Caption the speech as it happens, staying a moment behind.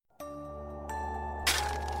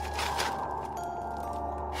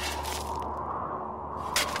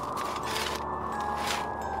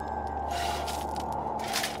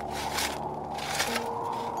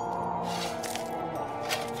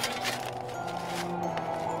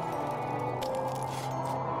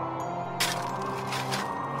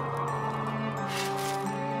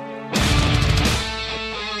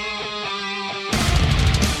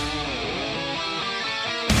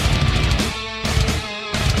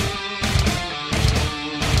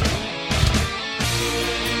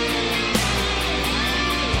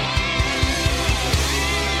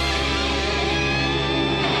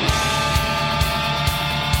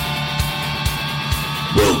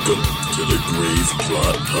Grave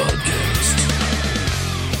Plot Podcast.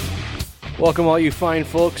 Welcome, all you fine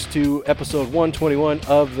folks, to episode 121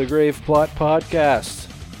 of the Grave Plot Podcast.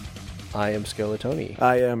 I am Skeletoni.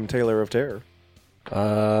 I am Taylor of Terror.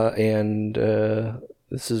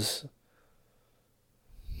 This is...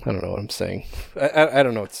 I don't know what I'm saying. I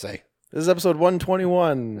don't know what to say. This is episode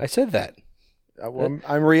 121. I said that.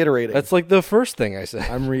 I'm reiterating. That's like the first thing I said.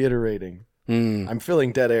 I'm reiterating. I'm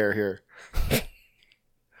filling dead air here.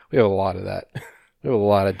 We have a lot of that. We have a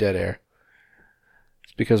lot of dead air.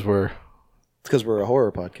 It's because we're a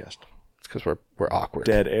horror podcast. It's because we're awkward.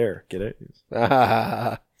 Dead air. Get it?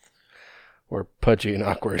 We're pudgy and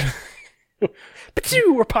awkward.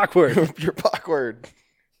 Pachoo, we're awkward. You're awkward.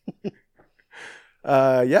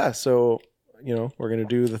 Yeah, so, we're going to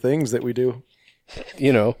do the things that we do.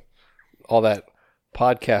 All that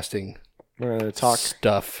podcasting We're going to talk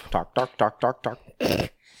stuff. Talk.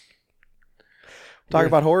 Talk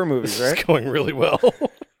about horror movies, right? It's going really well.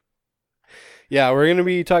 Yeah, we're going to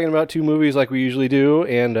be talking about two movies like we usually do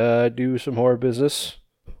and do some horror business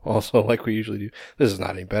also like we usually do. This is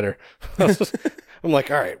not any better. I'm like,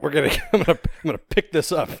 all right, I'm going to pick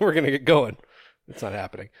this up. We're going to get going. It's not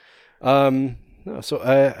happening. How's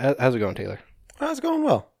it going, Taylor? It's going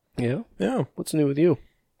well. Yeah? Yeah. What's new with you?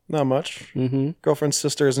 Not much. Mm-hmm. Girlfriend's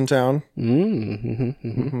sister is in town.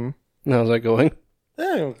 How's that going?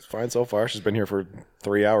 Yeah, it's fine so far. She's been here for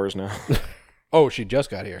 3 hours now. Oh, she just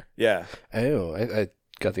got here. Yeah. Oh, I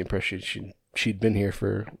got the impression she'd been here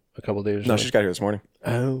for a couple of days. No, she's got here this morning.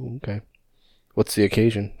 Oh, okay. What's the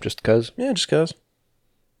occasion? Just 'cause? Yeah, just 'cause.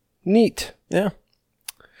 Neat. Yeah.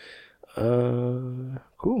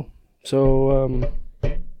 Cool. So,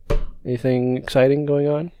 anything exciting going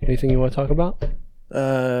on? Anything you want to talk about?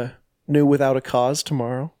 New Without a Cause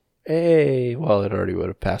tomorrow. Hey, well, it already would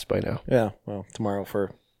have passed by now. Yeah, well, tomorrow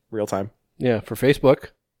for real time. Yeah, for Facebook.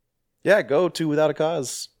 Yeah, go to Without a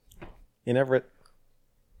Cause in Everett.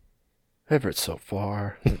 Everett's so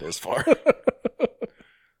far. It is far.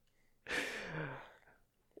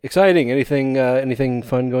 Exciting. Anything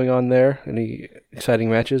fun going on there? Any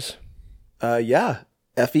exciting matches? Yeah.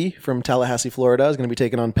 Effie from Tallahassee, Florida is going to be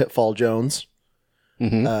taking on Pitfall Jones.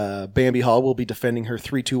 Mm-hmm. Bambi Hall will be defending her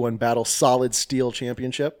 3-2-1 battle Solid Steel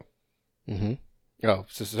Championship. Mm-hmm. Oh,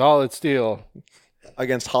 it's a Solid Steel.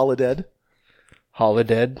 Against Holodead.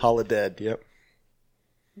 Holodead, yep.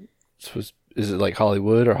 Is it like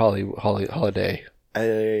Hollywood or Holiday?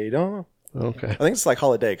 I don't know. Okay. I think it's like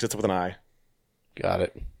Holiday because it's with an I. Got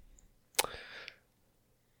it.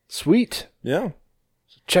 Sweet. Yeah.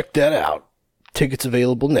 Check that out. Tickets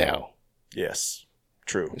available now. Yes.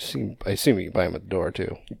 True. I assume you can buy them at the door,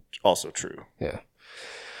 too. Also true. Yeah.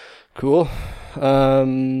 Cool.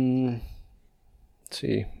 Let's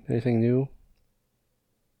see. Anything new?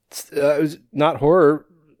 It was not horror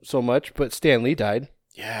so much, but Stan Lee died.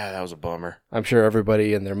 Yeah, that was a bummer. I'm sure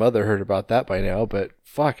everybody and their mother heard about that by now, but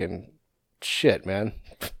fucking shit, man.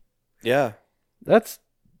 Yeah. That's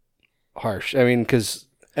harsh. I mean, because...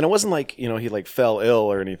 And it wasn't like, he like fell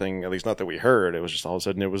ill or anything, at least not that we heard. It was just all of a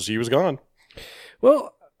sudden he was gone.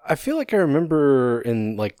 Well, I feel like I remember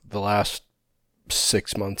in like the last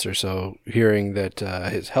 6 months or so hearing that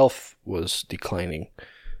his health was declining.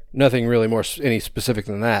 Nothing really any specific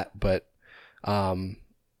than that, but I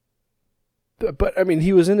mean,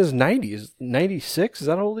 he was in his 90s. 96? Is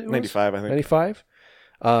that how old he was? 95, I think. 95?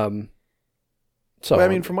 So I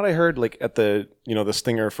mean, from what I heard, like at the, the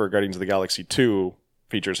stinger for Guardians of the Galaxy 2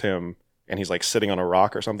 features him and he's like sitting on a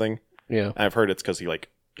rock or something. Yeah. And I've heard it's because he like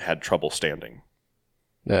had trouble standing.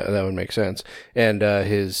 That would make sense. And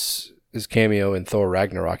his cameo in Thor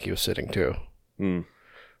Ragnarok, he was sitting too.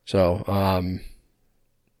 So,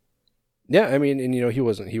 yeah, I mean, and he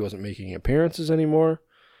wasn't making appearances anymore.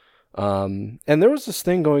 And there was this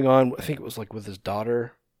thing going on, I think it was like with his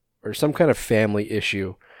daughter or some kind of family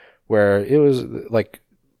issue where it was like,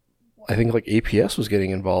 I think like APS was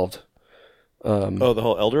getting involved. The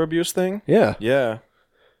whole elder abuse thing? Yeah. Yeah.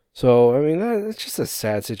 So, I mean, it's just a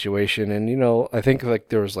sad situation. And, I think like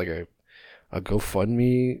there was like a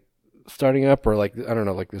GoFundMe starting up or like, I don't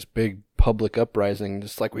know, like this big public uprising.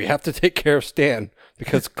 Just like, we have to take care of Stan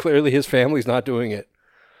because clearly his family's not doing it.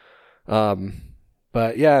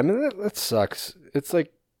 But yeah, I mean, that sucks. It's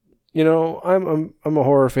like, I'm a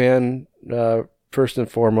horror fan, first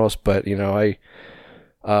and foremost, but,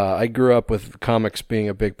 I grew up with comics being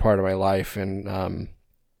a big part of my life and,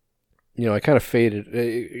 I kind of faded.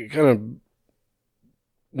 It kind of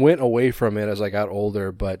went away from it as I got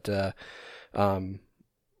older, but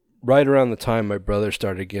right around the time my brother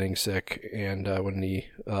started getting sick and when he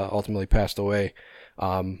ultimately passed away,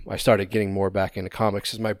 I started getting more back into comics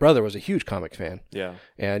because my brother was a huge comic fan. Yeah.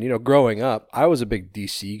 And, growing up, I was a big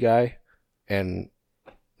DC guy, and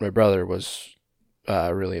my brother was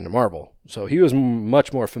really into Marvel. So he was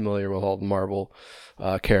much more familiar with all the Marvel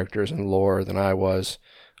characters and lore than I was.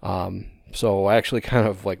 So I actually kind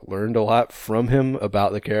of learned a lot from him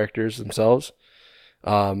about the characters themselves.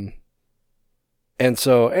 And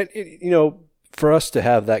so, for us to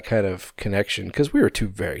have that kind of connection, because we were two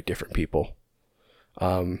very different people.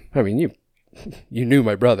 I mean, you knew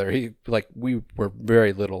my brother. We were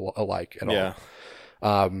very little alike at all.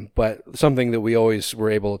 But something that we always were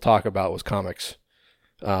able to talk about was comics.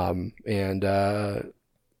 A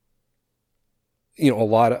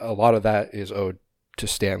lot of that is owed to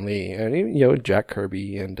Stan Lee and Jack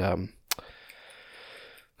Kirby and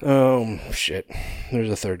there's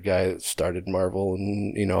a third guy that started Marvel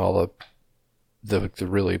and all the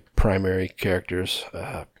really primary characters.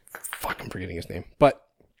 I'm forgetting his name, but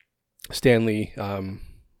Stan Lee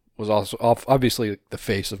was also obviously the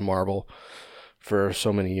face of Marvel for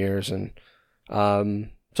so many years, and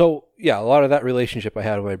so yeah, a lot of that relationship I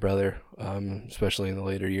had with my brother, especially in the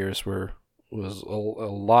later years, was a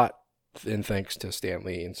lot in thanks to Stan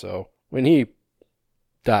Lee. And so when he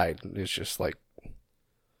died, it's just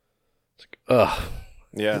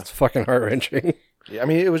it's fucking heart wrenching. Yeah, I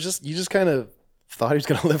mean, it was just you just kind of thought he was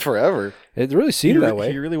gonna live forever. It really seemed that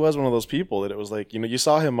way. He really was one of those people that it was you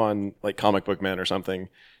saw him on Comic Book Man or something,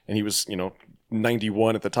 and he was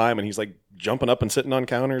 91 at the time, and he's jumping up and sitting on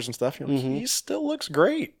counters and stuff. He still looks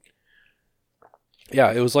great.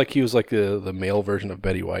 Yeah, it was he was the male version of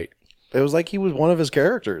Betty White. It was he was one of his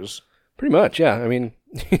characters. Pretty much, yeah. I mean,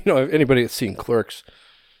 if anybody that's seen Clerks,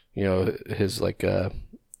 his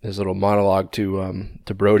his little monologue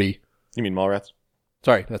to Brody. You mean Mallrats?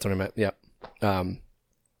 Sorry, that's what I meant. Yeah.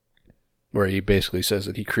 Where he basically says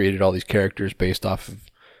that he created all these characters based off of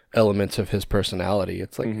elements of his personality.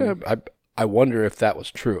 It's I wonder if that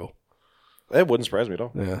was true. It wouldn't surprise me at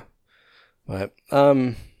all. Yeah. But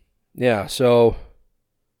yeah, so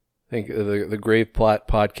I think the Grave Plot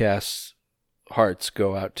podcast's hearts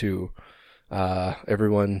go out to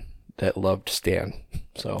everyone that loved Stan.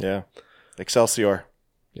 So yeah. Excelsior.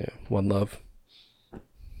 Yeah, one love.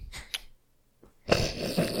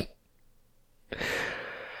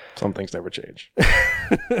 Some things never change.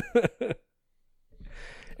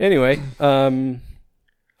 Anyway, I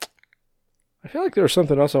feel like there was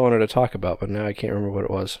something else I wanted to talk about, but now I can't remember what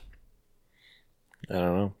it was. I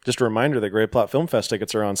don't know. Just a reminder that Great Plot Film Fest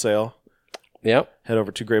tickets are on sale. Yep. Head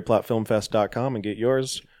over to greatplotfilmfest.com and get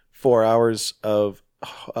yours. 4 hours of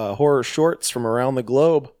horror shorts from around the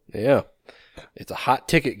globe. Yeah. It's a hot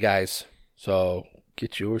ticket, guys. So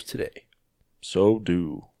get yours today. So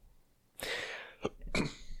do.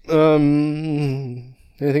 Anything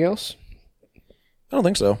else? I don't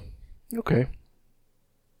think so. Okay.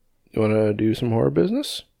 You want to do some horror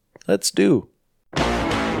business? Let's do.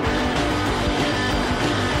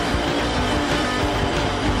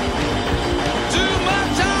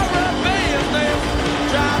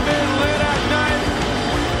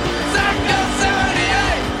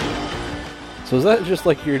 So is that just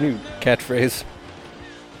your new catchphrase?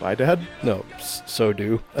 My dad? No, so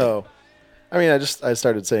do. Oh. I mean, I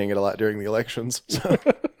started saying it a lot during the elections. So.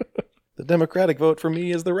 The Democratic vote for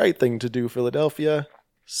me is the right thing to do, Philadelphia.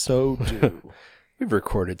 So do. We've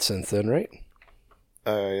recorded since then, right?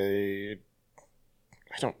 I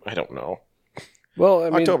don't know. Well,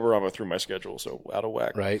 I mean, Octoberama threw my schedule so out of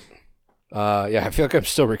whack. Right. Yeah, I feel like I'm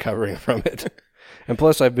still recovering from it. And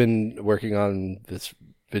plus I've been working on this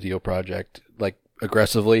video project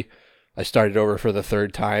aggressively. I started over for the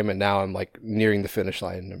third time, and now I'm nearing the finish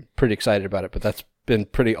line. I'm pretty excited about it, but that's been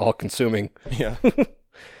pretty all consuming. Yeah.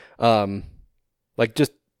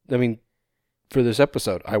 For this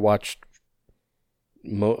episode, I watched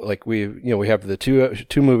we have the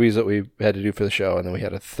two movies that we had to do for the show, and then we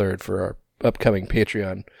had a third for our upcoming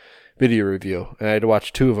Patreon video review, and I had to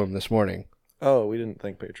watch two of them this morning. Oh, we didn't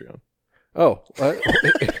thank Patreon. Oh,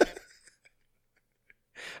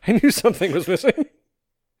 I knew something was missing.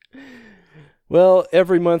 Well,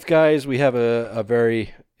 every month, guys, we have a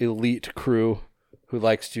very elite crew who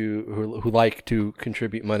like to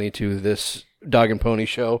contribute money to this Dog and Pony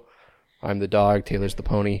show. I'm the dog, Taylor's the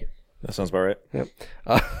pony. That sounds about right. Yep.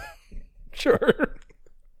 Sure.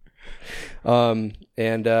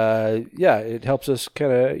 It helps us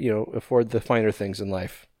kind of, afford the finer things in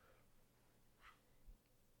life.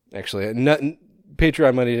 Actually,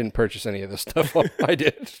 Patreon money didn't purchase any of this stuff. I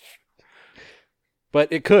did.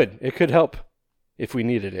 But it could help if we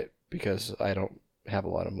needed it, because I don't have a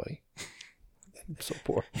lot of money. I'm so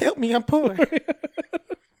poor. Help me, I'm poor.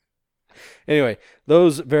 Anyway,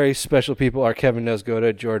 those very special people are Kevin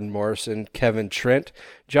Nesgoda, Jordan Morrison, Kevin Trent,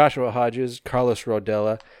 Joshua Hodges, Carlos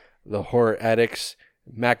Rodella, the Horror Addicts,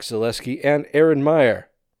 Max Zaleski, and Aaron Meyer.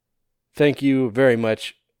 Thank you very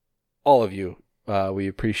much, all of you. We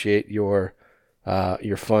appreciate your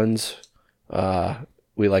funds.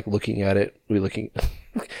 We like looking at it.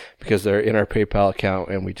 Because they're in our PayPal account,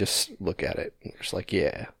 and we just look at it. And we're just like,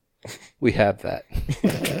 yeah, we have that.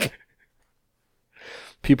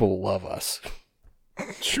 People love us.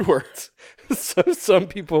 Sure. Some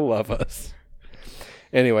people love us.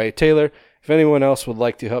 Anyway, Taylor, if anyone else would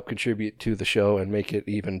like to help contribute to the show and make it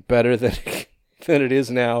even better than it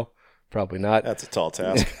is now, probably not. That's a tall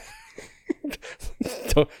task.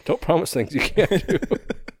 Don't promise things you can't do.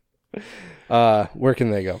 Where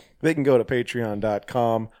can they go? They can go to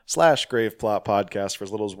patreon.com/graveplot podcast. For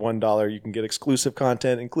as little as $1, you can get exclusive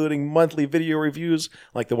content, including monthly video reviews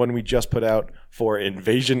like the one we just put out for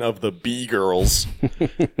Invasion of the B-Girls.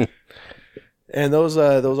 And those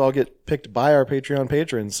all get picked by our Patreon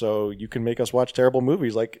patrons, so you can make us watch terrible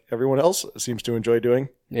movies like everyone else seems to enjoy doing.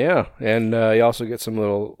 Yeah, and you also get some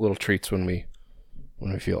little treats when we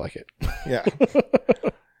feel like it. Yeah.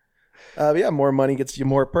 Yeah, more money gets you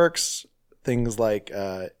more perks. Things like,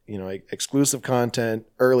 exclusive content,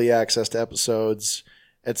 early access to episodes,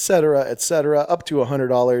 etc., up to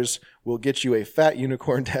 $100 will get you a fat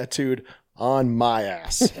unicorn tattooed on my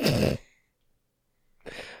ass.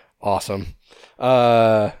 Awesome.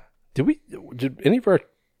 Did any of our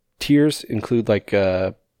tiers include like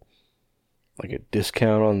a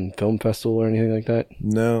discount on film festival or anything like that?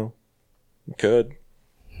 No. Could.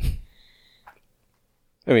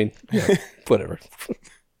 I mean, whatever.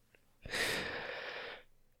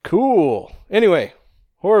 Cool. Anyway,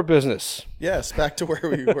 horror business. Yes, back to where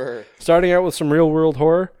we were. Starting out with some real world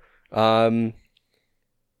horror.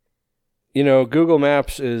 Google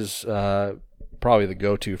Maps is probably the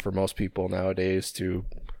go-to for most people nowadays to,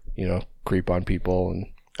 creep on people. And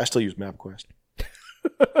I still use MapQuest.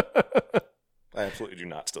 I absolutely do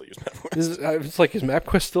not still use MapQuest. It's like, is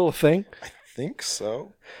MapQuest still a thing? I think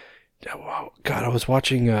so. Oh, God, I was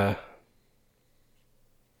watching...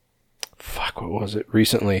 what was it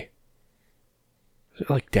recently? Was it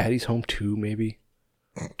like Daddy's Home 2, maybe?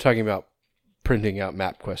 Talking about printing out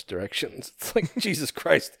MapQuest directions. It's like, Jesus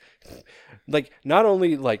Christ. Like, not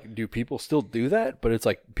only like do people still do that, but it's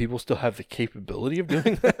like people still have the capability of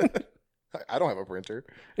doing that. I don't have a printer.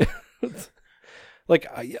 Like,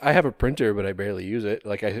 I have a printer, but I barely use it.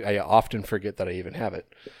 Like, I often forget that I even have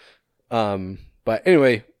it. But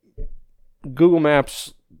anyway, Google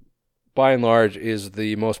Maps, by and large, is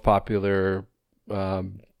the most popular,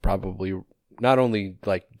 probably not only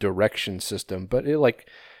like direction system, but it like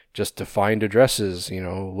just to find addresses,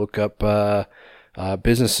 look up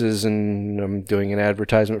businesses, and I'm doing an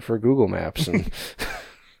advertisement for Google Maps. And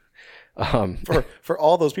for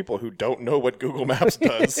all those people who don't know what Google Maps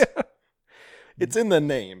does, yeah. It's in the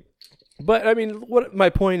name. But I mean, what my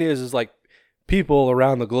point is like people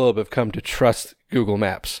around the globe have come to trust Google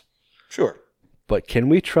Maps. Sure. But can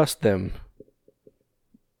we trust them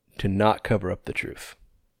to not cover up the truth?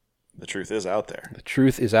 The truth is out there. The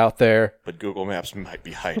truth is out there. But Google Maps might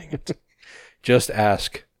be hiding it. Just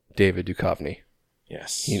ask David Duchovny.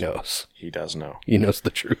 Yes. He knows. He does know. He knows the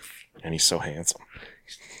truth. And he's so handsome.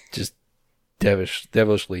 Just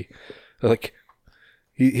devilishly. Like,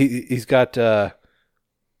 he's got that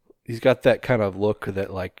kind of look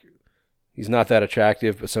that, like, he's not that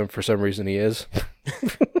attractive, but for some reason he is.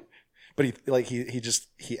 But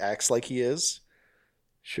he acts like he is.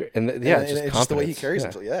 Sure, and it's just the way he carries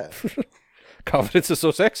himself. Yeah, confidence is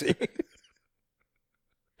so sexy.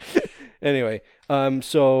 Anyway,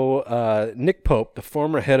 so Nick Pope, the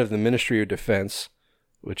former head of the Ministry of Defense,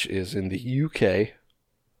 which is in the UK.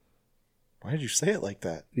 Why did you say it like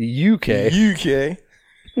that? The UK.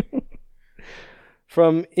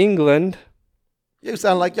 From England. You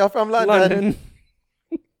sound like you're from London.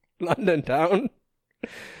 London town.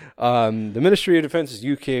 The Ministry of Defense's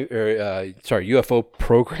UFO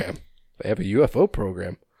program. They have a UFO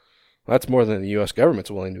program. That's more than the U.S.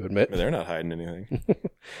 government's willing to admit. They're not hiding anything.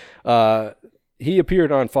 He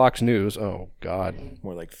appeared on Fox News. Oh, God.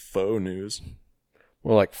 More like faux news.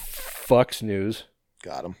 More like Fox News.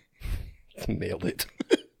 Got him. Nailed it.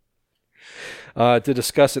 To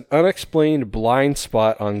discuss an unexplained blind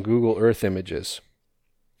spot on Google Earth images.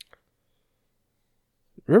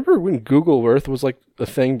 Remember when Google Earth was like a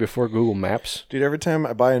thing before Google Maps? Dude, every time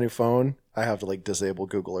I buy a new phone, I have to like disable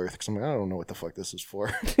Google Earth because I'm like, I don't know what the fuck this is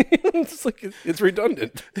for. It's like it's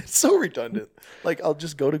redundant. It's so redundant. Like, I'll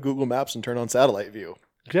just go to Google Maps and turn on satellite view.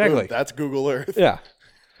 Exactly. Boom, that's Google Earth. Yeah.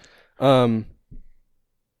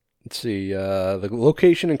 Let's see. The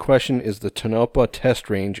location in question is the Tonopah Test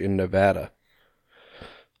Range in Nevada.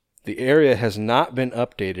 The area has not been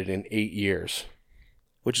updated in 8 years.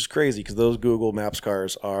 Which is crazy because those Google Maps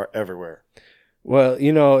cars are everywhere. Well,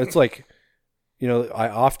 it's like, I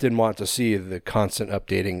often want to see the constant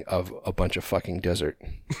updating of a bunch of fucking desert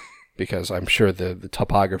because I'm sure the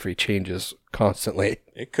topography changes constantly.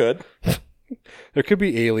 It could. There could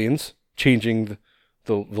be aliens changing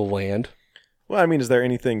the land. Well, I mean, is there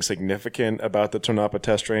anything significant about the Tonopah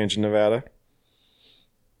Test Range in Nevada?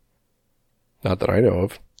 Not that I know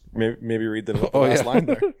of. Maybe read the last line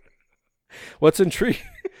there. What's intriguing?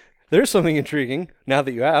 There's something intriguing. Now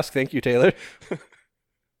that you ask, thank you, Taylor.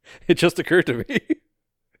 It just occurred to me.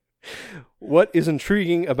 What is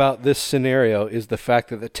intriguing about this scenario is the fact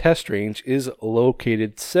that the test range is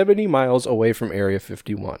located 70 miles away from Area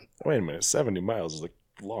 51. Wait a minute, 70 miles is a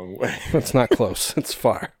long way. That's not close. It's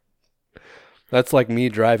far. That's like me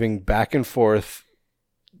driving back and forth.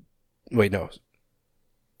 Wait, no.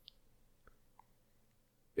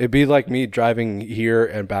 It'd be like me driving here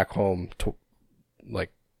and back home to,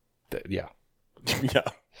 yeah. Yeah.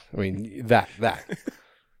 I mean, that.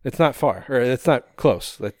 It's not far, or it's not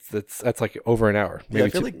close. That's like over an hour, maybe I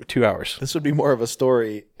feel like 2 hours. This would be more of a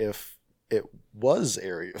story if it was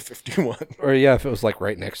Area 51. Or yeah, if it was like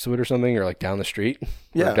right next to it or something, or like down the street,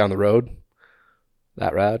 or down the road.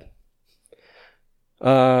 That rad.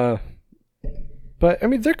 But I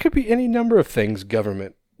mean, there could be any number of things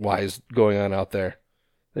government-wise going on out there.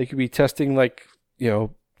 They could be testing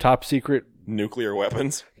top secret Nuclear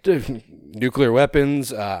weapons. Nuclear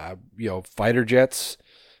weapons, fighter jets.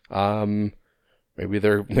 Maybe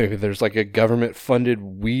there's like a government-funded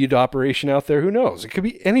weed operation out there. Who knows? It could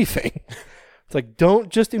be anything. It's like, don't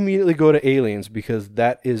just immediately go to aliens because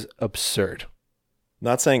that is absurd.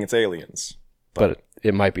 Not saying it's aliens. But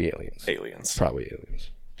it might be aliens. Aliens. Probably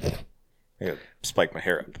aliens. I gotta spike my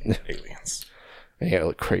hair up. Aliens. Yeah, I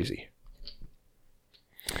look crazy.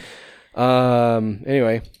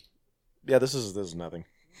 Anyway. Yeah, this is nothing.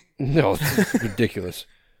 No, it's ridiculous.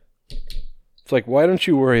 It's like, why don't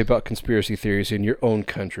you worry about conspiracy theories in your own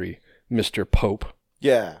country, Mr. Pope?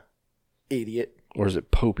 Yeah. Idiot. Or is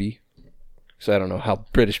it Popey? Because I don't know how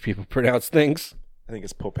British people pronounce things. I think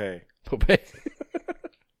it's Popeye. Popeye.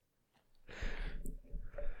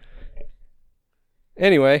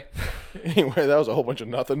 Anyway, that was a whole bunch of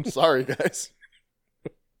nothing. Sorry, guys.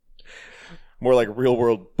 More like real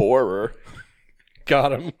world borer.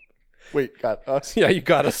 Got him. Wait, got us? Yeah, you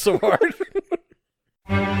got us so hard.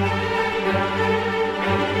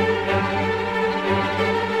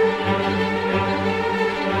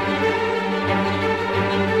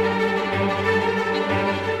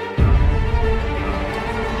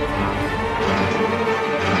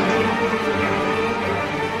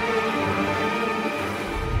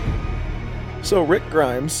 So Rick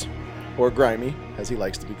Grimes, or Grimy, as he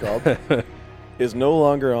likes to be called, is no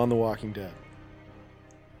longer on The Walking Dead.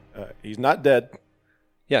 He's not dead.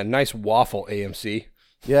 Yeah, nice waffle, AMC.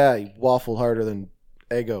 Yeah, he waffled harder than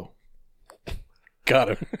Eggo. Got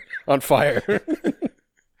him. On fire.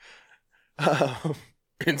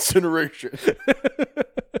 Incineration.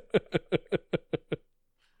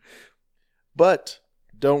 But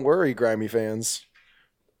don't worry, Grimy fans.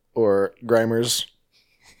 Or Grimers.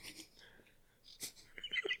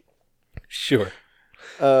 Sure.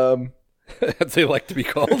 As they like to be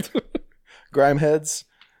called. Grimeheads.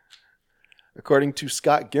 According to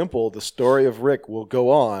Scott Gimple, the story of Rick will go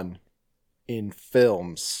on in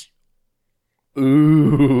films.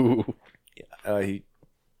 Ooh. He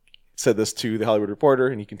said this to The Hollywood Reporter,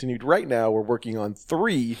 and he continued, right now we're working on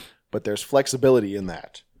 3, but there's flexibility in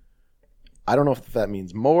that. I don't know if that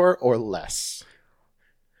means more or less.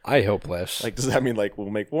 I hope less. Like, does that mean, like, we'll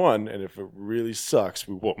make 1, and if it really sucks,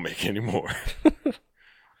 we won't make any more?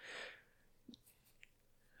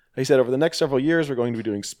 He said, over the next several years, we're going to be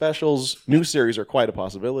doing specials. New series are quite a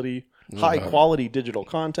possibility. High-quality digital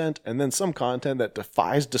content, and then some content that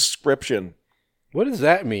defies description. What does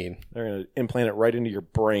that mean? They're going to implant it right into your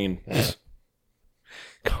brain.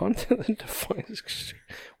 Content that defies...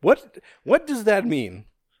 What does that mean?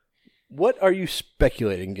 What are you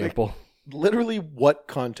speculating, Gimple? Literally, what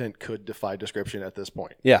content could defy description at this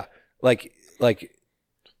point? Yeah, like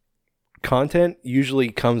content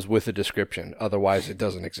usually comes with a description. Otherwise, it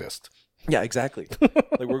doesn't exist. Yeah, exactly.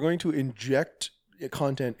 Like, we're going to inject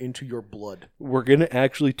content into your blood. We're going to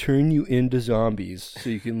actually turn you into zombies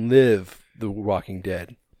so you can live The Walking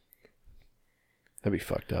Dead. That'd be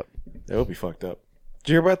fucked up. That would be fucked up.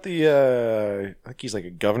 Did you hear about the, I think he's like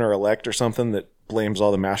a governor-elect or something that blames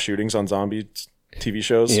all the mass shootings on zombie TV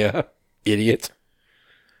shows? Yeah. Idiot.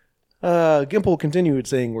 Gimple continued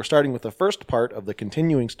saying, "We're starting with the first part of the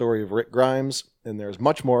continuing story of Rick Grimes, and there's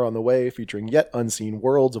much more on the way, featuring yet unseen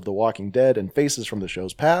worlds of The Walking Dead and faces from the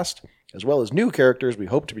show's past, as well as new characters we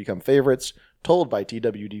hope to become favorites, told by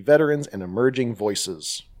TWD veterans and emerging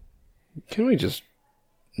voices." Can we just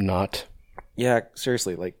not? Yeah,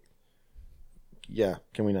 seriously,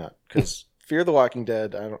 can we not? Because Fear the Walking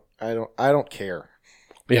Dead, I don't care.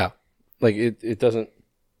 Yeah, like it doesn't.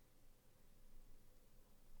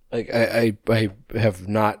 Like I have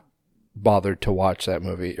not bothered to watch that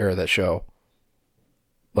movie or that show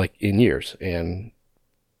like in years, and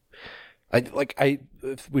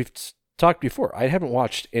we've talked before. I haven't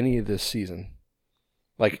watched any of this season.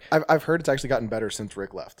 Like I've heard it's actually gotten better since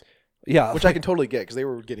Rick left. Yeah, which I can totally get because they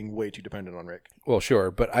were getting way too dependent on Rick. Well,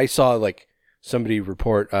 sure, but I saw like somebody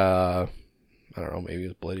report, I don't know, maybe it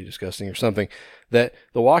was Bloody Disgusting or something, that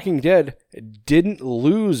The Walking Dead didn't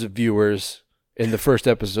lose viewers in the first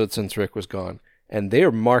episode since Rick was gone, and they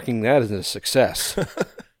are marking that as a success.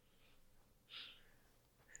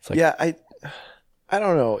 It's like, yeah, I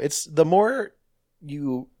don't know. It's the more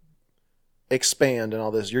you expand and all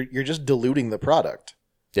this, you're just diluting the product.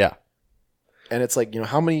 Yeah. And it's like,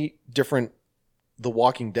 how many different The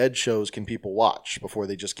Walking Dead shows can people watch before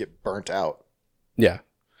they just get burnt out? Yeah.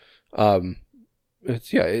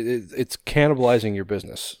 It's cannibalizing your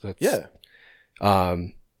business. Yeah.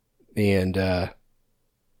 And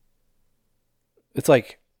it's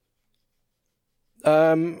like,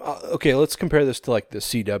 okay, let's compare this to like the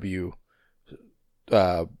CW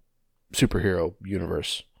superhero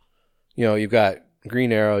universe. You've got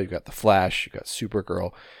Green Arrow, you've got the Flash, you've got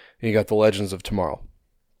Supergirl, and you got the Legends of Tomorrow.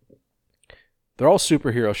 They're all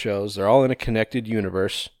superhero shows. They're all in a connected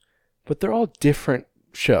universe, but they're all different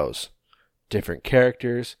shows, different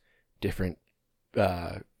characters, different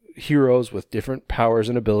heroes with different powers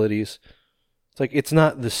and abilities. It's like it's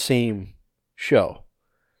not the same show.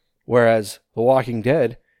 Whereas The Walking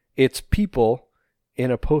Dead, it's people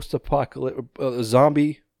in a post-apocalyptic,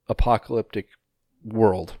 zombie apocalyptic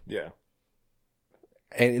world. Yeah.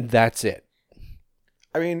 And that's it.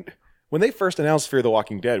 I mean, when they first announced Fear the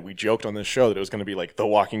Walking Dead, we joked on this show that it was going to be like The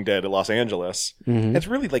Walking Dead in Los Angeles. Mm-hmm. It's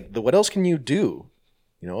really like, what else can you do?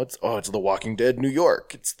 It's The Walking Dead New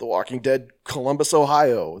York. It's The Walking Dead Columbus,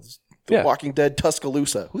 Ohio. It's The Walking Dead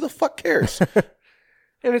Tuscaloosa. Who the fuck cares?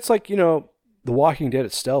 And it's like, The Walking Dead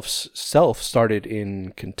itself started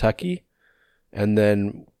in Kentucky and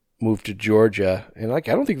then moved to Georgia. And I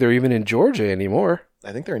don't think they're even in Georgia anymore.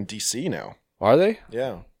 I think they're in D.C. now. Are they?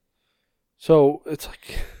 Yeah. So it's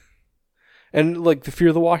like, and like the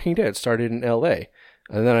Fear the Walking Dead started in L.A.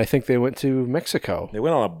 and then I think they went to Mexico. They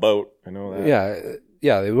went on a boat. I know that.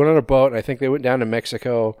 Yeah, they went on a boat. And I think they went down to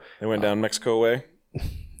Mexico. They went down Mexico way.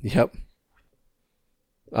 Yep.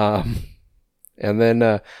 And then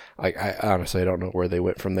I honestly I don't know where they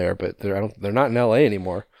went from there, but they're not in L.A.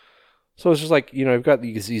 anymore. So it's just like you've got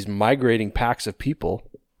these migrating packs of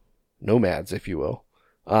people, nomads, if you will.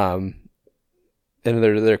 And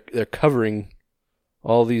they're covering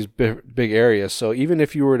all these big areas. So even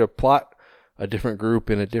if you were to plot a different group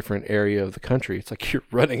in a different area of the country, it's like you're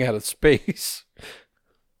running out of space.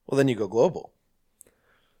 Well, then you go global.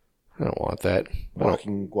 I don't want that.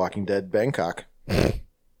 Walking Dead Bangkok. I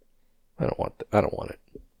don't want that. I don't want it.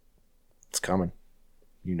 It's coming.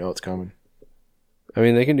 It's coming. I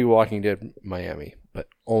mean, they can do Walking Dead Miami, but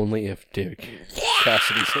only if David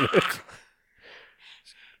Cassidy's in it.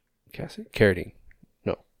 Cassidy? Carradine.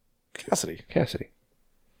 No. Cassidy.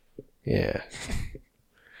 Yeah.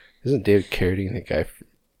 Isn't David Carradine the guy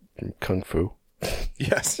from Kung Fu?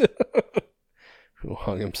 Yes. Who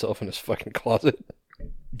hung himself in his fucking closet?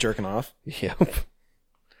 Jerking off? Yep.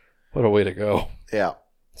 What a way to go. Yeah.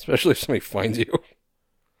 Especially if somebody finds you.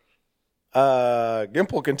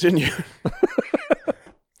 Gimple continued.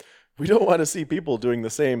 We don't want to see people doing the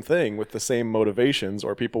same thing with the same motivations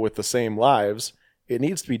or people with the same lives. It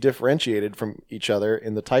needs to be differentiated from each other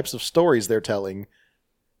in the types of stories they're telling,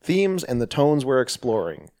 themes, and the tones we're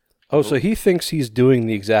exploring. Oh, so he thinks he's doing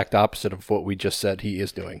the exact opposite of what we just said he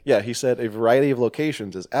is doing. Yeah, he said a variety of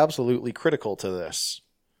locations is absolutely critical to this.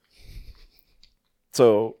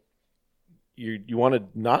 So you want to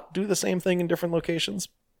not do the same thing in different locations?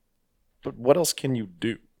 But what else can you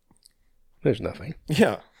do? There's nothing.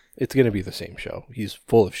 Yeah. It's going to be the same show. He's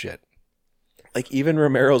full of shit. Like, even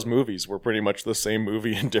Romero's movies were pretty much the same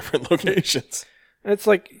movie in different locations. It's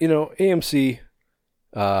like, AMC,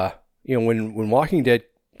 when Walking Dead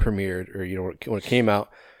premiered, or, when it came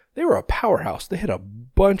out, they were a powerhouse. They had a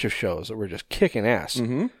bunch of shows that were just kicking ass.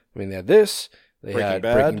 Mm-hmm. I mean, they had this. They had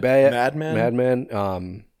Breaking Bad. Mad Men.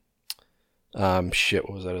 Shit,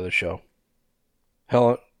 what was that other show?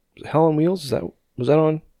 Hell Hell on Wheels? Was that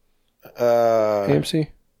on AMC?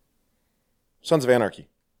 Sons of Anarchy.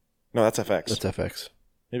 No, that's FX. That's FX.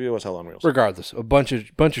 Maybe it was Hell on Wheels. Regardless, a bunch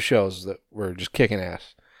of shows that were just kicking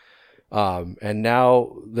ass. And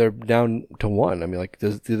now they're down to one. I mean, like,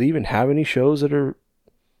 do they even have any shows that are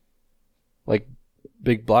like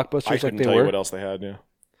big blockbusters? I couldn't tell you what else they had. Yeah.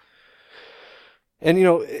 And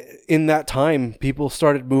in that time, people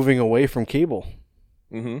started moving away from cable.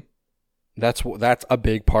 Mm-hmm. That's a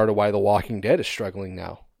big part of why The Walking Dead is struggling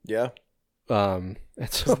now. Yeah.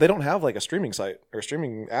 They don't have like a streaming site or a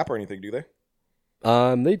streaming app or anything, do they?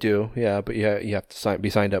 They do, yeah, but yeah, you have to be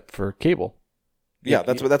signed up for cable. Yeah,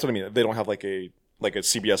 that's what I mean. They don't have like a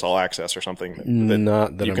CBS All Access or something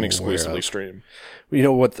that you can exclusively stream. You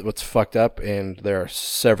know what's fucked up, and there are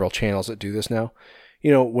several channels that do this now.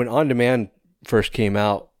 When On Demand first came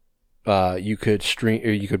out, you could stream,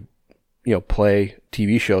 or you could play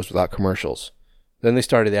TV shows without commercials. Then they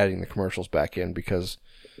started adding the commercials back in because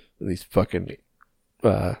these fucking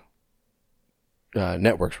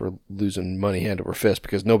networks were losing money hand over fist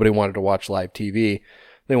because nobody wanted to watch live TV.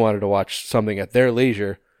 They wanted to watch something at their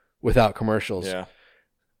leisure without commercials. Yeah.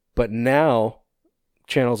 But now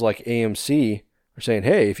channels like AMC are saying,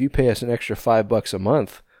 hey, if you pay us an extra $5 a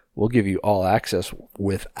month, we'll give you all access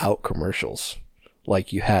without commercials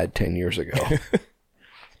like you had 10 years ago.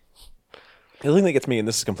 The thing that gets me, and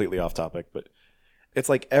this is completely off topic, but it's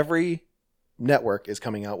like every network is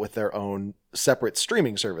coming out with their own separate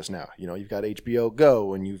streaming service now. You've got HBO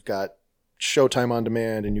Go, and you've got Showtime On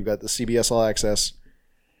Demand, and you've got the CBS All Access.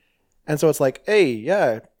 And so it's like, hey,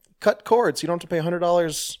 yeah, cut cords. You don't have to pay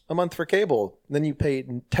 $100 a month for cable. And then you pay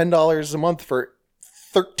 $10 a month for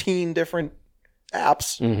 13 different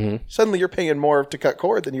apps. Mm-hmm. Suddenly you're paying more to cut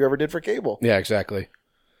cord than you ever did for cable. Yeah, exactly.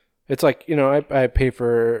 It's like, I pay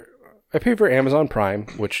for Amazon Prime,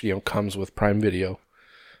 which, comes with Prime Video.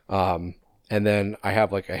 And then I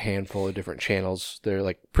have like a handful of different channels. They're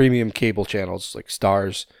like premium cable channels, like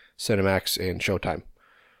Stars, Cinemax, and Showtime.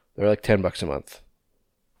 They're like $10 a month.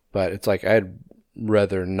 But it's like I'd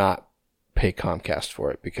rather not pay Comcast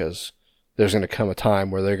for it because there's going to come a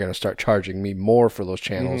time where they're going to start charging me more for those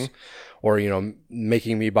channels, or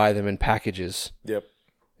making me buy them in packages. Yep.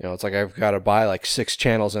 It's like I've got to buy like 6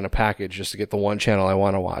 channels in a package just to get the one channel I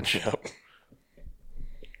want to watch. Yep.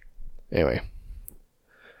 Anyway,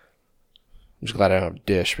 I'm just glad I don't have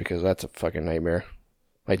Dish because that's a fucking nightmare.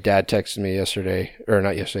 My dad texted me yesterday, or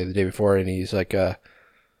not yesterday, the day before, and he's like,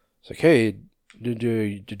 hey,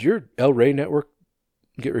 did your El Rey network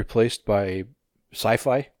get replaced by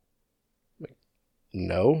Sci-Fi? Like,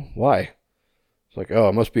 no. Why? It's like, oh,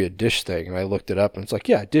 it must be a Dish thing. And I looked it up, and it's like,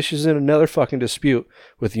 yeah, Dish is in another fucking dispute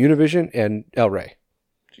with Univision and El Rey.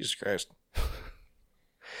 Jesus Christ.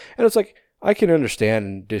 And it's like, I can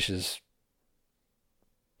understand Dish's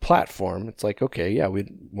platform. It's like, okay, yeah,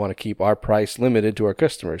 we want to keep our price limited to our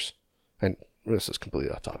customers. And this is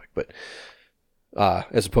completely off topic, but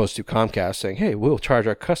as opposed to Comcast saying, hey, we'll charge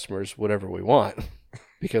our customers whatever we want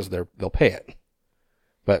because they'll pay it.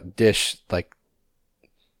 But Dish, like,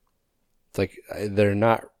 it's like they're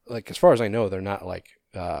not, like, as far as I know, they're not like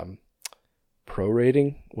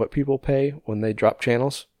prorating what people pay when they drop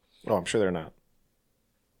channels. Oh, I'm sure they're not.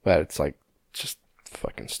 But it's like just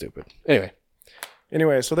fucking stupid.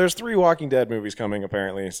 Anyway, so there's 3 Walking Dead movies coming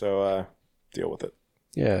apparently, so deal with it.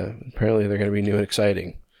 Yeah, apparently they're going to be new and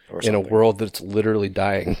exciting in a world that's literally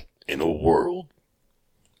dying. In a world.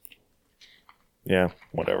 Yeah,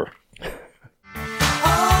 whatever.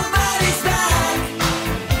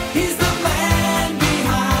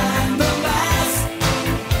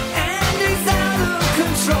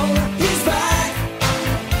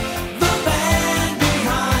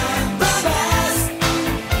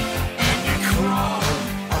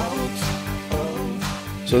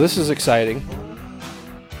 So this is exciting,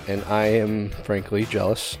 and I am frankly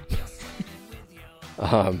jealous.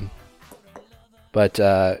 But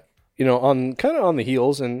on the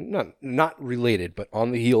heels, and not related, but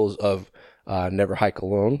on the heels of Never Hike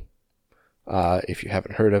Alone. If you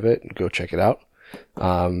haven't heard of it, go check it out.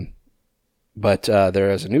 But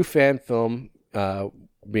there is a new fan film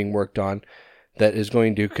being worked on that is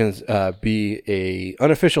going to be a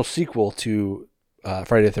unofficial sequel to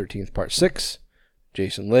Friday the 13th Part 6.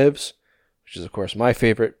 Jason Lives, which is, of course, my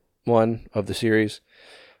favorite one of the series.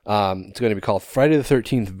 It's going to be called Friday the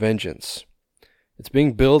 13th Vengeance. It's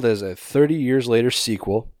being billed as a 30 years later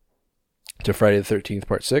sequel to Friday the 13th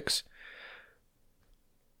Part 6.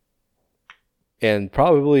 And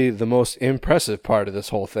probably the most impressive part of this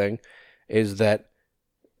whole thing is that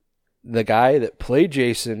the guy that played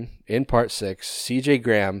Jason in Part 6, CJ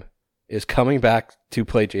Graham, is coming back to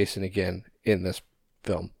play Jason again in this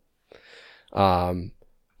film.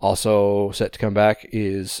 Also set to come back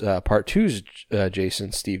is Part 2's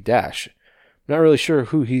Jason, Steve Dash. Not really sure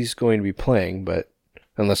who he's going to be playing, but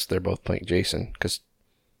unless they're both playing Jason, because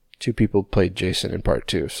 2 people played Jason in Part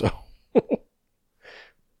 2, so.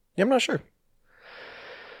 Yeah, I'm not sure.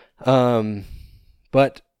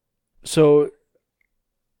 But so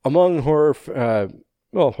among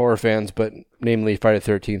horror fans, but namely Friday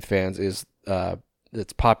the 13th fans, is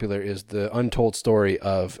that's popular is the untold story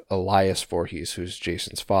of Elias Voorhees, who's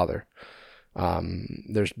Jason's father.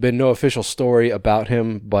 There's been no official story about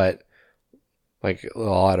him, but like a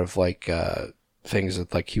lot of like things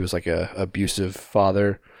that like he was like a abusive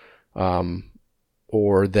father,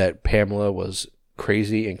 or that Pamela was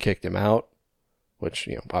crazy and kicked him out, which,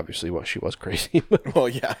 you know, obviously she was crazy. Well,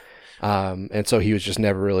 yeah. And so he was just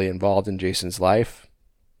never really involved in Jason's life.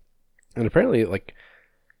 And apparently, like,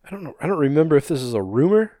 I don't remember if this is a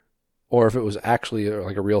rumor or if it was actually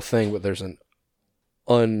like a real thing, but there's an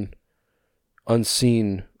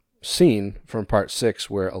unseen scene from Part 6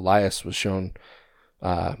 where Elias was shown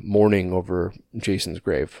mourning over Jason's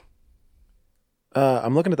grave.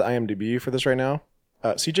 I'm looking at the IMDb for this right now.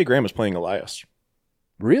 CJ Graham is playing Elias.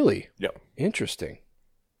 Really? Yep. Interesting.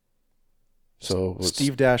 So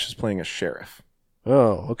Steve Dash is playing a sheriff.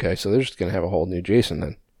 Oh, okay. So they're just going to have a whole new Jason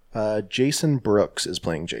then. Jason Brooks is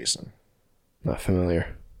playing Jason. Not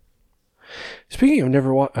familiar. Speaking of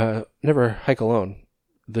Never Hike Alone,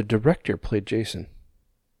 the director played Jason.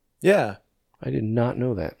 Yeah. I did not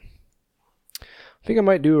know that. I think I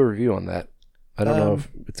might do a review on that. I don't know if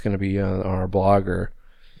it's going to be on our blog or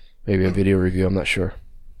maybe a video review. I'm not sure.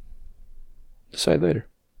 Decide later.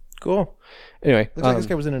 Cool. Anyway. Looks like this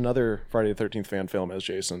guy was in another Friday the 13th fan film as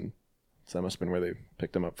Jason. So that must have been where they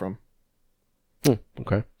picked him up from.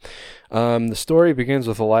 Okay. The story begins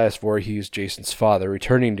with Elias Voorhees, Jason's father,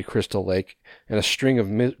 returning to Crystal Lake and a string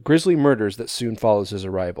of grisly murders that soon follows his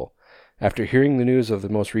arrival. After hearing the news of the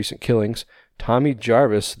most recent killings, Tommy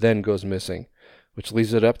Jarvis then goes missing, which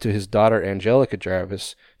leaves it up to his daughter Angelica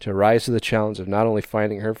Jarvis to rise to the challenge of not only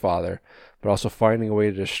finding her father, but also finding a way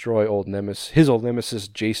to destroy his old nemesis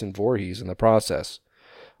Jason Voorhees in the process.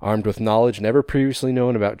 Armed with knowledge never previously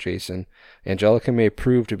known about Jason, Angelica may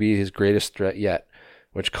prove to be his greatest threat yet,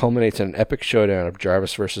 which culminates in an epic showdown of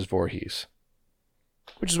Jarvis versus Voorhees.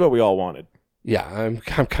 Which is what we all wanted. Yeah, I'm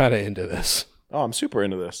kind of into this. Oh, I'm super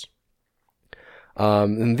into this.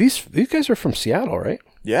 And these guys are from Seattle, right?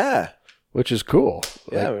 Yeah. Which is cool.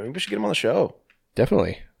 Yeah, we should get him on the show.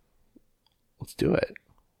 Definitely. Let's do it.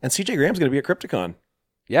 And CJ Graham's going to be at Crypticon.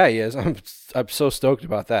 Yeah, he is. I'm so stoked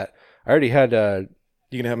about that. I already had... You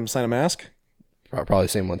going to have him sign a mask? Probably the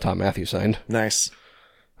same one Tom Matthews signed. Nice.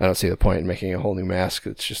 I don't see the point in making a whole new mask.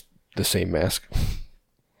 It's just the same mask.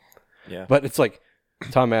 Yeah. But it's like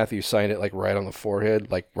Tom Matthews signed it like right on the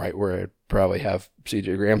forehead, like right where I'd probably have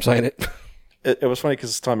CJ Graham sign it. It was funny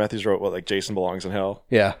because Tom Matthews wrote, like Jason belongs in hell.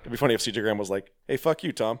 Yeah. It'd be funny if CJ Graham was like, hey, fuck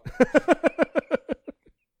you, Tom.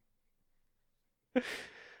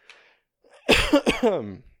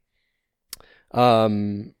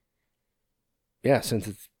 Yeah, since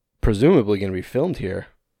it's presumably going to be filmed here,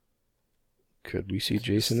 could we see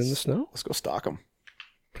Jason in the snow? Let's go stalk him.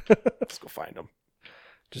 Let's go find him.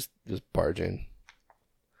 Just barge in.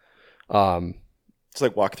 Just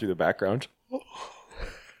like walk through the background.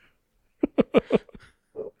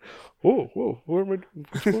 Whoa,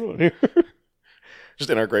 what's going on here? Just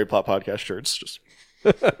in our Grey Plot podcast shirts. Just.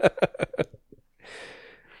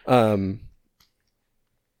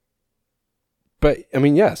 But I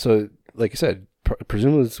mean, yeah. So, like I said,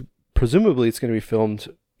 presumably it's going to be filmed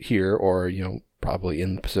here, or probably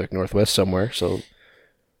in the Pacific Northwest somewhere. So,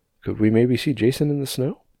 could we maybe see Jason in the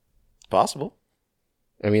snow? Possible.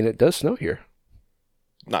 I mean, it does snow here.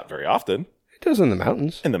 Not very often. It does in the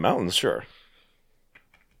mountains. In the mountains, sure.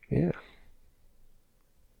 Yeah.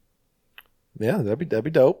 Yeah, that'd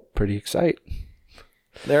be dope. Pretty exciting.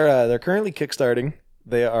 They're currently kickstarting.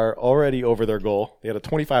 They are already over their goal. They had a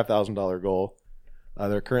 $25,000 goal.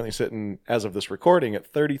 They're currently sitting, as of this recording,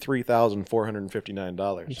 at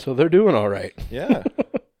 $33,459. So they're doing all right. Yeah.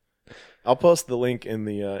 I'll post the link in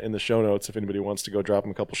the show notes if anybody wants to go drop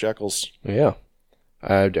them a couple shekels. Yeah.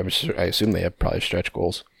 I assume they have probably stretch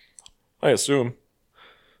goals. I assume.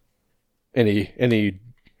 Any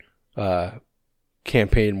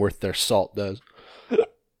campaign worth their salt does.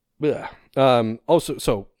 Yeah. Also,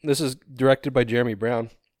 so this is directed by Jeremy Brown,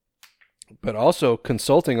 but also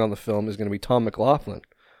consulting on the film is going to be Tom McLaughlin,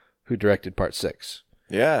 who directed Part 6.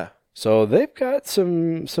 Yeah. So they've got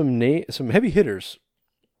some heavy hitters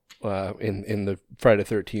in the Friday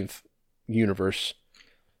the 13th universe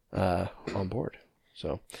on board.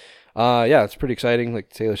 So Yeah, it's pretty exciting. Like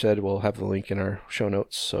Taylor said, we'll have the link in our show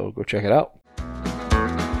notes, so go check it out.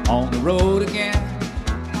 On the road again.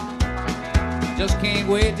 Just can't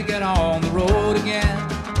wait to get on the road again.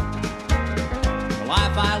 The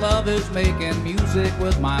life I love is making music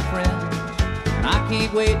with my friends. And I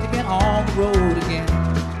can't wait to get on the road again.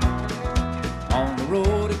 On the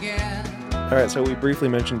road again. All right, so we briefly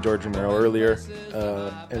mentioned George Romero earlier,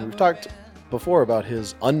 and we've talked before about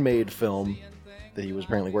his unmade film that he was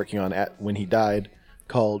apparently working on when he died,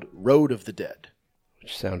 called Road of the Dead.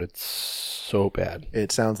 Which sounded so bad.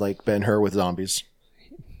 It sounds like Ben-Hur with zombies.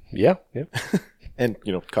 Yeah. And,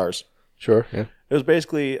 cars. Sure, yeah. It was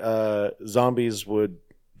basically zombies would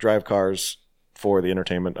drive cars for the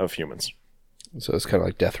entertainment of humans. So it's kind of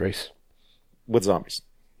like Death Race. With zombies.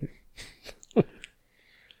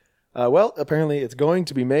 Well, apparently it's going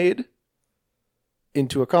to be made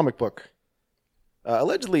into a comic book.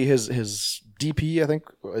 Allegedly, his DP, I think,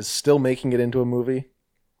 is still making it into a movie.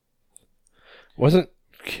 Wasn't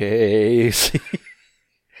Casey...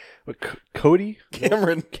 Cody?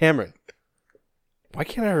 Cameron. Why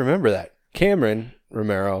can't I remember that? Cameron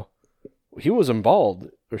Romero. He was involved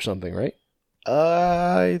or something, right?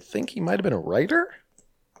 I think he might have been a writer.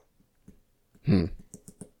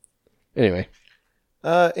 Anyway.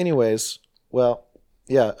 Anyways, well,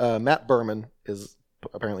 yeah, Matt Berman is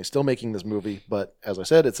apparently still making this movie, but as I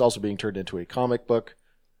said, it's also being turned into a comic book.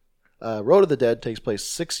 Road of the Dead takes place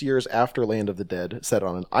 6 years after Land of the Dead, set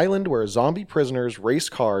on an island where zombie prisoners race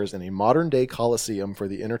cars in a modern-day coliseum for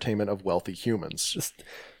the entertainment of wealthy humans.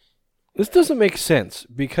 This doesn't make sense,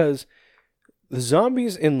 because the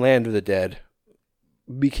zombies in Land of the Dead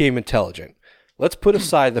became intelligent. Let's put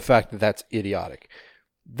aside the fact that that's idiotic.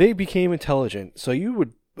 They became intelligent, so you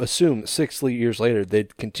would assume that 6 years later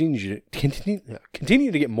they'd continue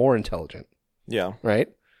to get more intelligent. Yeah. Right?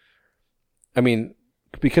 I mean,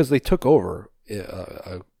 because they took over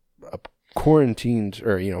a quarantined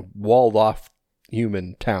or, walled off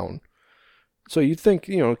human town. So you'd think,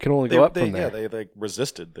 it can only go up from there. Yeah, they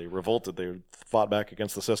resisted, they revolted, they fought back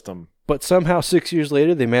against the system. But somehow 6 years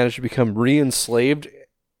later they managed to become re-enslaved,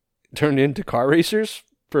 turned into car racers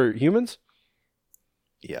for humans?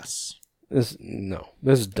 Yes. This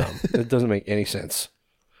is dumb. It doesn't make any sense.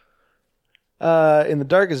 In the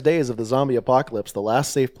darkest days of the zombie apocalypse, the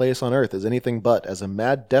last safe place on Earth is anything but, as a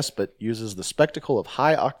mad despot uses the spectacle of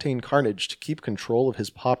high-octane carnage to keep control of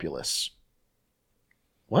his populace.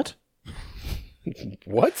 What?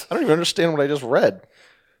 What? I don't even understand what I just read.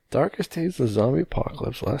 Darkest days of the zombie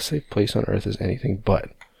apocalypse, the last safe place on Earth is anything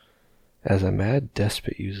but, as a mad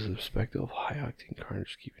despot uses the spectacle of high-octane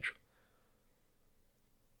carnage to keep control.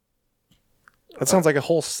 That sounds like a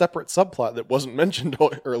whole separate subplot that wasn't mentioned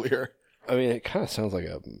earlier. I mean, it kind of sounds like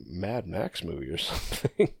a Mad Max movie or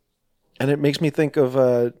something. And it makes me think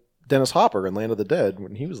of Dennis Hopper in Land of the Dead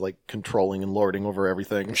when he was like controlling and lording over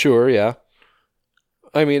everything. Sure, yeah.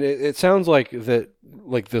 I mean, it sounds like that,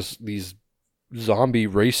 like these zombie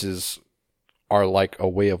races are like a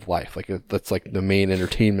way of life. Like that's like the main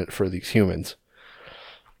entertainment for these humans.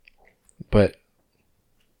 But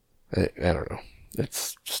I don't know.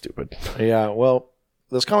 It's stupid. Yeah, well,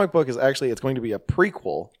 this comic book is it's going to be a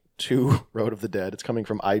prequel to Road of the Dead. It's coming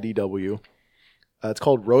from IDW. It's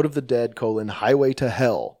called Road of the Dead: Highway to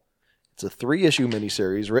Hell. It's a 3-issue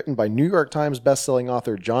miniseries written by New York Times bestselling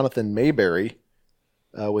author Jonathan Mayberry,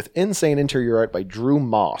 with insane interior art by Drew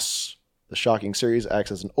Moss. The shocking series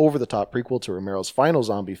acts as an over-the-top prequel to Romero's final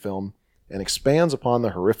zombie film and expands upon the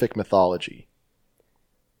horrific mythology.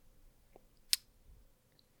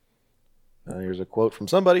 Here's a quote from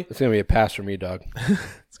somebody. It's going to be a pass for me, dog.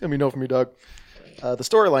 It's going to be no from me, dog. The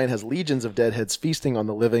storyline has legions of deadheads feasting on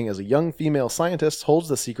the living as a young female scientist holds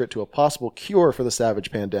the secret to a possible cure for the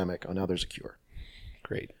savage pandemic. Oh, now there's a cure.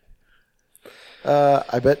 Great.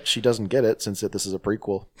 I bet she doesn't get it since this is a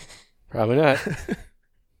prequel. Probably not.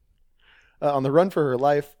 On the run for her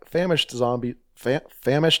life, famished zombies. That's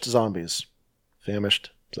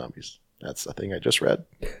a thing I just read.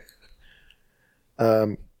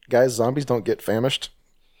 Guys, zombies don't get famished.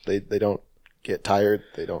 They don't get tired.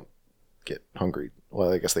 They don't get hungry.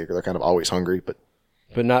 Well, I guess they're kind of always hungry, but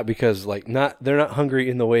not because they're not hungry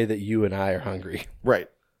in the way that you and I are hungry. Right.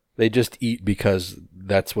 They just eat because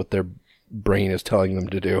that's what their brain is telling them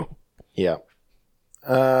to do. Yeah.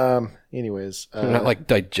 Anyways, they're not like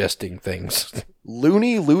digesting things.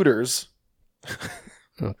 Loony looters.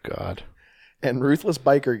 Oh God. And ruthless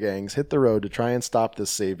biker gangs hit the road to try and stop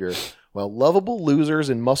this savior, while lovable losers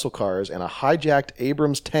in muscle cars and a hijacked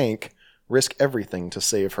Abrams tank risk everything to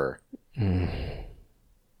save her.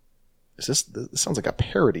 This sounds like a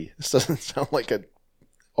parody. This doesn't sound like a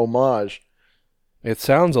homage. It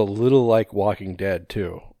sounds a little like Walking Dead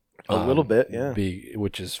too. A little bit, yeah.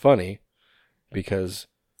 Which is funny because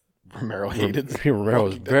Romero hated. Romero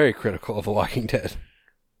was very critical of The Walking Dead,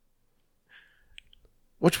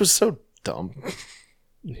 which was so dumb.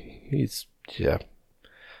 Yeah.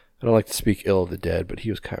 I don't like to speak ill of the dead, but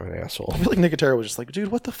he was kind of an asshole. I feel like Nicotero was just like,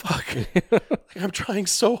 dude, what the fuck? Like, I'm trying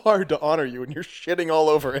so hard to honor you, and you're shitting all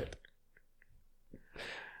over it.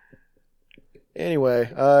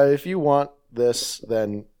 Anyway, if you want this,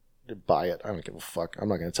 then buy it. I don't give a fuck. I'm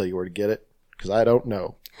not going to tell you where to get it, because I don't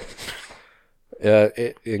know.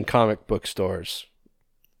 In comic book stores.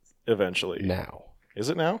 Eventually. Now. Is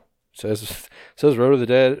it now? Says Road of the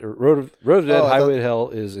Dead. Road of the Dead, Highway to Hell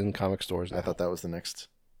is in comic stores now. I thought that was the next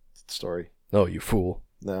story. No, you fool.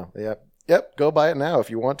 No. Yep. Go buy it now if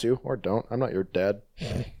you want to, or don't. I'm not your dad.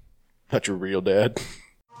 Not your real dad.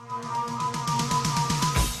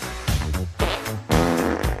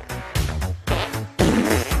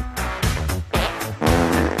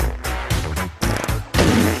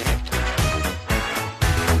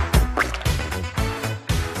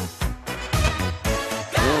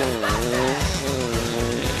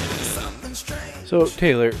 So,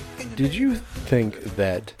 Taylor, did you think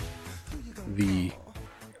that the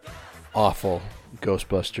awful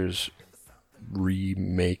Ghostbusters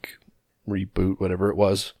remake, reboot, whatever it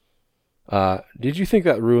was, did you think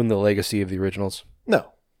that ruined the legacy of the originals?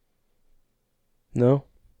 No. No?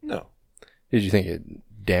 No. Did you think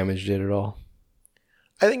it damaged it at all?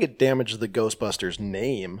 I think it damaged the Ghostbusters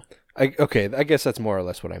name. I guess that's more or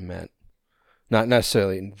less what I meant. Not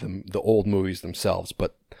necessarily the old movies themselves,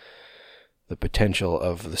 but the potential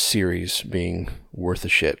of the series being worth a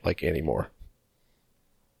shit like anymore.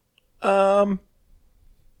 No,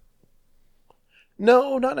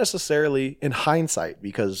 not necessarily in hindsight,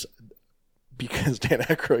 because Dan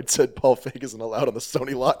Aykroyd said Paul Feig isn't allowed on the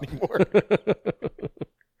Sony lot anymore.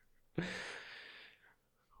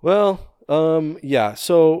 Well, yeah.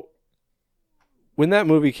 So when that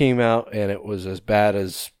movie came out and it was as bad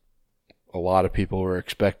as a lot of people were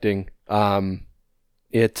expecting,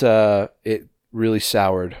 it really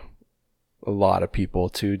soured a lot of people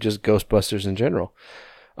to just Ghostbusters in general.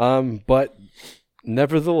 But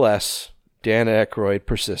nevertheless, Dan Aykroyd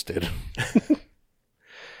persisted.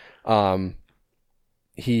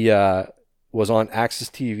 He was on Access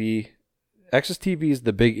TV. Access TV is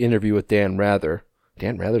the big interview with Dan Rather.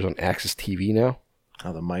 Dan Rather's on Access TV now?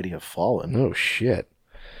 How the mighty have fallen. Oh, shit.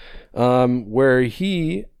 Where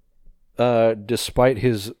he, despite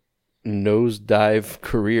his nosedive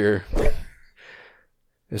career,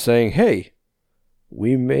 is saying, hey,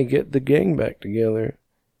 we may get the gang back together.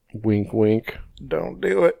 Wink, wink. Don't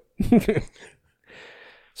do it.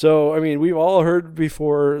 So, I mean, we've all heard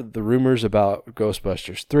before the rumors about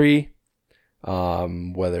Ghostbusters 3,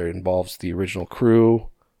 whether it involves the original crew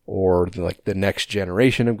or the next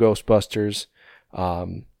generation of Ghostbusters.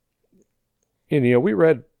 And,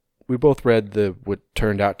 we both read what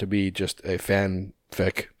turned out to be just a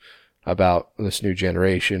fanfic about this new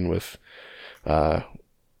generation with Bill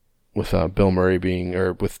Murray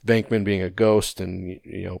with Venkman being a ghost, and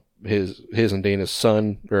his and Dana's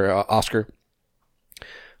son, or Oscar,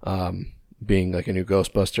 being like a new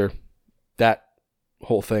Ghostbuster. That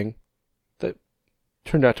whole thing that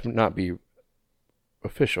turned out to not be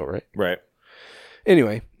official, right? Right.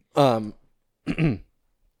 Anyway,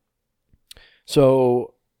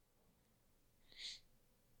 so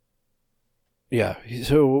yeah,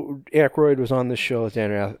 so Aykroyd was on this show with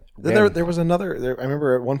Dan. There was another. I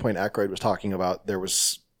remember at one point Aykroyd was talking about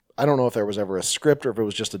I don't know if there was ever a script or if it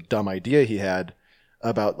was just a dumb idea he had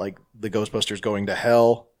about like the Ghostbusters going to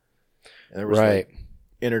hell. And there was like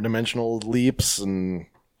interdimensional leaps and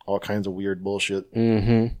all kinds of weird bullshit.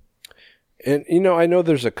 Mm-hmm. And I know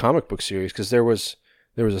there's a comic book series, because there was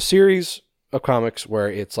a series of comics where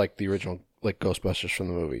it's like the original like Ghostbusters from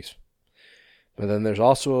the movies. But then there's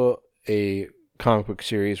also a comic book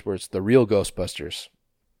series where it's the real Ghostbusters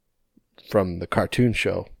from the cartoon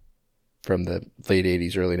show from the late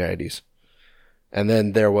 80s, early 90s. And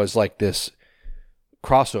then there was like this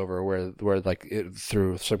crossover where like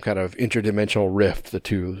through some kind of interdimensional rift, the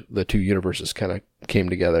two universes kind of came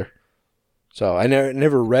together. So I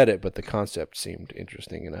never read it, but the concept seemed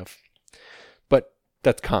interesting enough. But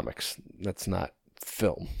that's comics. That's not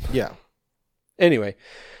film. Yeah. Anyway,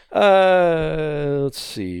 let's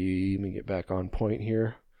see. Let me get back on point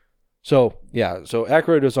here. So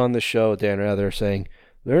Aykroyd was on this show, Dan Rather, saying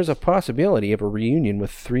there's a possibility of a reunion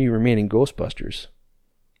with 3 remaining Ghostbusters.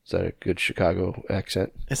 Is that a good Chicago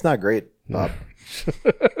accent? It's not great, Bob.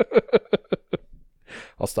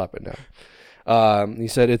 I'll stop it now. He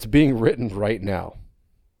said it's being written right now.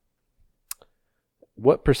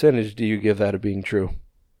 what percentage do you give that of being true?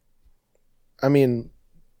 I mean,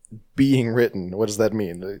 being written. What does that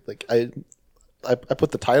mean? Like I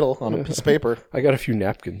put the title on a piece of paper. I got a few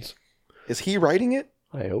napkins. Is he writing it?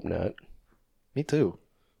 I hope not. Me too.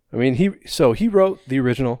 I mean, he wrote the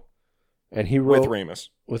original, and he wrote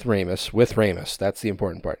with Ramis. That's the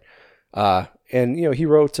important part. And he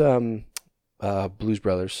wrote Blues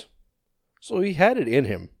Brothers, so he had it in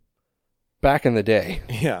him back in the day.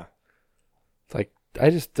 Yeah. It's like I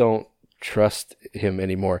just don't trust him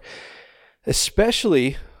anymore,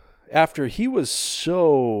 especially after he was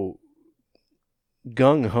so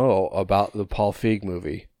gung ho about the Paul Feig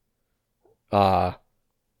movie.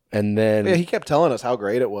 And then he kept telling us how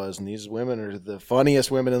great it was, and these women are the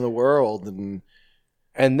funniest women in the world, and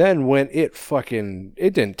then when it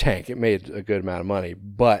didn't tank, it made a good amount of money,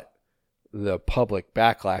 but the public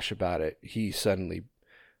backlash about it, he suddenly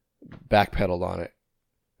backpedaled on it,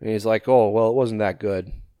 and he's like, "Oh, well, it wasn't that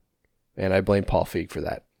good," and I blame Paul Feig for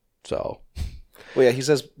that. So, well, yeah, he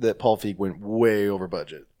says that Paul Feig went way over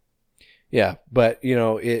budget. Yeah, but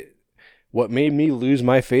what made me lose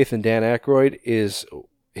my faith in Dan Aykroyd is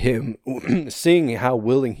him seeing how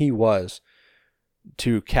willing he was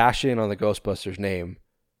to cash in on the Ghostbusters name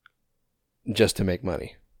just to make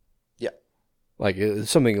money. Yeah. Like it's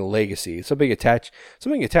something a legacy, something attached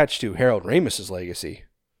to Harold Ramis's legacy.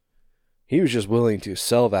 He was just willing to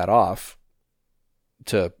sell that off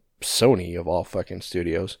to Sony of all fucking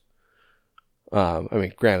studios. I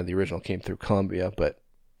mean, granted the original came through Columbia, but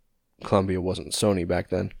Columbia wasn't Sony back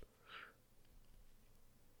then.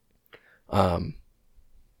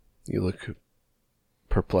 You look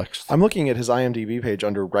perplexed. I'm looking at his IMDb page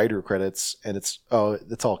under writer credits, and it's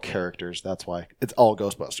all characters. That's why it's all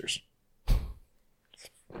Ghostbusters.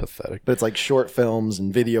 Pathetic. But it's like short films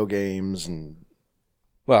and video games and.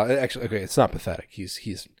 Well, actually, okay, it's not pathetic.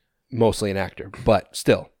 He's mostly an actor, but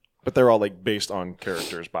still. But they're all like based on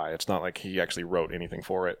characters by. It's not like he actually wrote anything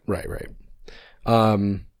for it. Right.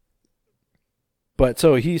 But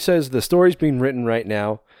so he says the story's being written right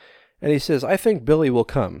now, and he says, I think Billy will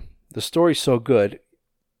come. The story's so good,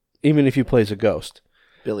 even if he plays a ghost.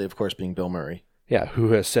 Billy, of course, being Bill Murray. Yeah,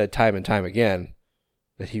 who has said time and time again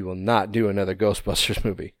that he will not do another Ghostbusters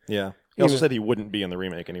movie. Yeah. He also said he wouldn't be in the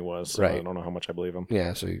remake, and he was. So right. I don't know how much I believe him.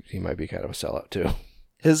 Yeah, so he might be kind of a sellout, too.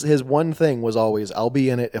 His one thing was always, I'll be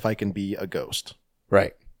in it if I can be a ghost.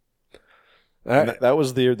 Right. That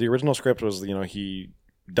was the original script was, he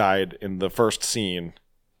died in the first scene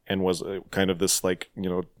and was kind of this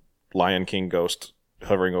Lion King ghost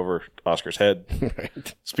hovering over Oscar's head,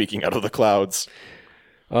 right. Speaking out of the clouds.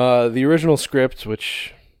 The original script,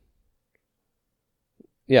 which...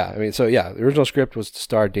 Yeah, the original script was to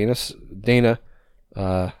star Dana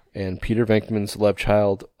and Peter Venkman's love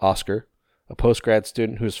child, Oscar, a post-grad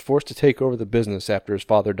student who is forced to take over the business after his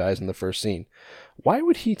father dies in the first scene. Why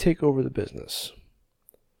would he take over the business?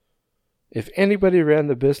 If anybody ran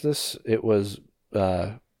the business, it was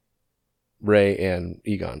Ray and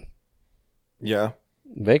Egon. Yeah.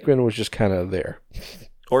 Venkman was just kind of there.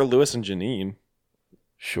 Or Lewis and Janine.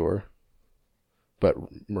 Sure. But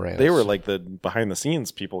Moranis. They were like the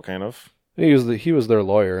behind-the-scenes people, kind of. He was their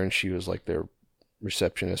lawyer, and she was like their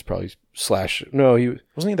receptionist, probably / No,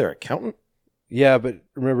 wasn't he their accountant? Yeah, but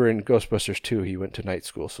remember in Ghostbusters 2, he went to night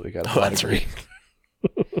school, so he got a law degree.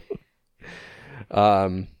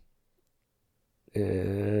 Right.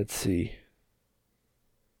 Let's see.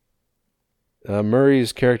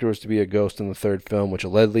 Murray's character was to be a ghost in the third film, which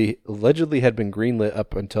allegedly had been greenlit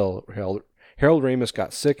up until Harold Ramis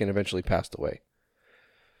got sick and eventually passed away.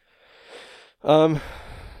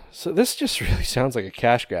 So this just really sounds like a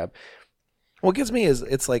cash grab. What gets me is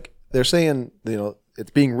it's like they're saying,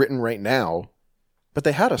 it's being written right now, but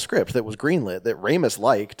they had a script that was greenlit that Ramis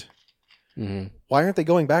liked. Mm-hmm. Why aren't they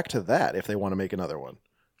going back to that if they want to make another one?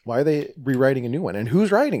 Why are they rewriting a new one? And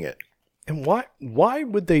who's writing it? And why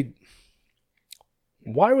would they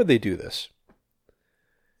do this?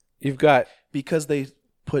 Because they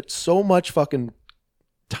put so much fucking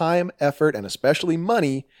time, effort, and especially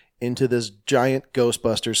money into this giant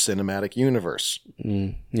Ghostbusters cinematic universe.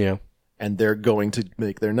 Yeah. And they're going to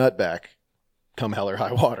make their nut back come hell or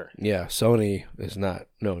high water. Yeah, Sony is not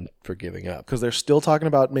known for giving up. Because they're still talking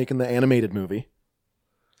about making the animated movie.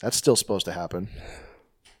 That's still supposed to happen.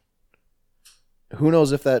 Who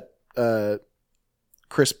knows if that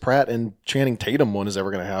Chris Pratt and Channing Tatum one is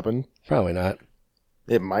ever going to happen. Probably not.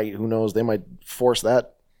 It might. Who knows? They might force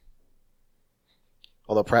that.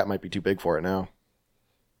 Although Pratt might be too big for it now.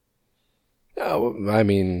 No, I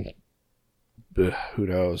mean, who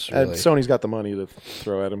knows? Really? And Sony's got the money to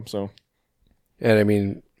throw at him, so. And I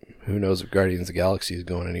mean, who knows if Guardians of the Galaxy is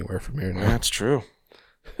going anywhere from here now? That's true.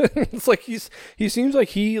 It's like he seems like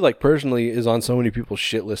he like personally is on so many people's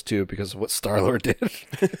shit list too because of what Star-Lord did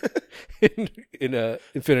in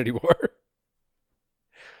Infinity War.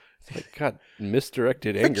 It's like, God,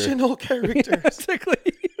 misdirected anger. Fictional characters. Yeah, exactly.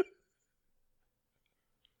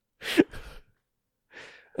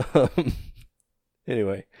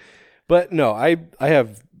 Anyway, but no, I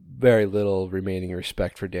have very little remaining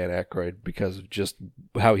respect for Dan Aykroyd because of just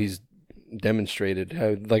how he's demonstrated.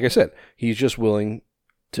 How, like I said, he's just willing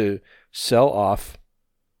to sell off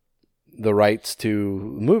the rights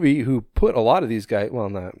to the movie. Who put a lot of these guys, well,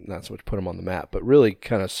 not so much put them on the map, but really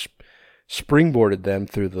kind of springboarded them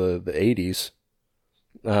through the 80s,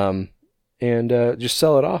 and just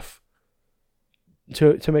sell it off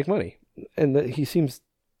to make money. And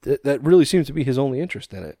that really seems to be his only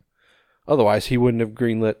interest in it. Otherwise, he wouldn't have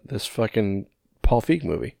greenlit this fucking Paul Feig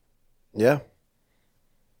movie. Yeah.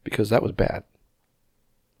 Because that was bad.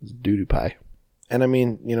 It was doo-doo pie. And I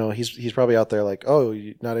mean, you know, he's probably out there like, oh,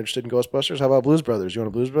 you're not interested in Ghostbusters? How about Blues Brothers? You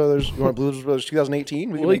want Blues Brothers? You want Blues Brothers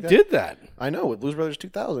 2018? Well, he did that. I know, with Blues Brothers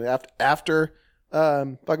 2000. After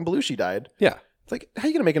fucking Belushi died. Yeah. It's like, how are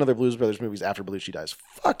you going to make another Blues Brothers movies after Belushi dies?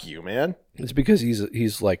 Fuck you, man. It's because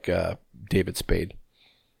he's like David Spade.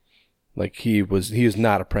 Like he is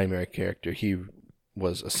not a primary character. He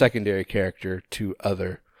was a secondary character to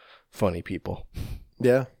other funny people.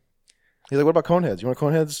 Yeah. He's like, what about Coneheads? You want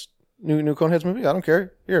Coneheads? New Coneheads movie? I don't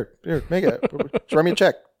care. Here, make it. Just write me a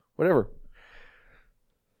check. Whatever.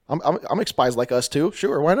 I'll make spies like us too.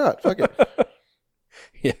 Sure, why not? Fuck it.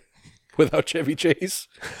 Yeah. Without Chevy Chase,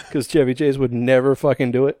 because Chevy Chase would never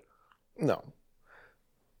fucking do it. No.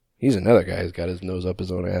 He's another guy who's got his nose up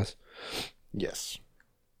his own ass. Yes.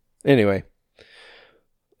 Anyway,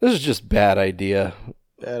 this is just bad idea.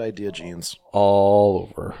 Bad idea, genes. All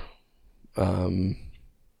over.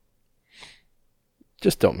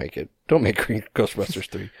 Just don't make it. Don't make Ghostbusters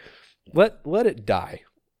 3. Let it die.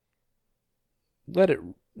 Let it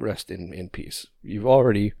rest in peace. You've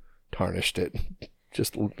already tarnished it.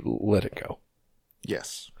 Just let it go.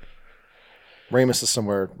 Yes. Ramus is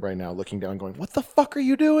somewhere right now looking down going, what the fuck are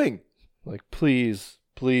you doing? Like, please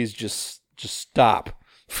just stop.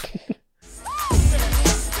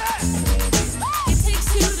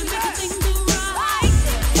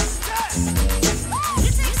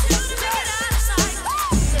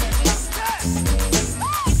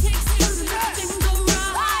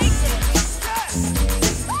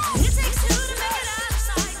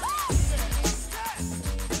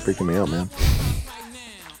 Freaking me out, man.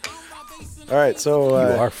 All right, so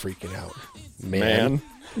you are freaking out, man.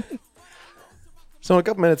 So in a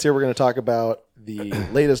couple minutes here, we're going to talk about the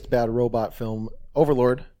latest Bad Robot film,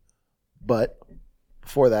 Overlord. But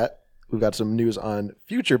before that, we've got some news on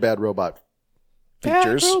future Bad Robot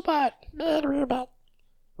features. Bad Robot.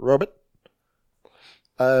 Robot.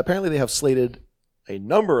 Apparently, they have slated a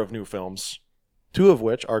number of new films, 2 of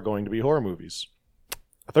which are going to be horror movies.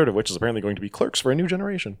 A third of which is apparently going to be Clerks for a new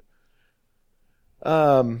generation.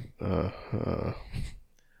 But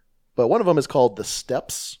one of them is called The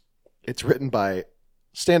Steps. It's written by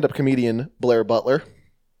stand-up comedian Blair Butler.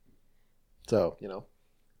 So, you know.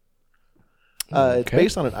 It's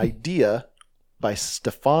based on an idea by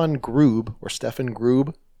Stefan Grube, or Stefan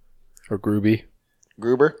Grube. Or Gruby.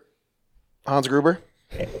 Gruber. Hans Gruber.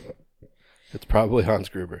 It's probably Hans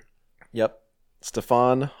Gruber. Yep.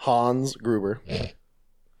 Stefan Hans Gruber.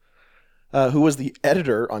 Who was the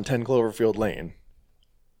editor on 10 Cloverfield Lane.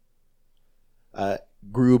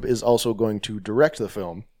 Grube is also going to direct the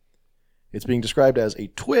film. It's being described as a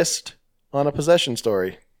twist on a possession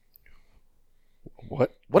story.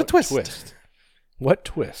 What a twist. What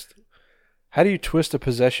twist? How do you twist a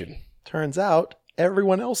possession? Turns out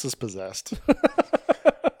everyone else is possessed.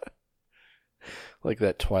 Like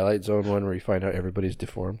that Twilight Zone one where you find out everybody's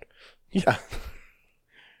deformed. Yeah.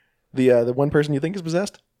 The one person you think is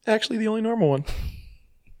possessed, actually the only normal one.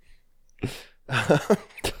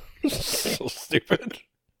 So stupid.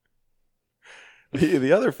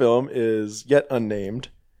 The other film is yet unnamed.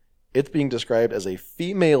 It's being described as a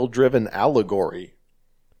female-driven allegory.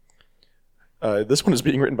 This one is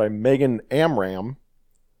being written by Megan Amram,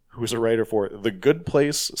 who is a writer for The Good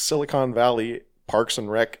Place, Silicon Valley, Parks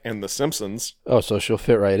and Rec, and The Simpsons. Oh, so she'll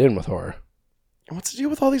fit right in with horror. What's the deal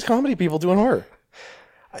with all these comedy people doing horror?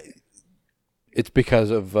 It's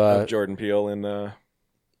because of Jordan Peele and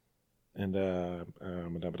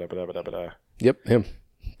Yep, him.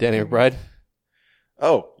 Danny McBride.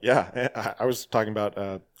 Oh, yeah. I was talking about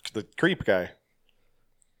the creep guy.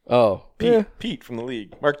 Oh. Pete from The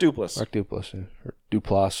League. Mark Duplass. Mark Duplass. Or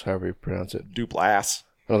Duplass, however you pronounce it. Duplass.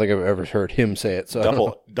 I don't think I've ever heard him say it.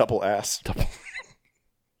 So Double ass.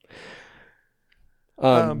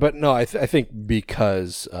 But no, I think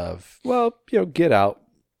because of, well, Get Out,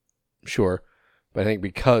 sure. But I think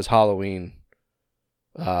because Halloween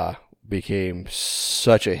became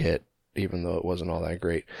such a hit, even though it wasn't all that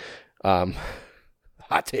great.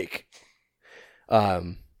 Hot take. But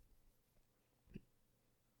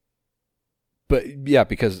yeah,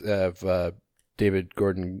 because of David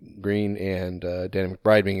Gordon Green and Danny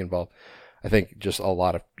McBride being involved, I think just you're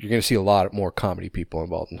going to see a lot more comedy people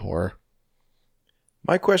involved in horror.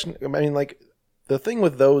 My question, I mean, like, the thing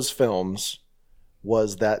with those films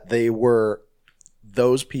was that they were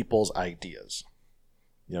those people's ideas.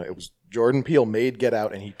 It was Jordan Peele made Get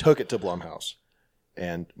Out, and he took it to Blumhouse.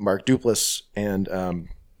 And Mark Duplass and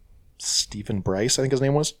Stephen Bryce, I think his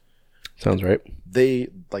name was. Sounds right. They,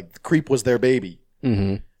 Creep was their baby.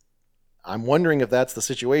 Mm-hmm. I'm wondering if that's the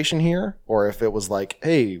situation here, or if it was like,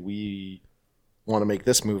 hey, we want to make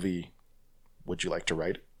this movie. Would you like to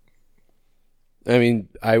write it? I mean,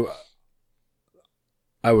 I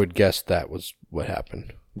would guess that was what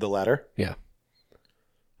happened. The latter? Yeah.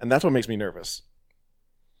 And that's what makes me nervous.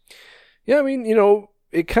 Yeah, I mean,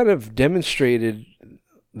 it kind of demonstrated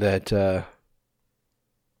that,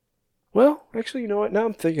 well, actually, you know what? Now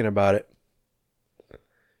I'm thinking about it.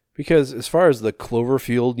 Because as far as the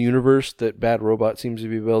Cloverfield universe that Bad Robot seems to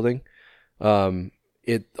be building,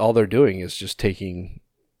 all they're doing is just taking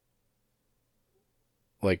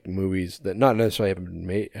movies that not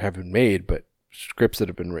necessarily have been made, but scripts that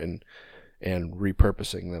have been written and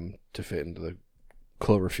repurposing them to fit into the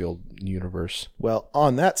Cloverfield universe. Well,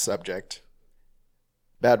 on that subject,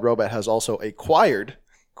 Bad Robot has also acquired,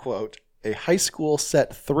 quote, a high school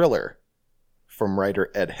set thriller from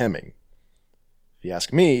writer Ed Hemming. If you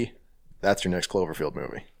ask me, that's your next Cloverfield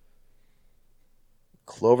movie.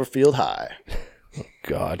 Cloverfield High. Oh,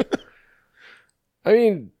 God. I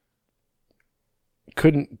mean,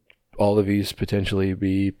 couldn't all of these potentially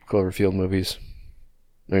be Cloverfield movies?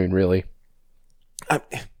 I mean, really?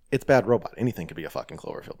 It's Bad Robot. Anything could be a fucking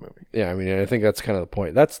Cloverfield movie. Yeah, I mean, I think that's kind of the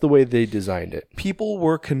point. That's the way they designed it. People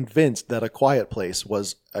were convinced that A Quiet Place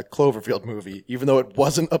was a Cloverfield movie, even though it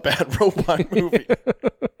wasn't a Bad Robot movie.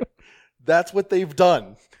 That's what they've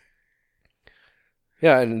done.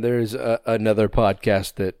 Yeah, and there's another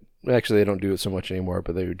podcast that, actually they don't do it so much anymore,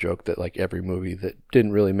 but they would joke that every movie that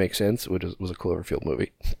didn't really make sense was a Cloverfield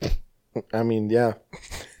movie. I mean, yeah.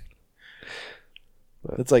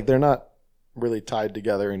 It's they're not really tied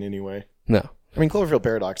together in any way. No. I mean, Cloverfield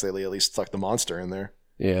Paradox, they at least stuck the monster in there.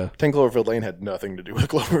 Yeah. 10 Cloverfield Lane had nothing to do with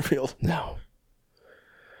Cloverfield. No.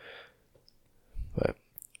 But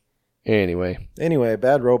anyway,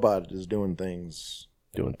 Bad Robot is doing things.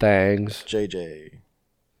 Doing things. JJ.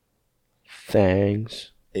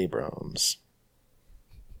 Thanks. Abrams.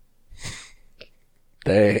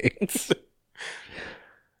 Thanks.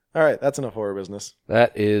 All right, that's enough horror business.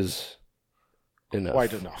 That is enough.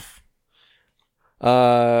 Quite enough.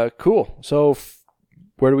 Cool. So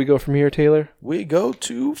where do we go from here, Taylor? We go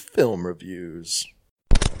to film reviews.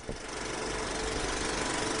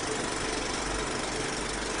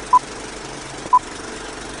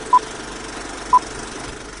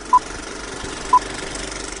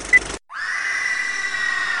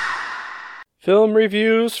 Film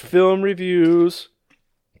reviews.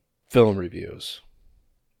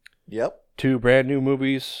 Yep. 2 brand new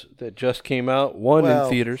movies that just came out. One in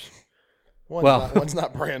theaters. One's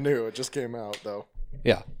not brand new. It just came out, though.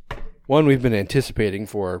 Yeah. One we've been anticipating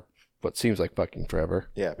for what seems like fucking forever.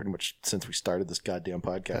 Yeah, pretty much since we started this goddamn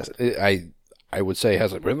podcast. I would say it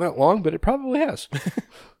hasn't been that long, but it probably has.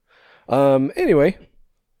 Anyway,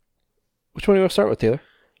 which one do you want to start with, Taylor?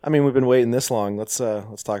 I mean, we've been waiting this long. Let's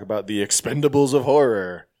talk about the Expendables of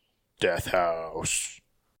horror, Death House.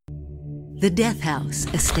 The Death House,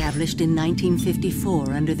 established in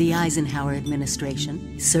 1954 under the Eisenhower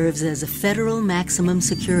administration, serves as a federal maximum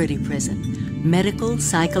security prison, medical,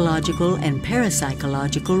 psychological, and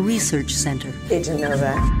parapsychological research center. Agent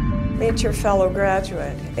Novak, meet your fellow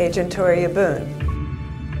graduate, Agent Toria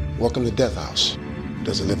Boone. Welcome to Death House.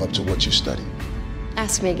 Does it live up to what you study?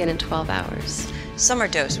 Ask me again in 12 hours. Some are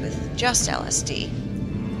dosed with just LSD,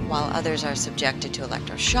 while others are subjected to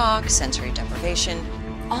electroshock, sensory deprivation,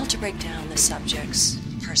 all to break down the subject's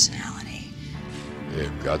personality.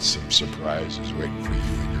 They've got some surprises waiting for you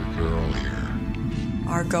and your girl here.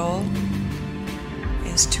 Our goal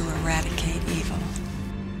is to eradicate evil.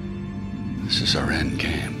 This is our end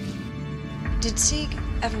game. Did Sieg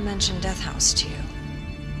ever mention Death House to you?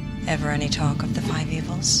 Ever any talk of the 5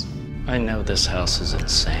 evils? I know this house is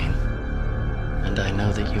insane, and I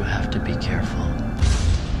know that you have to be careful.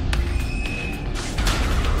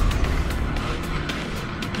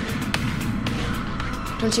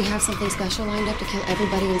 Don't you have something special lined up to kill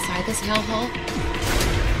everybody inside this hellhole?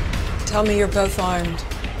 Tell me you're both armed.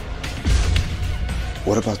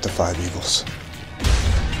 What about the 5 Eagles?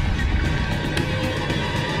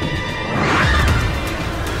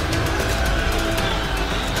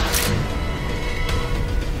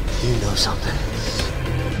 You know something.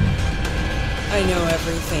 I know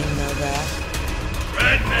everything, Novak.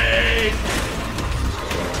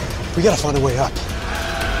 We gotta find a way up.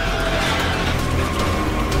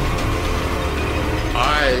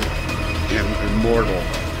 I am immortal.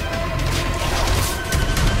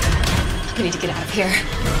 We need to get out of here. You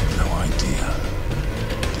have no idea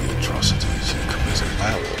the atrocities you committed.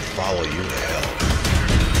 I will follow you to hell.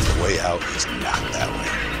 The way out is not that way.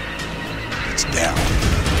 It's down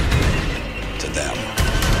to them.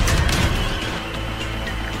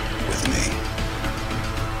 With me.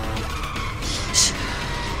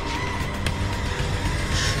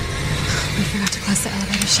 We forgot to close the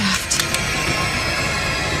elevator shaft.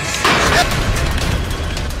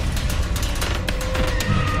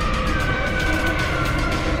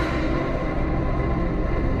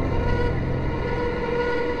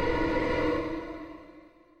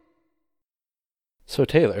 So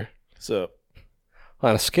Taylor, So,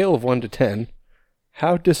 on a scale of 1 to 10,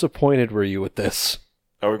 how disappointed were you with this?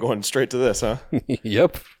 we're going straight to this, huh?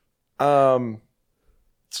 Yep.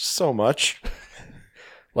 So much.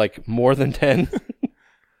 Like more than 10?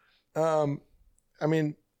 I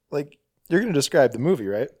mean, like, you're going to describe the movie,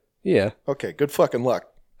 right? Yeah. Okay, good fucking luck.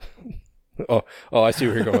 Oh, I see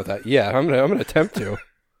where you're going with that. Yeah, I'm gonna attempt to.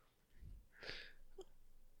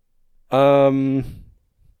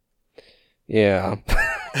 Yeah.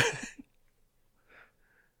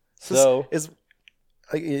 So is,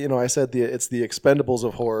 I said it's the Expendables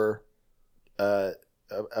of horror.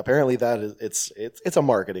 Apparently that is it's a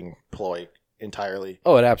marketing ploy entirely.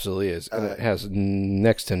 Oh, it absolutely is, and it has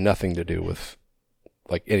next to nothing to do with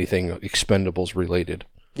like anything Expendables related.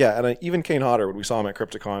 Yeah, and even Kane Hodder, when we saw him at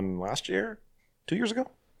Crypticon last year, 2 years ago,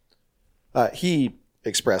 he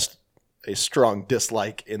expressed a strong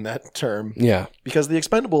dislike in that term. Yeah, because the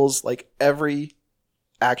Expendables, like every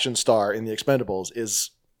action star in the Expendables,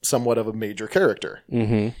 is somewhat of a major character.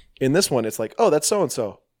 Mm-hmm. In this one, it's like, oh, that's so and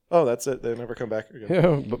so. Oh, that's it. They never come back again.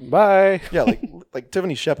 Yeah, bye. Yeah, like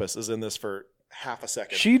Tiffany Shepis is in this for half a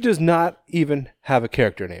second. She does not even have a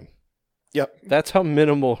character name. Yep. That's how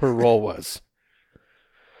minimal her role was.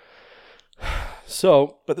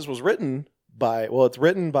 So, but this was written by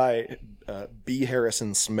B.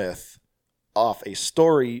 Harrison Smith off a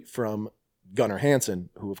story from Gunnar Hansen,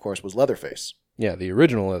 who of course was Leatherface. Yeah, the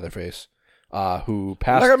original Leatherface, who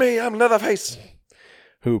passed. Look at me, I'm Leatherface.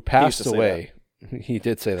 Who passed away. He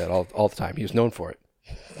did say that all the time. He was known for it.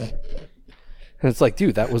 And it's like,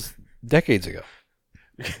 dude, that was decades ago.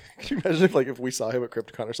 Can you imagine if we saw him at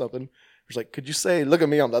Crypticon or something? He's like, could you say, look at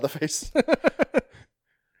me, I'm Leatherface?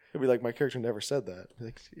 He'd be like, my character never said that.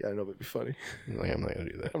 Like, yeah, I know, but it'd be funny. Like, I'm not going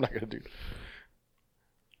to do that. I'm not going to do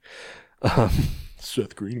that.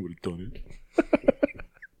 Seth Green would have done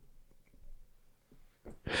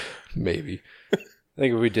it. Maybe. I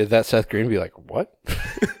think if we did that, Seth Green would be like, what?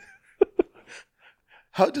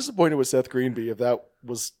 How disappointed would Seth Green be if that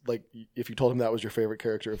was like, if you told him that was your favorite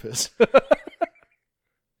character of his?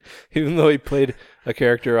 Even though he played a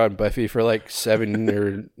character on Buffy for like 7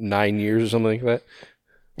 or 9 years or something like that.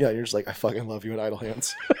 Yeah, you're just like, I fucking love you in Idle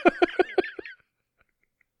Hands.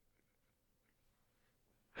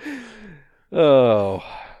 Oh.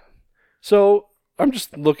 So I'm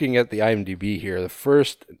just looking at the IMDb here. The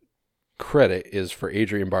first credit is for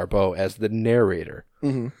Adrienne Barbeau as the narrator.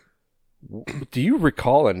 Mm-hmm. Do you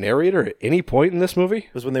recall a narrator at any point in this movie?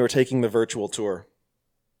 It was when they were taking the virtual tour.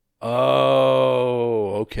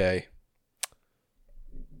 Oh, okay.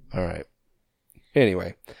 All right.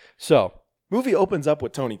 Anyway, so movie opens up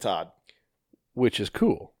with Tony Todd, which is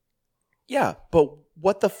cool. Yeah, but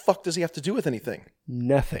what the fuck does he have to do with anything?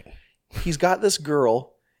 Nothing. He's got this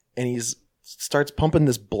girl, and he's starts pumping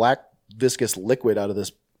this black viscous liquid out of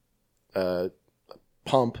this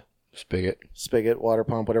pump. Spigot, water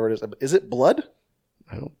pump, whatever it is. Is it blood?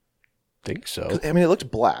 I don't think so. I mean, it looked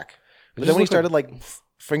black. But then when he started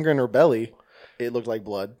fingering her belly, it looked like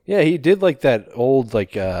blood. Yeah, he did like that old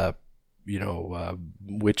witch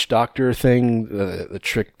doctor thing, the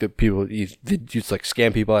trick that people used to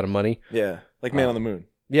scam people out of money. Yeah, like Man on the Moon.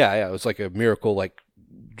 Yeah, it was like a miracle, like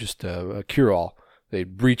just a cure-all.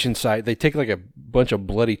 They'd reach inside, they take like a bunch of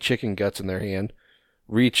bloody chicken guts in their hand,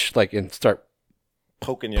 reach and start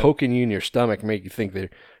poking you in your stomach, make you think they're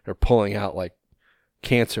pulling out like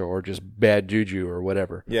cancer or just bad juju or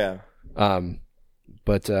whatever. Yeah.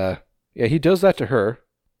 But he does that to her,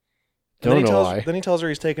 Don't know why. Then he tells her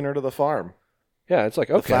he's taking her to the farm. Yeah, it's like,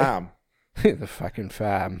 okay. The farm. The fucking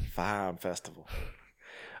farm. Farm festival.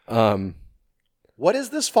 What is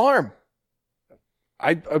this farm?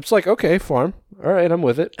 I was like, okay, farm. All right, I'm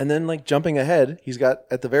with it. And then, like, jumping ahead, he's got,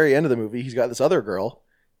 at the very end of the movie, he's got this other girl,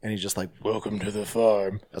 and he's just like, welcome to the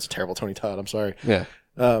farm. That's a terrible Tony Todd. I'm sorry. Yeah.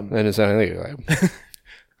 And it's anything like,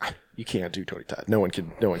 you can't do Tony Todd. No one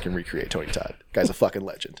can recreate Tony Todd. Guy's a fucking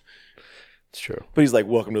legend. It's true. But he's like,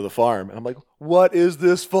 welcome to the farm. And I'm like, what is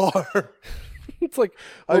this farm? It's like,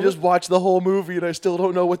 I just watched the whole movie and I still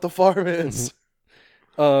don't know what the farm is.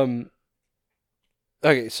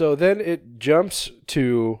 Okay, so then it jumps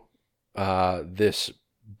to this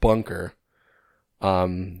bunker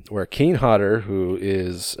where Kane Hodder, who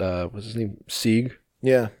is, what's his name? Sieg?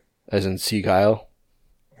 Yeah. As in Sieg Heil.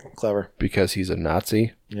 Clever. Because he's a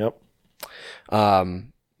Nazi. Yep.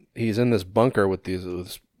 He's in this bunker with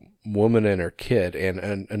this woman and her kid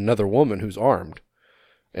and another woman who's armed.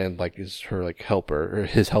 And like is her like helper or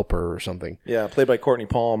his helper or something. Yeah, played by Courtney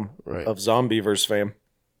Palm of Zombieverse fame.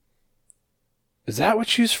 Is that what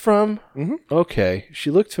she's from? Mm-hmm. Okay, she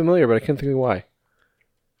looked familiar, but I can't think of why.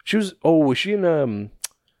 She was. Oh, was she in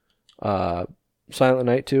Silent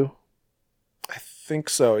Night too? I think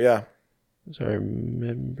so. Yeah. As I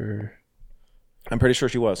remember. I'm pretty sure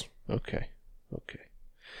she was. Okay.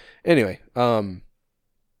 Anyway, and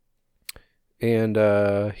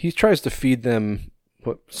he tries to feed them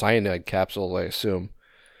cyanide capsules, I assume,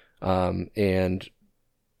 and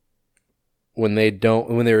when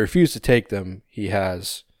they refuse to take them, he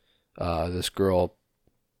has this girl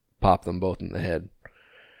pop them both in the head.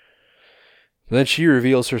 And then she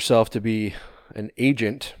reveals herself to be an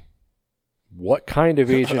agent. What kind of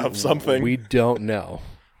agent? Of something. We don't know.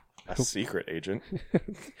 A secret agent.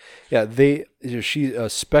 Yeah, she's a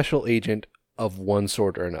special agent of one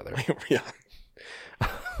sort or another. Yeah.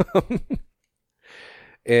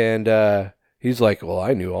 And he's like, well,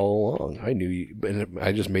 I knew all along. I knew you, and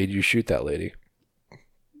I just made you shoot that lady.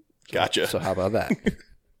 Gotcha. So how about that?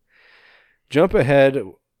 Jump ahead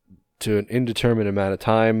to an indeterminate amount of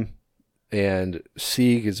time, and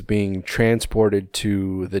Sieg is being transported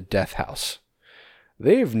to the Death House.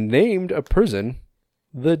 They've named a prison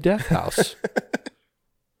the Death House.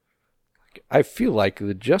 I feel like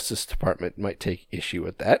the Justice Department might take issue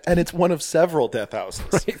with that. And it's one of several death houses.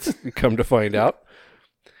 Right? Come to find out.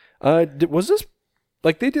 Was this,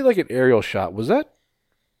 like, they did like an aerial shot. Was that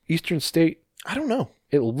Eastern State? I don't know.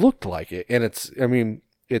 It looked like it. And it's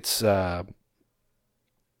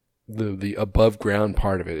the above ground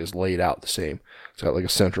part of it is laid out the same. It's got like a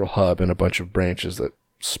central hub and a bunch of branches that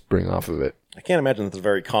spring off of it. I can't imagine that's a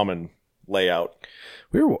very common layout.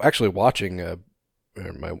 We were actually watching,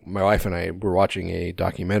 my wife and I were watching a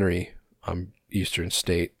documentary on Eastern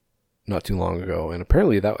State not too long ago, and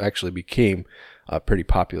apparently that actually became a pretty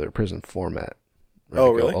popular prison format. Right?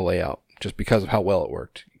 Oh, really? A layout, just because of how well it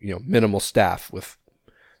worked. You know, minimal staff with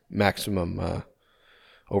maximum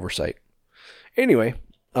oversight. Anyway,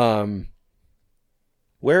 where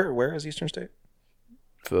is Eastern State?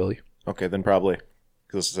 Philly. Okay, then probably.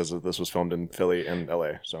 Because this says that this was filmed in Philly and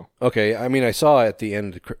LA. So okay, I mean, I saw at the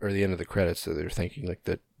end of the credits that they're thinking like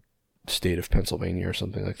the state of Pennsylvania or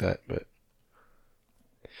something like that. But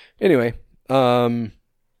anyway, yeah.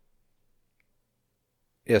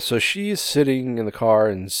 So she's sitting in the car,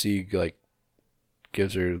 and Sieg like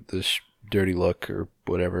gives her this dirty look or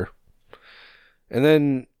whatever, and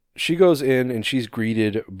then she goes in and she's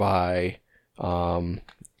greeted by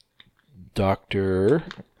Dr.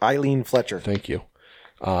 Eileen Fletcher. Thank you.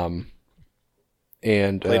 And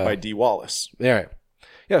played by Dee Wallace. Yeah,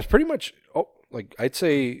 it's pretty much. Like I'd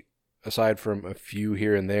say, aside from a few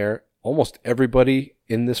here and there, almost everybody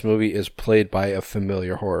in this movie is played by a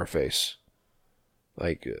familiar horror face.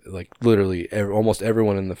 Like literally, almost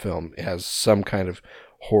everyone in the film has some kind of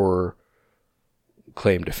horror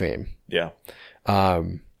claim to fame. Yeah.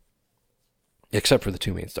 Except for the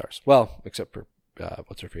two main stars. Well, except for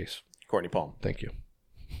what's her face? Courtney Palm. Thank you.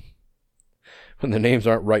 When the names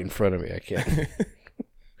aren't right in front of me, I can't.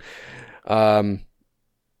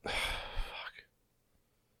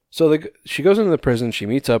 So she goes into the prison. She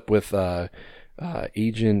meets up with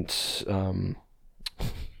Agent. Help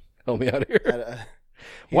me out here.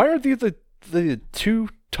 Why are the two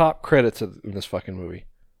top credits in this fucking movie?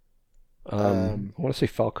 I want to say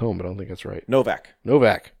Falcone, but I don't think that's right.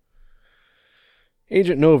 Novak.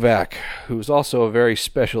 Agent Novak, who's also a very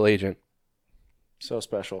special agent. So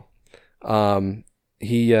special. They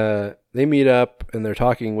meet up and they're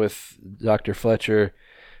talking with Dr. Fletcher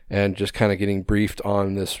and just kind of getting briefed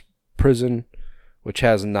on this prison, which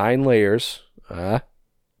has 9 layers,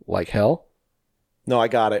 like hell. No, I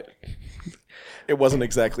got it. It wasn't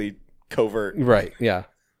exactly covert. Right, yeah.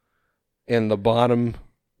 And the bottom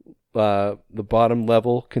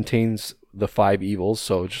level contains the 5 evils,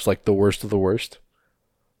 so just like the worst of the worst.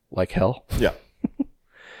 Like hell. Yeah.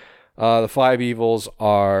 The 5 evils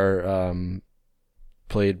are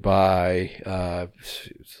played by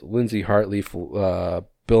Lindsay Hartley,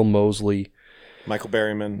 Bill Moseley, Michael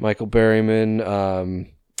Berryman,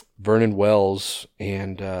 Vernon Wells,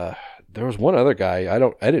 and there was one other guy.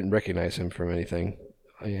 I didn't recognize him from anything,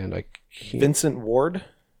 and I can't. Vincent Ward.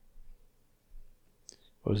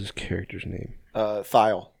 What was his character's name?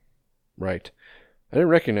 Thiel. Right. I didn't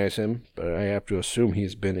recognize him, but I have to assume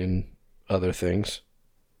he's been in other things.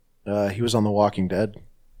 He was on The Walking Dead.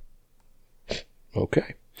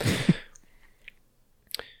 Okay.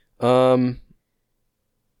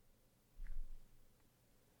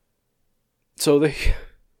 So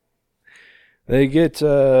they get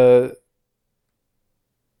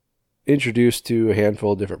introduced to a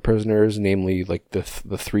handful of different prisoners, namely like the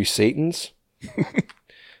 3 Satans,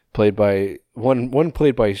 played by one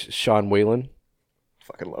played by Sean Whalen.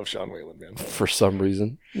 Fucking love Sean Whalen, man. For some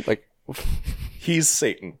reason, like he's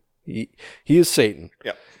Satan. He is Satan.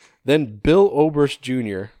 Yep. Then Bill Oberst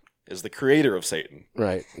Jr. is the creator of Satan.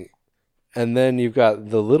 Right. And then you've got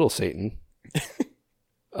the little Satan.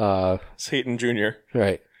 Satan Jr.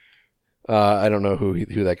 Right. I don't know who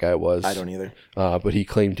that guy was. I don't either. But he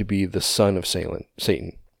claimed to be the son of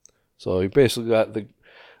Satan. So he basically got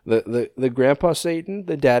the grandpa Satan,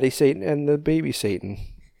 the daddy Satan, and the baby Satan.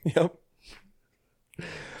 Yep.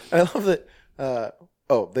 I love that.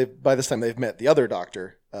 By this time they've met the other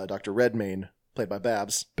doctor, Dr. Redmayne, played by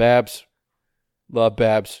Babs. Babs. Love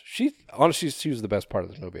Babs. She was the best part of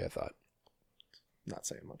this movie, I thought. Not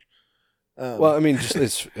saying much. Well, I mean,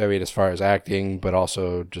 as far as acting, but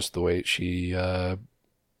also just the way she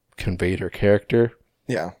conveyed her character.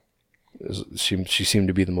 Yeah. She seemed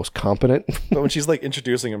to be the most competent. But when she's like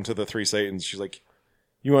introducing him to the 3 Satans, she's like,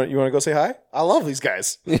 "You want to go say hi? I love these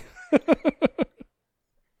guys."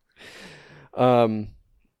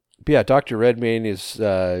 But yeah, Dr. Redmayne is.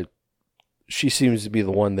 She seems to be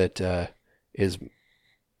the one that is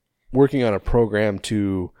working on a program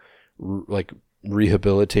to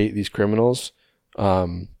rehabilitate these criminals.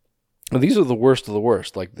 These are the worst of the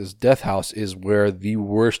worst. Like, this death house is where the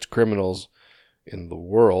worst criminals in the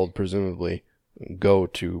world, presumably, go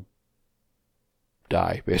to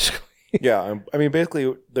die, basically. Yeah, I mean,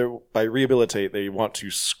 basically, by rehabilitate, they want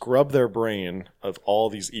to scrub their brain of all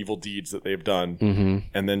these evil deeds that they've done,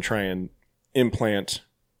 and then try and implant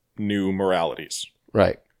new moralities.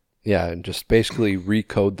 Right. Yeah, and just basically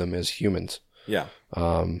recode them as humans. Yeah.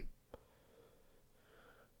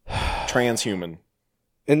 Transhuman.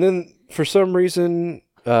 And then, for some reason,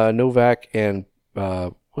 Novak and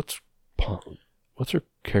what's her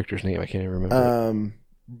character's name? I can't even remember.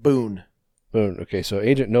 Boone. Boone. Okay, so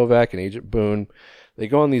Agent Novak and Agent Boone, they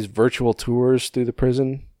go on these virtual tours through the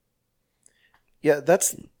prison. Yeah,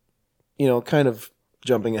 that's, kind of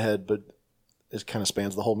jumping ahead, but it kind of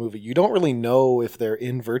spans the whole movie. You don't really know if they're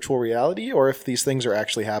in virtual reality or if these things are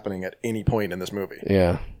actually happening at any point in this movie.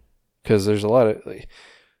 Yeah, because there's a lot of...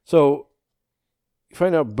 So, you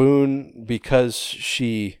find out Boone, because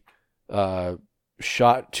she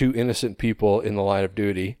shot 2 innocent people in the line of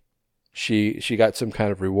duty, she got some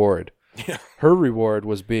kind of reward. Yeah. Her reward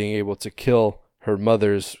was being able to kill her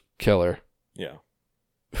mother's killer. Yeah.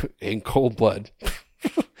 In cold blood.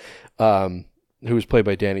 Who was played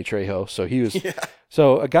by Danny Trejo. So he was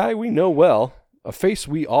so a guy we know well, a face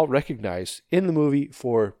we all recognize in the movie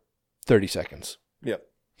for 30 seconds. Yep.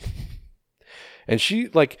 And she,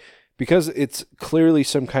 because it's clearly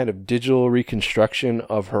some kind of digital reconstruction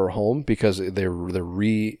of her home, because they're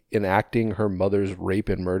reenacting her mother's rape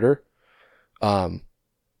and murder.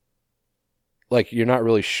 You're not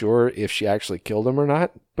really sure if she actually killed him or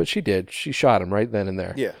not, but she did. She shot him right then and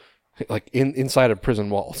there. Yeah. Inside of prison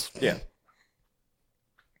walls. Yeah.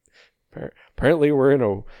 Apparently we're in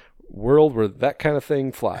a world where that kind of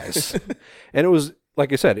thing flies. And it was,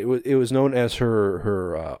 like I said, it was known as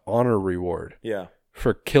her honor reward. Yeah.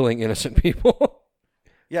 For killing innocent people.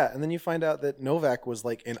 Yeah, and then you find out that Novak was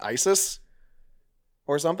in ISIS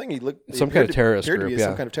or something. He some kind of terrorist group,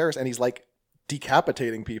 some kind of terrorist, and he's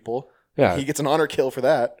decapitating people. Yeah. He gets an honor kill for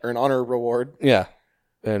that, or an honor reward. Yeah.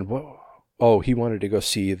 And he wanted to go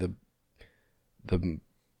see the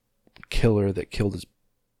killer that killed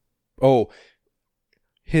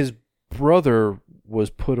his brother was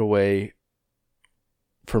put away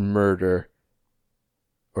for murder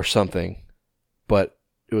or something, but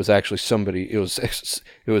it was actually somebody. It was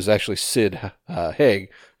actually Sid Haig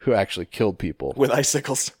who actually killed people with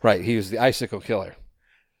icicles. Right, he was the icicle killer.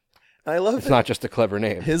 I love it's not just a clever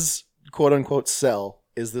name. His quote unquote cell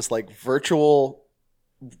is this like virtual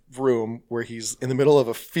room where he's in the middle of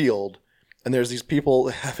a field and there's these people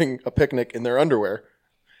having a picnic in their underwear.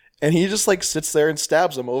 And he just like sits there and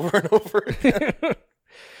stabs them over and over again.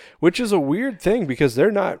 Which is a weird thing because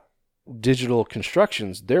they're not digital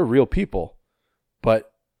constructions. They're real people.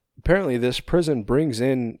 But apparently this prison brings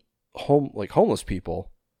in homeless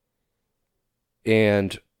people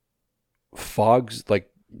and fogs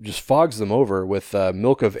them over with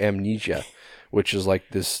milk of amnesia, which is like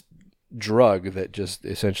this drug that just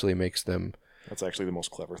essentially makes them... That's actually the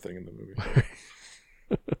most clever thing in the movie.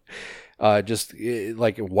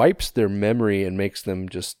 It wipes their memory and makes them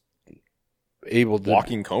just able to...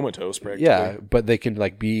 Walking comatose, practically. Yeah, but they can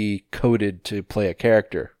like be coded to play a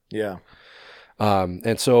character. Yeah.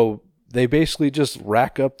 And so they basically just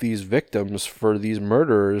rack up these victims for these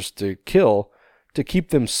murderers to kill to keep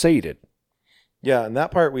them sated. Yeah, and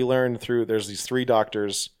that part we learned through, there's these 3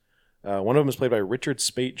 doctors. One of them is played by Richard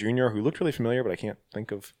Speight Jr., who looked really familiar, but I can't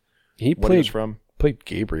think of what he was from. Played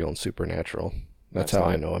Gabriel in Supernatural. That's how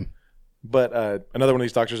I know him. But another one of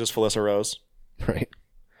these doctors is Felissa Rose. Right.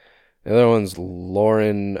 The other one's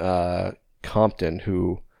Lauren Compton,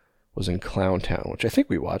 who was in Clowntown, which I think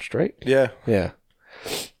we watched, right? Yeah. Yeah.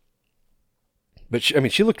 But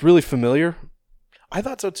she looked really familiar. I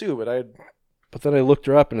thought so too, but then I looked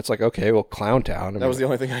her up and it's like, okay, well, Clowntown. That was the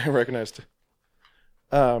only thing I recognized.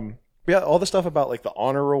 Yeah, all the stuff about like the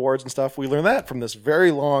honor rewards and stuff, we learned that from this very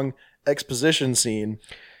long exposition scene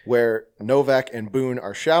where Novak and Boone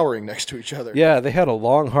are showering next to each other. Yeah, they had a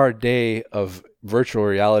long, hard day of virtual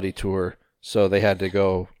reality tour, so they had to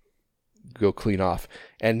go clean off.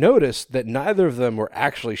 And notice that neither of them were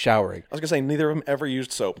actually showering. I was going to say, neither of them ever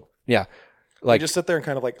used soap. Yeah. They just sit there and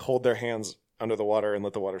kind of like hold their hands under the water and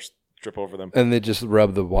let the water drip over them. And they just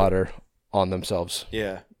rub the water on themselves.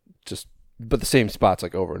 Yeah. But the same spots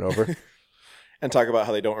like over and over. And talk about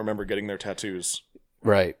how they don't remember getting their tattoos.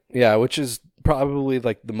 Right. Yeah, which is probably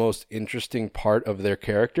like the most interesting part of their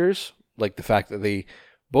characters. Like the fact that they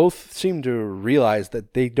both seem to realize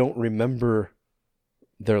that they don't remember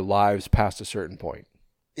their lives past a certain point.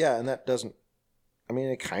 Yeah, and that doesn't... I mean,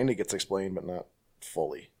 it kind of gets explained, but not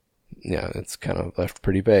fully. Yeah, it's kind of left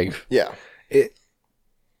pretty vague. Yeah.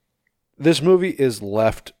 This movie is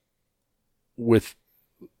left with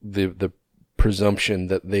the presumption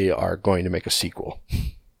that they are going to make a sequel.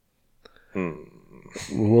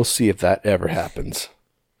 We'll see if that ever happens.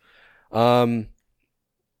 So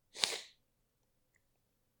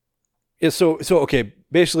okay,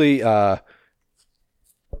 basically,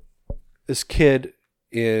 this kid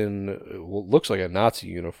in what looks like a Nazi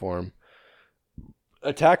uniform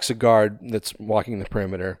attacks a guard that's walking the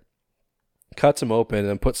perimeter, cuts him open,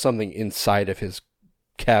 and puts something inside of his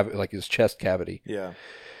his chest cavity. Yeah.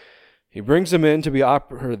 He brings him in to be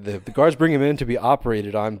the guards bring him in to be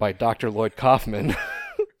operated on by Dr. Lloyd Kaufman.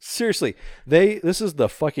 Seriously, this is the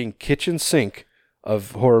fucking kitchen sink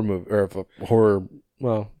of horror movie or of a horror.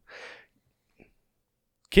 Well,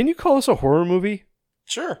 can you call this a horror movie?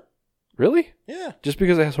 Sure. Really? Yeah. Just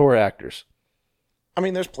because it has horror actors? I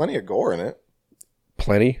mean, there's plenty of gore in it.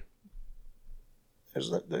 Plenty.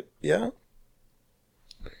 Yeah.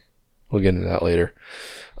 We'll get into that later.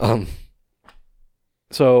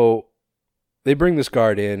 So they bring this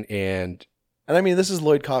guard in and I mean, this is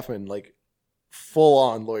Lloyd Kaufman, like full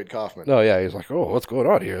on Lloyd Kaufman. Oh yeah, he's like, oh, what's going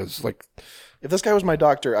on here? It's like, if this guy was my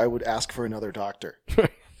doctor, I would ask for another doctor.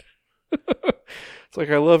 It's like,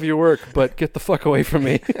 I love your work, but get the fuck away from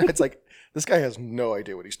me. It's like, this guy has no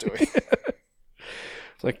idea what he's doing.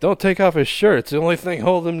 It's like, don't take off his shirt. It's the only thing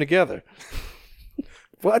holding him together.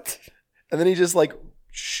 What? And then he just like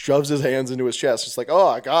shoves his hands into his chest. Just like, oh,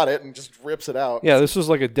 I got it. And just rips it out. Yeah, this was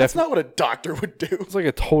like that's not what a doctor would do. It's like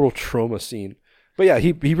a total trauma scene. But yeah,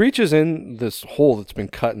 he reaches in this hole that's been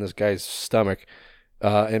cut in this guy's stomach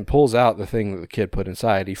and pulls out the thing that the kid put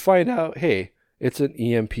inside. You find out, hey, it's an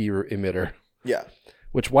EMP emitter. Yeah.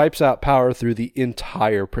 Which wipes out power through the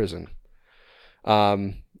entire prison.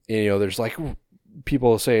 And, there's like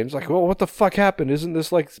people saying, it's like, well, what the fuck happened? Isn't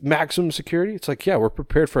this like maximum security? It's like, yeah, we're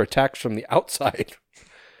prepared for attacks from the outside.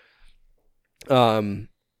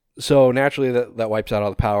 So naturally that wipes out all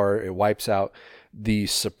the power. It wipes out the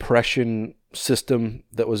suppression system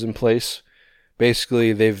that was in place.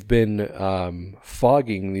 Basically, they've been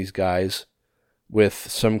fogging these guys with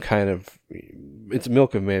some kind of, it's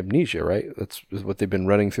milk of amnesia, right? That's what they've been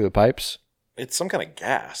running through the pipes. It's some kind of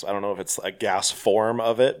gas. I don't know if it's a gas form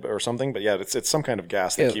of it or something, but yeah, it's some kind of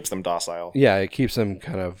gas that keeps them docile. Yeah, it keeps them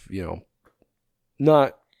kind of,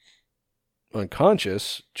 not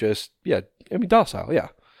unconscious, just, docile, yeah.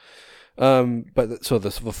 So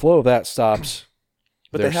the flow of that stops.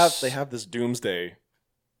 But they have this doomsday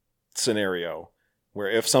scenario where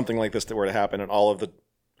if something like this were to happen and all of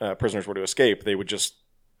the prisoners were to escape, they would just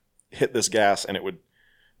hit this gas and it would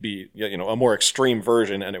be a more extreme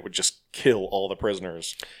version and it would just kill all the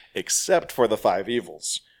prisoners except for the 5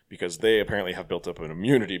 evils because they apparently have built up an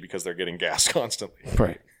immunity because they're getting gas constantly.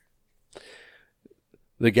 Right.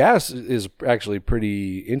 The gas is actually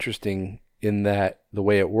pretty interesting in that the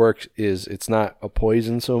way it works is it's not a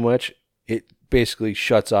poison so much. It basically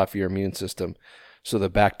shuts off your immune system. So the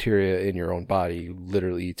bacteria in your own body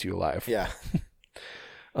literally eats you alive. Yeah.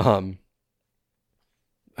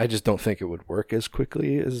 I just don't think it would work as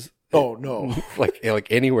quickly as no. like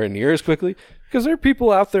anywhere near as quickly because there are people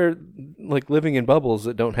out there like living in bubbles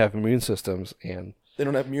that don't have immune systems and they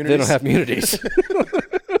don't have immunities. They don't have immunities.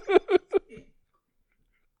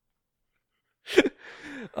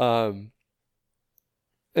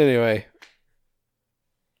 Anyway,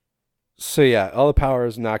 so yeah, all the power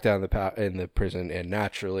is knocked out in the prison, and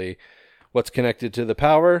naturally, what's connected to the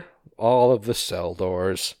power? All of the cell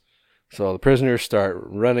doors. So the prisoners start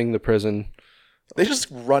running the prison. They just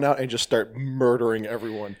run out and just start murdering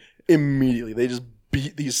everyone immediately. They just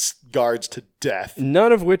beat these guards to death.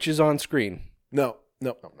 None of which is on screen. No.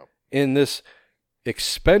 In this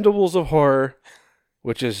Expendables of horror,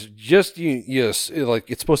 which is just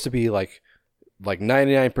like it's supposed to be like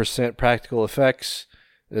 99% practical effects.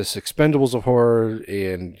 This Expendables of horror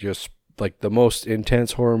and just like the most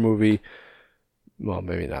intense horror movie. Well,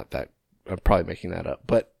 maybe not that. I'm probably making that up,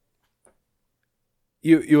 but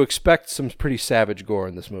you expect some pretty savage gore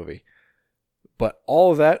in this movie, but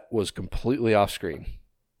all of that was completely off screen.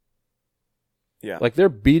 Yeah, like they're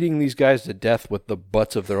beating these guys to death with the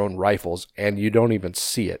butts of their own rifles, and you don't even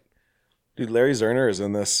see it. Dude, Larry Zerner is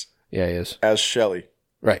in this. Yeah, he is as Shelley.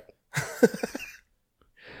 Right.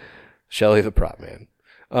 Shelley the prop man.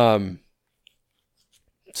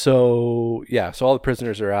 So all the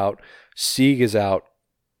prisoners are out. Sieg is out,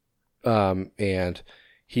 and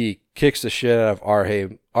he kicks the shit out of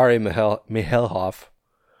R.A. Mihelhoff,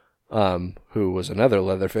 who was another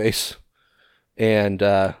Leatherface. And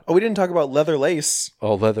we didn't talk about Leatherlace.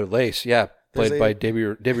 Oh, Leatherlace, yeah, played by Debbie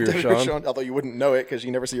Rochon. Although you wouldn't know it because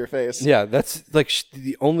you never see her face. Yeah, that's like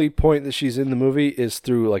the only point that she's in the movie is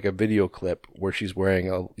through like a video clip where she's wearing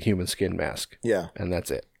a human skin mask. Yeah, and that's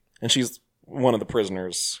it. And she's one of the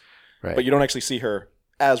prisoners, right? But you don't actually see her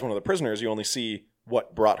as one of the prisoners. You only see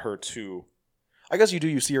what brought her to. I guess you do.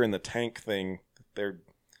 You see her in the tank thing. They're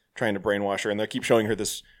trying to brainwash her, and they keep showing her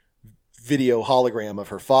this video hologram of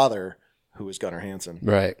her father, who is Gunnar Hansen.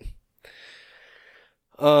 Right.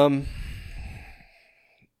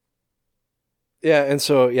 Yeah, and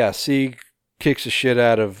so Sieg kicks the shit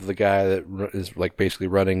out of the guy that is like basically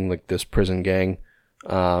running like this prison gang,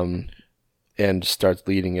 and starts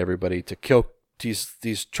leading everybody to kill.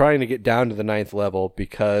 He's trying to get down to the 9th level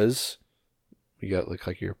because you got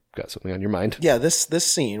like you've got something on your mind. Yeah, this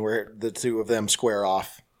scene where the two of them square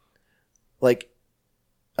off, like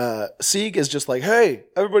Sieg is just like, "Hey,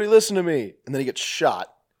 everybody, listen to me," and then he gets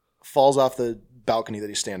shot, falls off the balcony that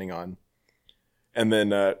he's standing on, and then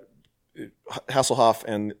Hasselhoff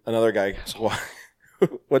and another guy.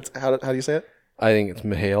 How do you say it? I think it's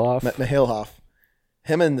Mihelhoff. Mihelhoff.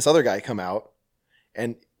 Him and this other guy come out,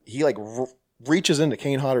 and he like reaches into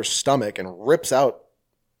Kane Hodder's stomach and rips out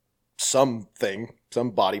some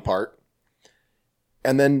body part,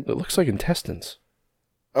 and then it looks like intestines.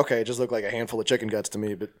 Okay, it just looked like a handful of chicken guts to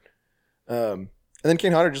me, but and then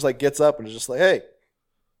Kane Hodder just like gets up and is just like, "Hey,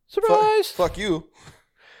 surprise! Fuck you!"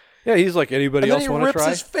 Yeah, he's like, anybody else want to try?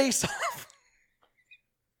 And then he rips his face off.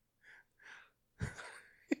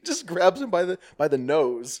 He just grabs him by the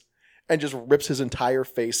nose and just rips his entire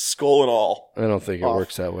face, skull and all. I don't think it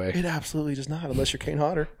works that way. It absolutely does not, unless you're Kane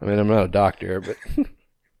Hodder. I mean, I'm not a doctor, but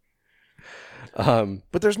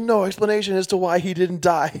but there's no explanation as to why he didn't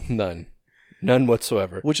die. None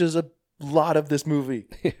whatsoever. Which is a lot of this movie.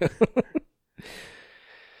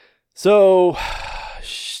 So,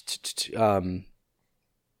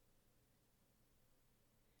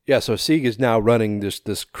 so Sieg is now running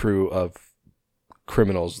this crew of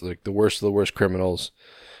criminals, like the worst of the worst criminals,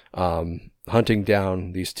 hunting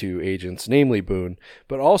down these two agents, namely Boone,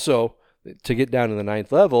 but also to get down to the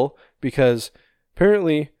 9th level because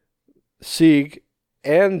apparently Sieg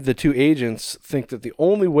and the two agents think that the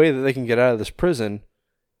only way that they can get out of this prison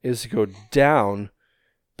is to go down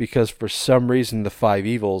because for some reason the 5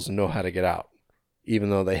 evils know how to get out, even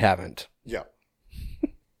though they haven't. Yeah.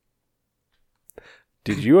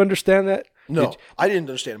 Did you understand that? No, I didn't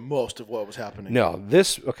understand most of what was happening. No,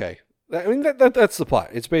 I mean, that's the plot.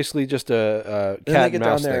 It's basically just a cat Then they get and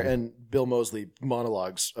down mouse there thing. and Bill Moseley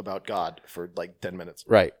monologues about God for like 10 minutes.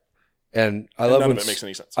 Right. And I love none when of it makes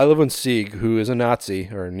any sense. I love when Sieg, who is a Nazi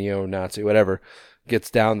or neo-Nazi, whatever,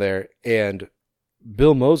 gets down there and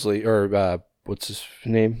Bill Moseley, or what's his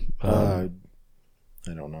name? I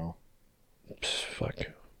don't know. Fuck.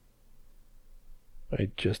 I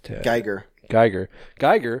just had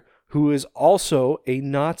Geiger, who is also a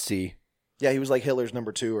Nazi. Yeah, he was like Hitler's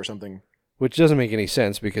number 2 or something. Which doesn't make any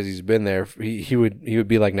sense because he's been there. He would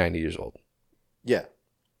be like 90 years old. Yeah.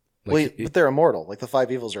 Like, but they're immortal. Like the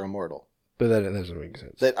 5 evils are immortal. But that doesn't make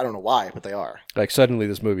sense. I don't know why, but they are. Like suddenly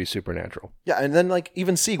this movie's supernatural. Yeah, and then like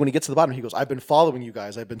even Sieg, when he gets to the bottom, he goes, "I've been following you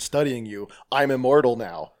guys. I've been studying you. I'm immortal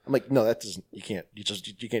now." I'm like, no, that doesn't. You can't. You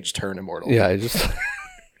can't just turn immortal. Yeah, I just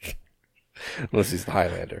unless he's the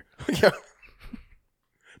Highlander. Yeah.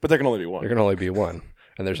 But there can only be one. There can only be one,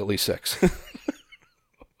 and there's at least 6.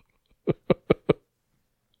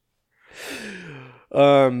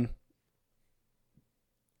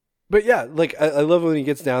 But yeah, like I love when he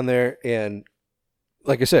gets down there and,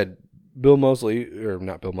 like I said, Bill Moseley, or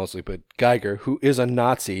not Bill Moseley, but Geiger, who is a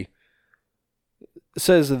Nazi,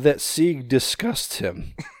 says that Sieg disgusts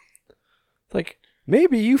him. Like,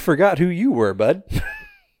 maybe you forgot who you were, bud.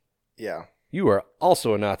 Yeah. You are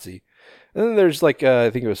also a Nazi. And then there's like, I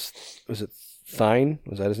think was it Thine?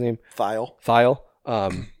 Was that his name? Thile.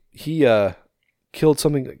 He killed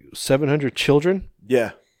something like 700 children.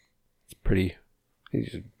 Yeah. It's pretty.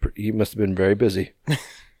 He must have been very busy.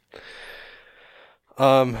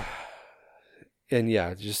 And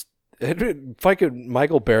yeah, just if I could,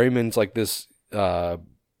 Michael Berryman's like this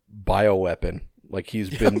bioweapon. Like he's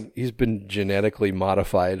been genetically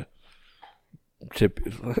modified.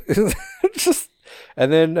 Just,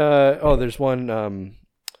 and then there's one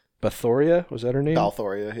Bathoria, was that her name?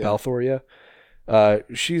 Balthoria. Yeah. Balthoria.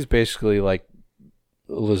 She's basically like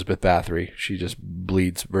Elizabeth Bathory. She just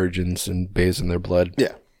bleeds virgins and bathes in their blood.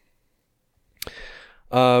 Yeah.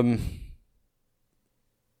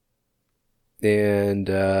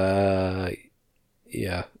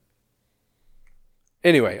 Yeah.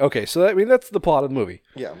 Anyway, okay, so that's the plot of the movie.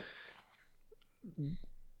 Yeah.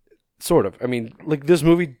 Sort of. I mean, like this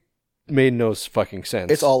movie made no fucking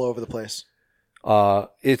sense. It's all over the place.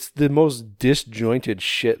 It's the most disjointed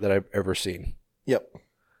shit that I've ever seen. Yep.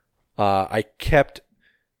 I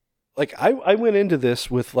went into this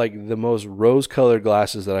with like the most rose-colored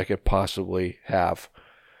glasses that I could possibly have,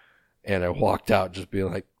 and I walked out just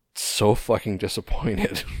being like so fucking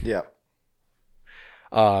disappointed. Yeah.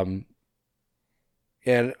 And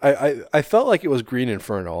I felt like it was Green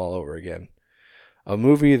Inferno all over again. A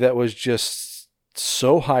movie that was just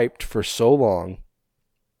so hyped for so long,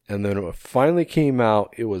 and then when it finally came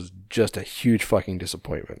out, it was just a huge fucking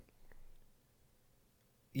disappointment.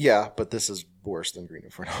 Yeah, but this is worse than Green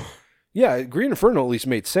Inferno. Yeah, Green Inferno at least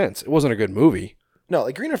made sense. It wasn't a good movie. No,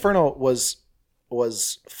 like Green Inferno was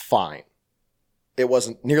fine. It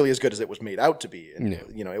wasn't nearly as good as it was made out to be. And,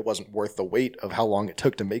 it wasn't worth the wait of how long it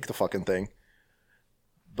took to make the fucking thing.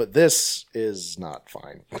 But this is not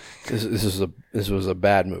fine. This was a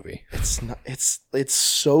bad movie. It's not. It's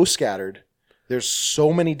so scattered. There's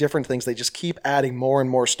so many different things. They just keep adding more and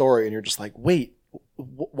more story, and you're just like, wait,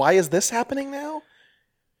 why is this happening now?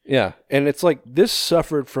 Yeah, and it's like this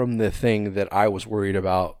suffered from the thing that I was worried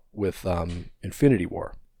about with Infinity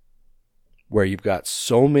War, where you've got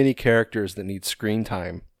so many characters that need screen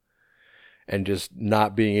time, and just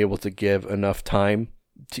not being able to give enough time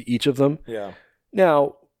to each of them. Yeah.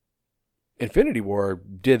 Now, Infinity War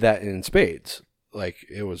did that in spades. Like,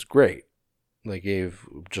 it was great. They gave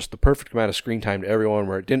just the perfect amount of screen time to everyone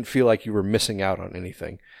where it didn't feel like you were missing out on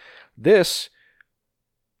anything. This,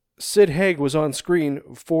 Sid Haig was on screen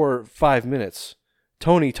for 5 minutes.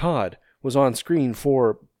 Tony Todd was on screen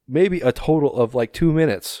for maybe a total of like 2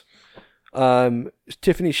 minutes.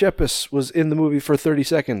 Tiffany Shepis was in the movie for 30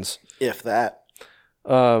 seconds. If that.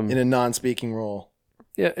 In a non-speaking role.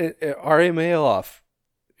 Yeah, R.A. Mayaloff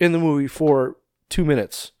in the movie for 2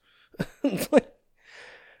 minutes.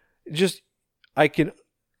 Just, I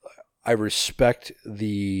respect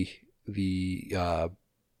the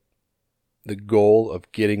goal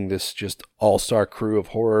of getting this just all-star crew of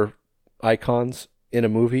horror icons in a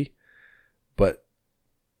movie, but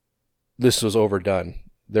this was overdone.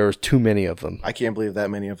 There was too many of them. I can't believe that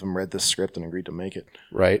many of them read this script and agreed to make it.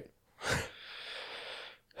 Right.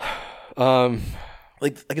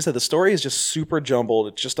 Like I said, the story is just super jumbled.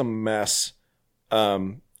 It's just a mess.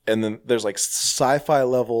 And then there's like sci-fi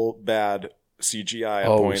level bad CGI at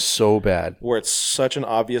points. So bad. Where it's such an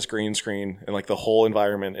obvious green screen and like the whole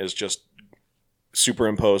environment is just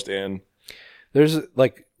superimposed in. There's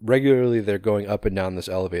like regularly they're going up and down this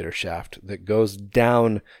elevator shaft that goes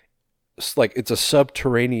down. It's like it's a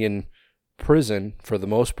subterranean prison for the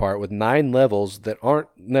most part with 9 levels that aren't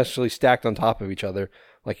necessarily stacked on top of each other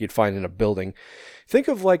like you'd find in a building. Think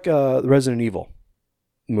of like the Resident Evil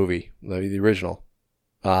movie, the original,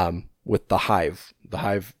 with the Hive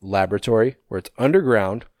laboratory where it's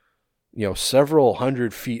underground, several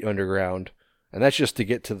 100 feet underground, and that's just to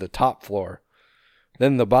get to the top floor.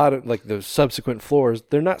 Then the bottom, like the subsequent floors,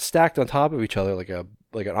 they're not stacked on top of each other like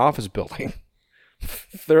an office building.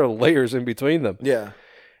 There are layers in between them. Yeah.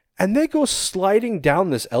 And they go sliding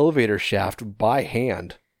down this elevator shaft by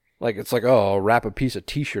hand. Like, it's like, oh, I'll wrap a piece of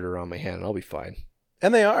t-shirt around my hand and I'll be fine.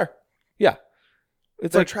 And they are. Yeah.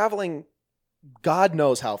 They're traveling God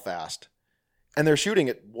knows how fast. And they're shooting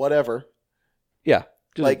at whatever. Yeah.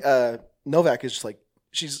 Like, Novak is just like,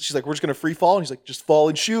 she's like, we're just going to free fall. And he's like, just fall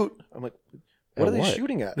and shoot. I'm like, what are they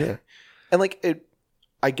shooting at? Yeah. And like,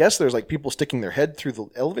 I guess there's like people sticking their head through the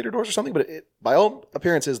elevator doors or something, but by all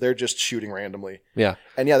appearances, they're just shooting randomly. Yeah.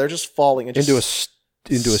 And yeah, they're just falling and just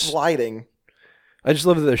into a sliding. I just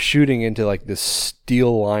love that they're shooting into like this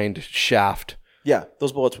steel-lined shaft. Yeah,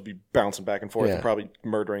 those bullets would be bouncing back and forth Yeah. and probably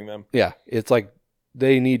murdering them. Yeah, it's like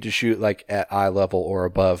they need to shoot like at eye level or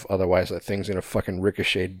above, otherwise that thing's gonna fucking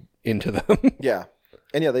ricochet into them. Yeah,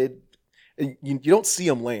 and yeah, you don't see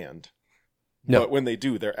them land. No, but when they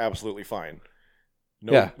do, they're absolutely fine.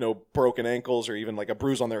 No broken ankles or even like a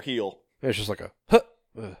bruise on their heel. It's just like a huh.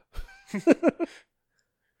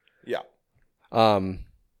 Yeah.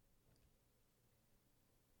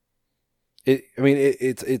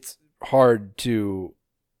 It's hard to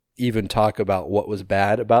even talk about what was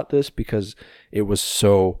bad about this because it was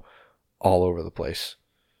so all over the place.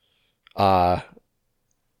 It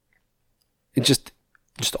just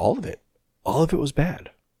all of it was bad.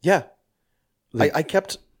 Yeah. I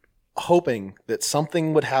kept hoping that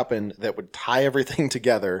something would happen that would tie everything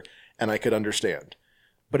together and I could understand.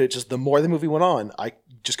 But it just, the more the movie went on, I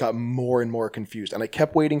just got more and more confused. And I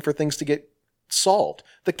kept waiting for things to get solved.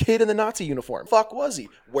 The kid in the Nazi uniform. Fuck was he?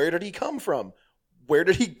 Where did he come from? Where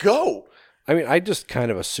did he go? I mean, I just kind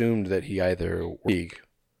of assumed that he either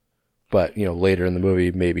but later in the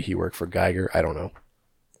movie, maybe he worked for Geiger. I don't know.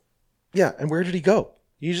 Yeah, and where did he go?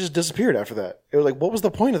 He just disappeared after that. It was like, what was the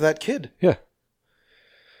point of that kid? Yeah.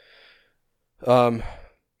 But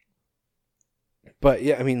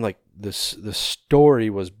yeah, I mean, like the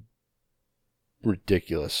story was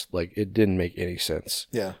ridiculous. Like it didn't make any sense.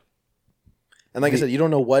 Yeah. And like I said, you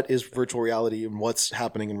don't know what is virtual reality and what's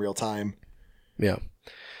happening in real time. Yeah.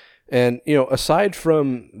 And, aside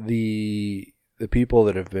from the people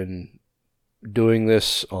that have been doing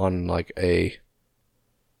this on like a,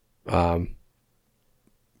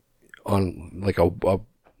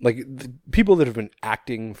 like the people that have been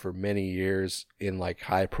acting for many years in like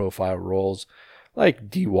high profile roles, like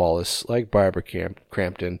Dee Wallace, like Barbara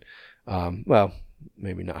Crampton. Well,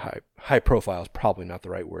 maybe not high profile is probably not the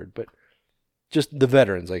right word, but just the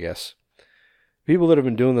veterans, I guess. People that have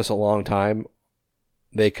been doing this a long time,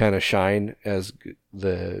 they kind of shine as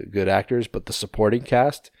the good actors, but the supporting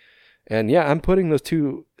cast, and yeah, I'm putting those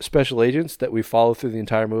 2 special agents that we follow through the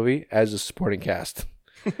entire movie as a supporting cast.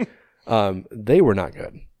 They were not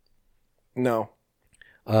good. No.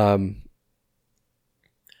 I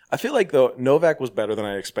feel like though Novak was better than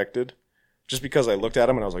I expected. Just because I looked at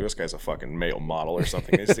him and I was like, this guy's a fucking male model or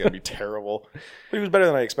something. He's going to be terrible. But he was better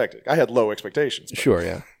than I expected. I had low expectations. But. Sure,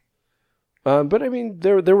 yeah. But I mean,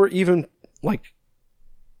 there were even like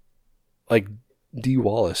Dee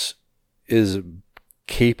Wallace is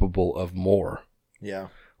capable of more. Yeah.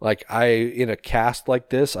 Like in a cast like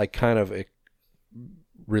this, I kind of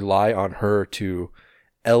rely on her to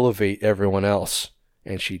elevate everyone else,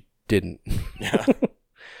 and she didn't. Yeah.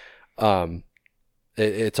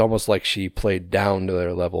 It's almost like she played down to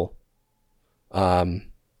their level. I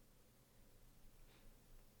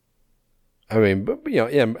mean, but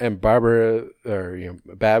and Barbara or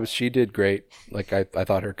Babs, she did great. Like I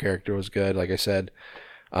thought her character was good. Like I said,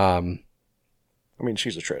 I mean,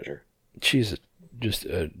 she's a treasure. She's just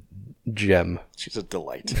a gem. She's a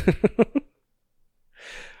delight.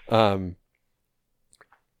 And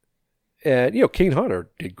Kane Hodder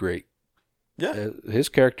did great. Yeah, his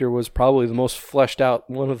character was probably the most fleshed out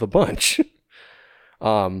one of the bunch.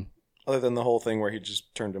 Other than the whole thing where he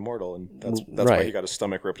just turned immortal, and that's right. why he got his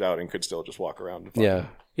stomach ripped out and could still just walk around. Yeah.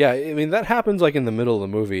 I mean that happens like in the middle of the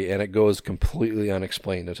movie, and it goes completely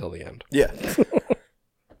unexplained until the end. Yeah.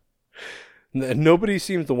 Nobody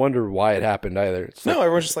seems to wonder why it happened either. It's no,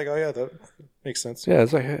 everyone's just like, oh yeah, that makes sense. Yeah,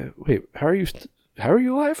 it's like, wait, how are you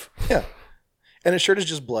alive? Yeah. And his shirt is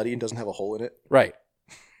just bloody and doesn't have a hole in it. Right.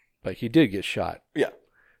 Like, he did get shot. Yeah.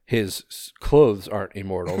 His clothes aren't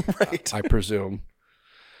immortal, right. I presume.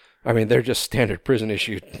 I mean, they're just standard prison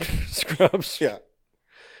issued scrubs. Yeah.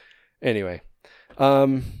 Anyway,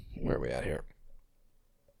 where are we at here?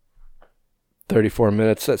 34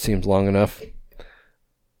 minutes. That seems long enough.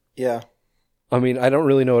 Yeah. I mean, I don't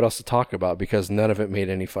really know what else to talk about because none of it made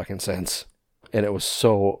any fucking sense. And it was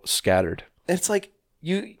so scattered. It's like,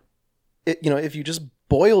 if you just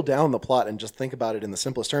boil down the plot and just think about it in the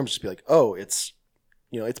simplest terms, just be like, oh, it's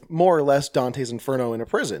more or less Dante's Inferno in a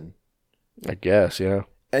prison. I guess, yeah.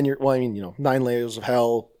 And 9 layers of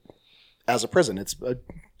hell as a prison. It's an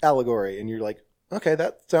allegory. And you're like, okay,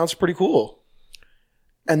 that sounds pretty cool.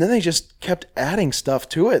 And then they just kept adding stuff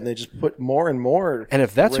to it, and they just put more and more. And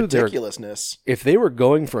if that's ridiculousness, if they were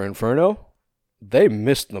going for Inferno, they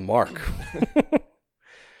missed the mark.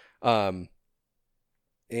 Another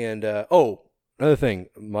thing,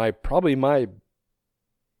 probably my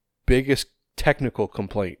biggest technical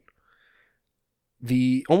complaint: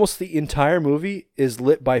 almost the entire movie is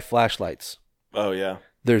lit by flashlights. Oh yeah.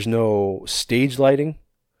 There's no stage lighting.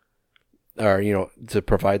 Or, to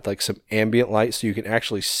provide like some ambient light so you can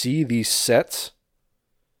actually see these sets.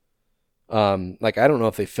 Like, I don't know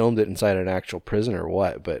if they filmed it inside an actual prison or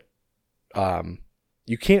what, but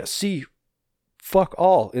you can't see fuck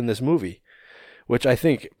all in this movie, which I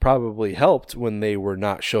think probably helped when they were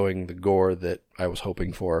not showing the gore that I was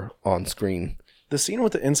hoping for on screen. The scene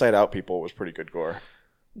with the Inside Out people was pretty good gore.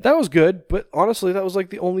 That was good, but honestly, that was like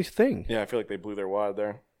the only thing. Yeah, I feel like they blew their wad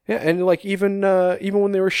there. Yeah, and like even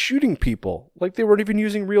when they were shooting people, like they weren't even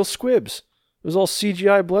using real squibs. It was all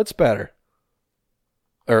CGI blood spatter,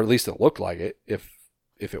 or at least it looked like it. If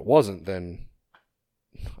it wasn't, then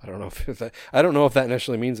I don't know if that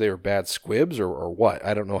necessarily means they were bad squibs or what.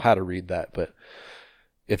 I don't know how to read that, but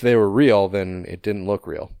if they were real, then it didn't look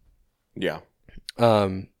real. Yeah.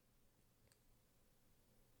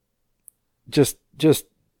 Just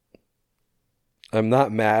I'm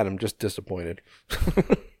not mad. I'm just disappointed.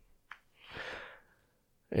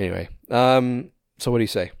 Anyway, so what do you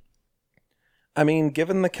say? I mean,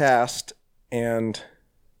 given the cast and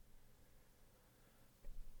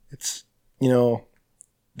it's,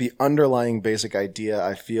 the underlying basic idea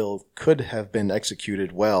I feel could have been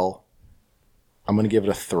executed well, I'm going to give it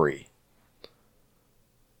a 3.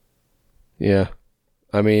 Yeah.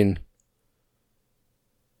 I mean,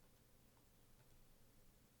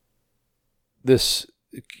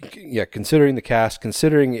 considering the cast,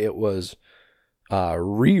 considering it was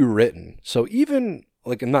rewritten. So even,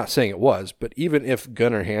 like, I'm not saying it was, but even if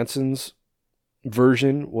Gunnar Hansen's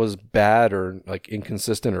version was bad or like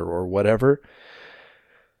inconsistent or whatever,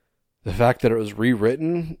 the fact that it was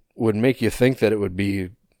rewritten would make you think that it would be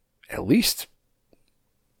at least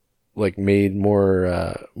like made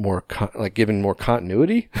more given more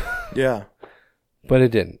continuity. Yeah. But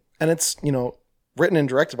it didn't. And it's, written and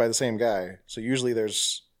directed by the same guy. So usually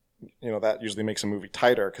there's, that usually makes a movie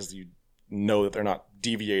tighter because you know that they're not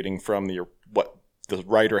deviating from what the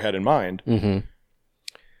writer had in mind. Mm-hmm.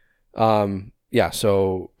 Yeah,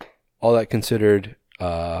 so all that considered,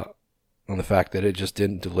 on the fact that it just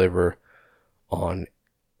didn't deliver on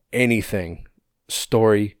anything,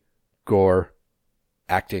 story, gore,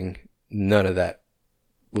 acting, none of that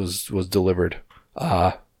was delivered.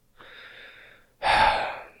 I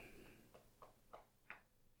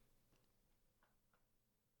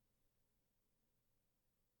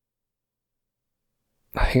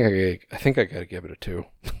think I gotta give it a 2.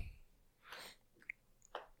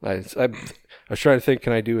 I was trying to think,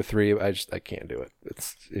 can I do a 3? I can't do it.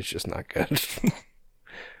 It's just not good.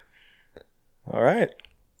 All right.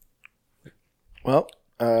 Well,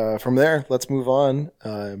 from there, let's move on.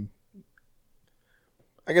 I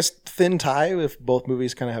guess thin tie if both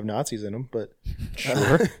movies kind of have Nazis in them, but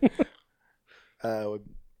sure.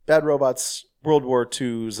 Bad Robot's World War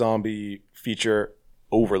II zombie feature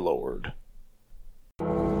Overlord.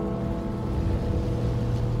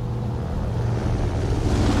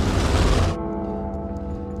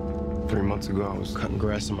 3 months ago, I was cutting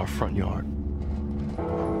grass in my front yard.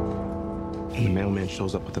 And the mailman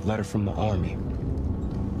shows up with a letter from the army.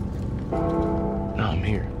 Now I'm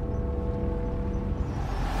here.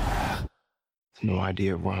 No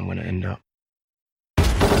idea where I'm going to end up.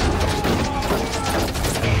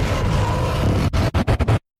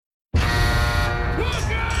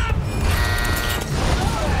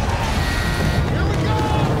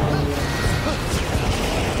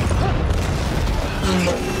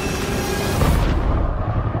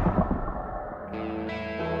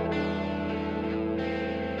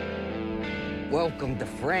 Welcome to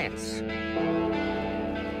France.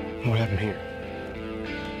 What happened here?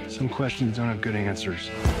 Some questions don't have good answers.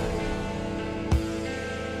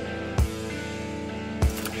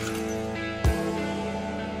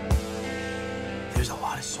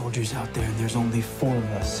 My soldiers out there, and there's only 4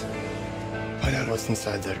 of us. Find out what's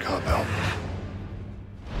inside that compound.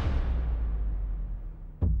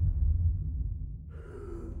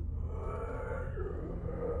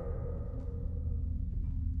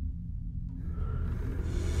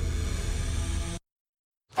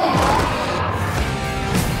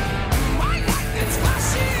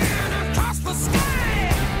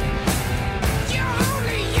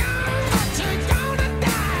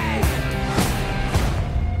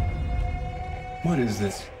 What is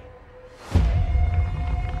this? A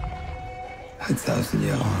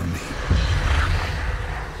 1,000-year army.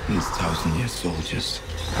 These 1,000-year soldiers.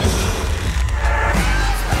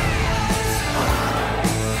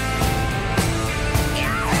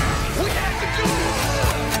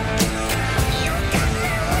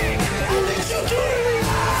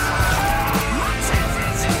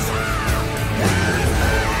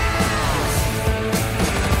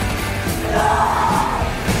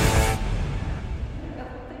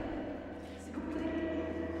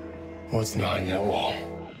 What's behind that wall?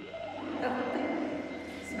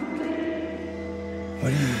 What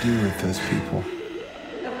do you do with those people?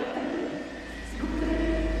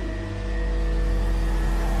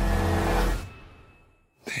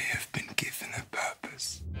 They have been given a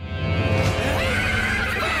purpose.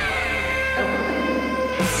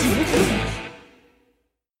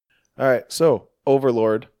 All right, so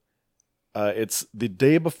Overlord. It's the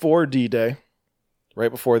day before D-Day,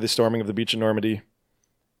 right before the storming of the beach in Normandy,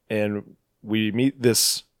 and we meet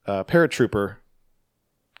this paratrooper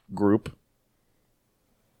group.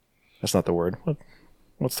 That's not the word.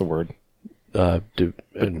 What's the word?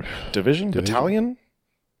 Division? Battalion?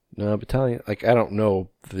 No, battalion. Like, I don't know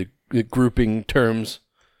the grouping terms.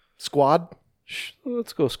 Squad?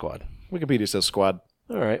 Let's go squad. Wikipedia says squad.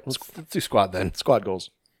 All right, let's do squad then. Squad goals.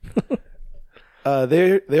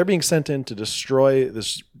 They're being sent in to destroy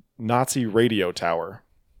this Nazi radio tower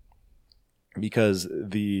because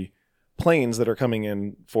the planes that are coming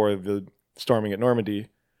in for the storming at Normandy,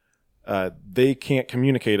 they can't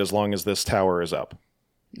communicate as long as this tower is up.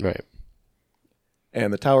 Right.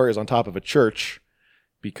 And the tower is on top of a church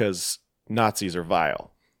because Nazis are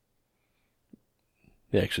vile.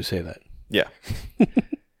 They actually say that. Yeah.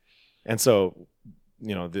 And so,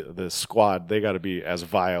 you know, the squad, they got to be as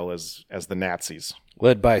vile as the Nazis.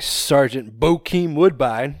 Led by Sergeant Bokeem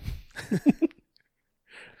Woodbine.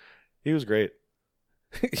 He was great.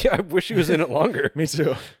 Yeah, I wish he was in it longer. Me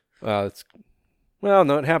too. Well,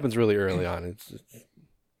 no, it happens really early on. It's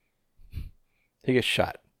he gets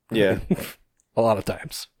shot. Yeah. A lot of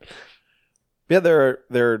times. Yeah,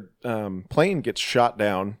 their plane gets shot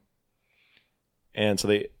down, and so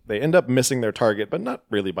they end up missing their target, but not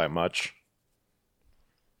really by much.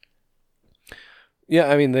 Yeah,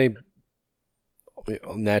 I mean,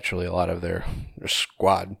 naturally, a lot of their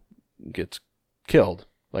squad gets killed.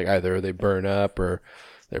 Like, either they burn up or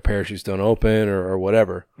their parachutes don't open or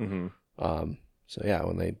whatever. Mm-hmm. So yeah,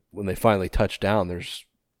 when they finally touch down, it's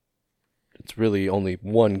really only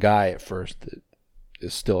one guy at first that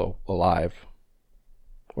is still alive,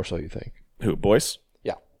 or so you think. Who, Boyce?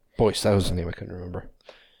 Yeah, Boyce. That was the name I couldn't remember.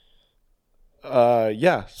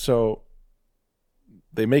 Yeah. So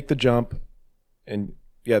they make the jump, and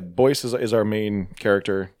yeah, Boyce is our main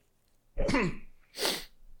character.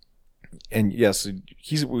 And yes,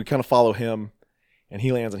 we kind of follow him, and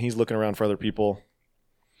he lands, and he's looking around for other people,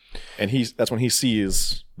 and that's when he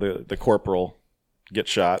sees the corporal get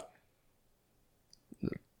shot.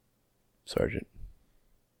 Sergeant.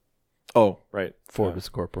 Oh, right. Ford was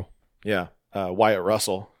the corporal. Yeah. Wyatt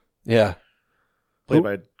Russell. Yeah. Played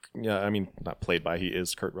by, not played by, he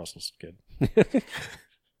is Kurt Russell's kid.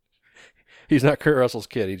 He's not Kurt Russell's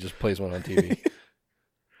kid. He just plays one on TV.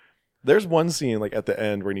 There's one scene like at the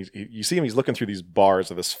end where you see him, he's looking through these bars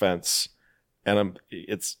of this fence, and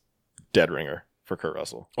it's dead ringer for Kurt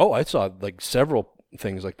Russell. Oh, I saw like several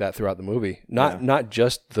things like that throughout the movie. Not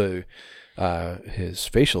just his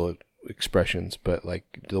facial expressions, but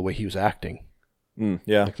like the way he was acting.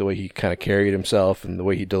 Yeah. Like the way he kind of carried himself and the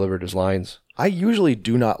way he delivered his lines. I usually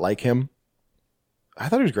do not like him. I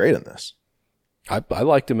thought he was great in this. I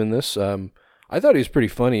liked him in this. I thought he was pretty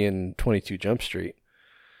funny in 22 Jump Street.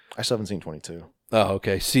 I still haven't seen 22. Oh,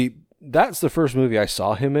 okay. See, that's the first movie I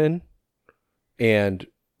saw him in, and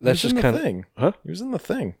that's just kind of thing. Huh? He was in The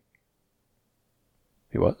Thing.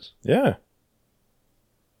 He was? Yeah.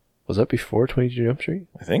 Was that before 22 Jump Street?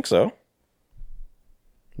 I think so.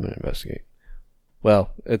 I'm gonna investigate.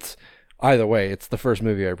 Well, it's either way. It's the first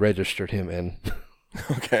movie I registered him in.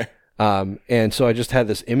 Okay. And so I just had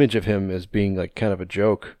this image of him as being like kind of a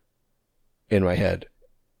joke in my head,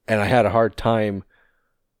 and I had a hard time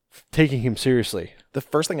taking him seriously. The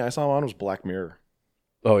first thing I saw him on was Black Mirror.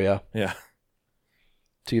 Oh yeah. Yeah.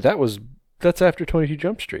 See, that's after 22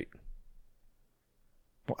 Jump Street.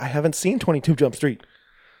 Well, I haven't seen 22 Jump Street.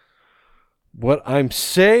 What I'm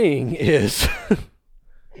saying is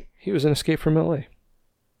he was in Escape from LA.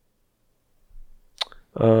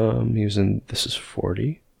 He was in This Is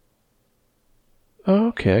 40. Oh,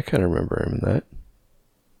 okay, I kind of remember him in that.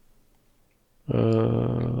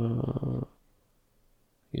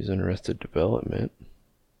 He's in Arrested Development.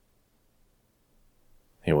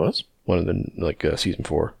 He was? One of the, season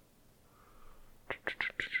 4.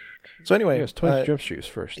 So anyway, yes, 22 Jump Street was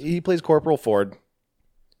first. He plays Corporal Ford,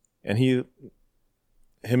 and him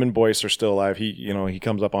and Boyce are still alive. He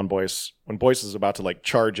comes up on Boyce when Boyce is about to like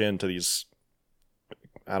charge into these,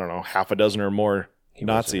 I don't know, half a dozen or more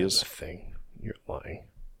Nazis. Thing, you're lying.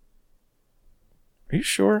 Are you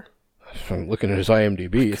sure? I'm looking at his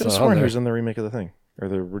IMDb. I could have sworn he was in the remake of the thing, or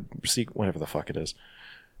the sequel, whatever the fuck it is.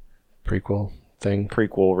 Prequel thing.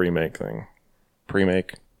 Prequel remake thing.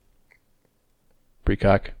 Pre-make.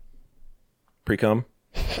 Precock. Pre-cum.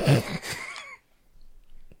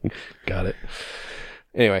 Got it.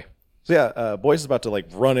 Anyway. So yeah, Boyce is about to like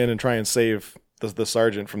run in and try and save the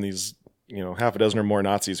sergeant from these, half a dozen or more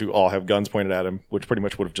Nazis who all have guns pointed at him, which pretty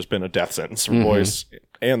much would have just been a death sentence for Boyce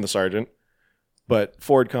and the sergeant. But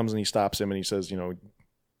Ford comes and he stops him and he says,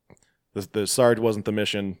 the Sarge wasn't the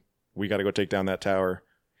mission. We got to go take down that tower.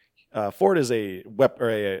 Ford is a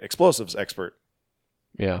explosives expert.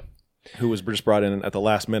 Yeah. Who was just brought in at the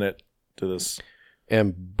last minute to this.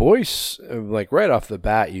 And Boyce, like right off the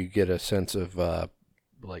bat, you get a sense of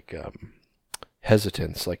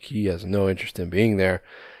hesitance. Like he has no interest in being there.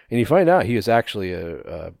 And you find out he is actually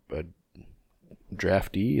a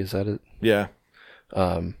draftee. Is that it? Yeah.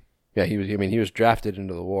 Yeah, he was drafted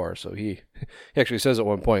into the war. So he actually says at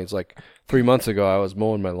one point, it's like 3 months ago I was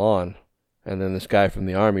mowing my lawn, and then this guy from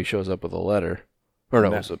the army shows up with a letter. Or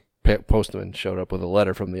no, it was a postman showed up with a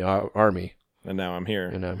letter from the army. And now I'm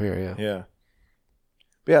here. Yeah. Yeah.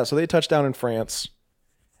 But yeah, so they touch down in France,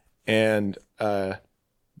 and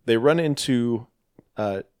they run into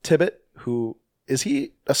Tibbet, who, is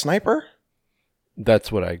he a sniper? That's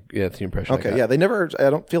the impression I got. Yeah, I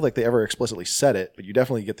don't feel like they ever explicitly said it, but you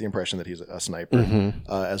definitely get the impression that he's a sniper.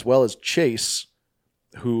 As well as Chase,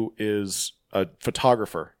 who is a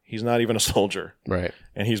photographer. He's not even a soldier. Right.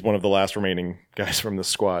 And he's one of the last remaining guys from this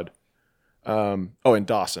squad. And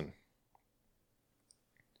Dawson.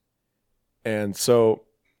 And so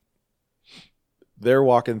they're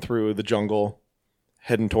walking through the jungle,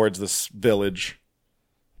 heading towards this village.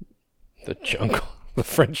 The jungle. The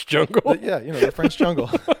French jungle? The French jungle.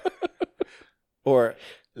 Or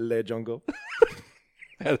Le Jungle.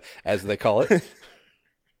 As they call it.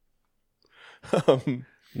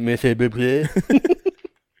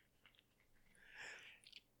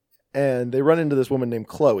 And they run into this woman named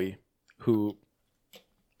Chloe, who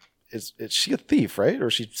is she a thief, right? Or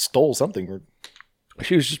she stole something?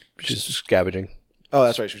 She's just scavenging. Oh,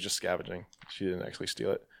 that's right. She was just scavenging. She didn't actually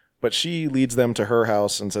steal it. But she leads them to her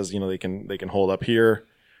house and says, they can hold up here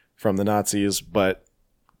from the Nazis, but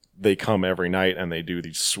they come every night and they do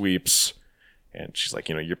these sweeps. And she's like,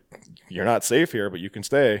 you're not safe here, but you can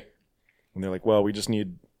stay. And they're like, well, we just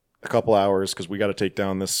need a couple hours because we got to take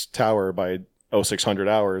down this tower by 0600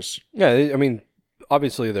 hours. Yeah, I mean,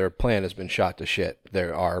 obviously their plan has been shot to shit.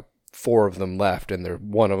 There are 4 of them left,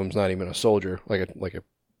 and one of them's not even a soldier, like a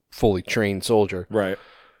fully trained soldier. Right.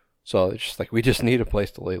 So it's just like, we just need a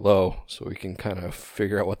place to lay low so we can kind of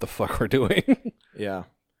figure out what the fuck we're doing. Yeah.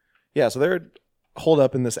 Yeah, so they're holed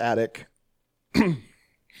up in this attic.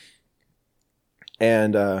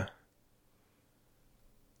 And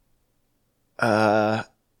at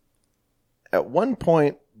one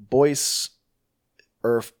point, Boyce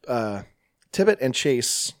or Tibbet and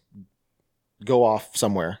Chase go off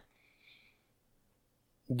somewhere.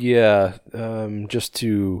 Yeah, just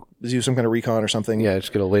to do some kind of recon or something. Yeah,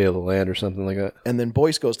 just get a lay of the land or something like that. And then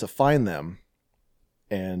Boyce goes to find them,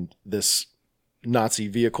 and this Nazi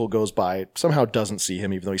vehicle goes by, somehow doesn't see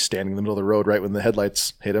him, even though he's standing in the middle of the road right when the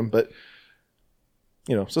headlights hit him. But,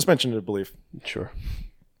 suspension of belief. Sure.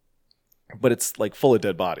 But it's like full of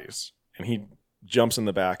dead bodies. And he jumps in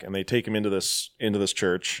the back, and they take him into this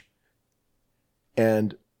church.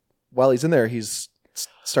 And while he's in there,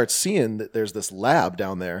 starts seeing that there's this lab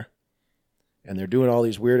down there, and they're doing all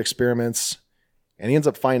these weird experiments, and he ends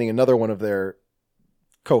up finding another one of their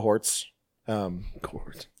cohorts.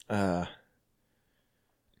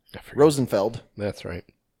 Rosenfeld. That's right.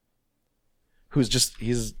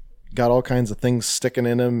 He's got all kinds of things sticking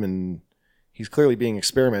in him, and he's clearly being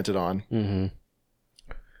experimented on. Mm-hmm.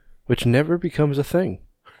 Which never becomes a thing.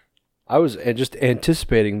 I was just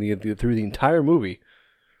anticipating through the entire movie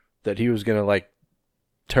that he was gonna like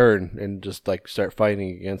turn and just like start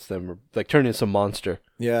fighting against them, or like turn into some monster.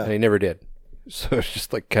 Yeah, and he never did. So it's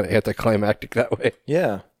just like kind of anticlimactic that way.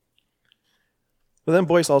 Yeah. But then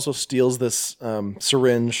Boyce also steals this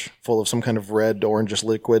syringe full of some kind of red, orangish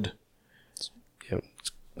liquid.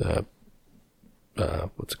 Yeah,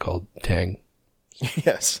 what's it called? Tang.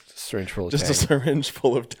 Yes. A syringe full of Just Tang. a syringe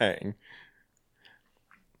full of Tang.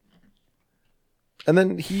 And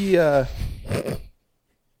then he,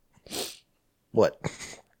 what?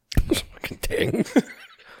 Fucking Tang.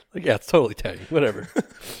 Like, yeah, it's totally Tang. Whatever.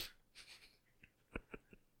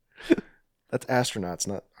 That's astronauts,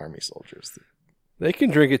 not army soldiers. They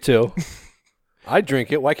can drink it too. I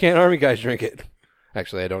drink it. Why can't army guys drink it?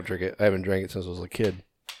 Actually, I don't drink it. I haven't drank it since I was a kid.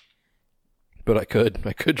 But I could.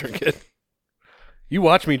 I could drink it. You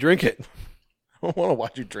watch me drink it. I don't want to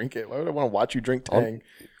watch you drink it. Why would I want to watch you drink Tang?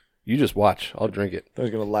 You just watch. I'll drink it.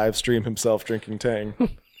 He's going to live stream himself drinking Tang.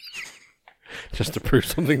 Just to prove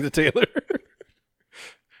something to Taylor.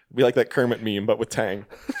 Be like that Kermit meme, but with Tang.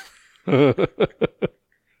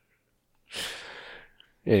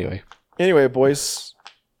 Anyway, Boyce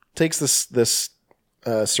takes this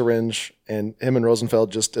syringe, and him and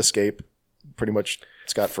Rosenfeld just escape pretty much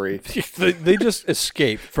scot-free. They just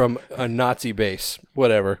escape from a Nazi base.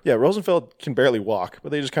 Whatever. Yeah, Rosenfeld can barely walk,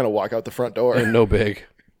 but they just kind of walk out the front door. And no big.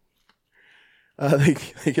 They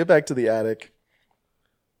get back to the attic,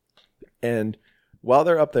 and while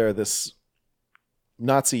they're up there, this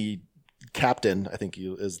Nazi captain, I think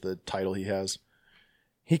is the title he has,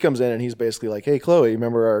 he comes in and he's basically like, "Hey, Chloe,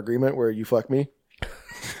 remember our agreement where you fuck me?"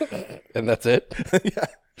 And that's it? Yeah.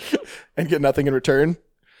 And get nothing in return?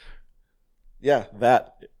 Yeah,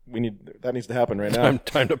 that needs to happen right now.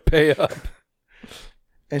 Time to pay up.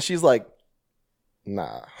 And she's like,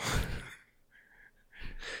 "Nah."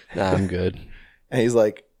 Nah, I'm good. And he's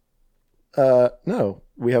like, "No,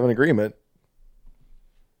 we have an agreement."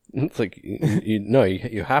 It's like,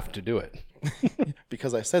 you have to do it.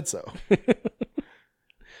 Because I said so.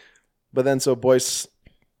 But then so Boyce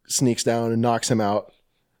sneaks down and knocks him out.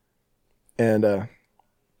 And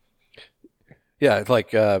yeah, it's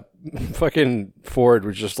like fucking Ford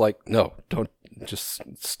was just like, "No, don't, just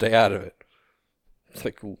stay out of it." It's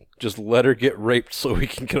like, just let her get raped so we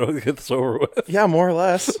can get this over with. Yeah, more or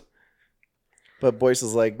less. But Boyce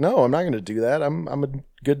is like, "No, I'm not going to do that. I'm a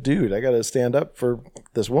good dude. I got to stand up for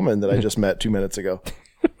this woman that I just met 2 minutes ago."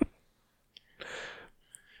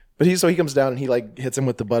 But he comes down and he like hits him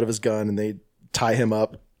with the butt of his gun, and they tie him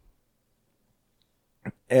up.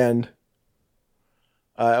 And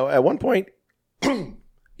at one point,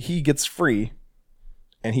 he gets free,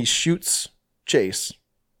 and he shoots Chase.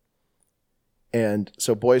 And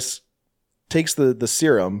so Boyce takes the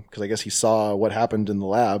serum, because I guess he saw what happened in the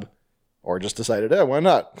lab, or just decided, why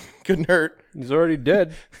not? Couldn't hurt. He's already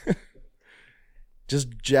dead.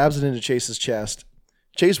 Just jabs it into Chase's chest.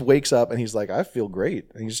 Chase wakes up and he's like, "I feel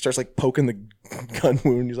great." And he just starts like poking the gun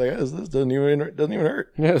wound. He's like, "This doesn't even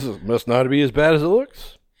hurt." Yeah, this must not be as bad as it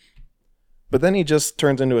looks. But then he just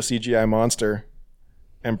turns into a CGI monster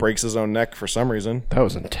and breaks his own neck for some reason. That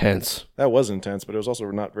was intense. That was intense, but it was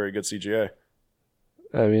also not very good CGI.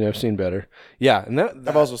 I mean, I've seen better. Yeah, and that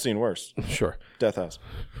I've also seen worse. Sure. Death House.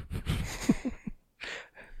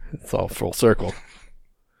 It's all full circle.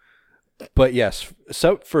 But yes,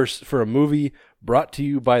 so for a movie brought to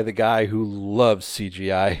you by the guy who loves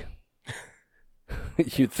CGI,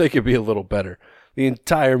 you'd think it'd be a little better. The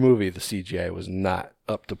entire movie, the CGI was not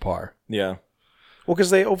up to par. Yeah. Well, because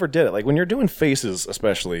they overdid it. Like when you're doing faces,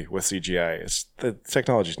 especially with CGI, the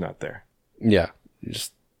technology's not there. Yeah.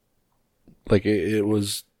 Just like it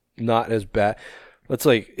was not as bad.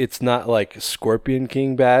 It's not like Scorpion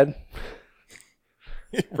King bad.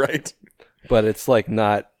 Right. But it's like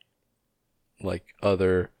not like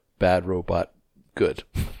other bad robot good.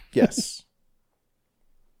 Yes.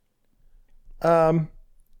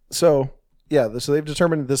 So they've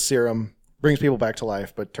determined this serum brings people back to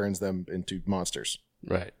life, but turns them into monsters.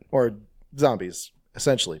 Right. Or zombies,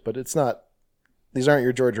 essentially. But it's not, these aren't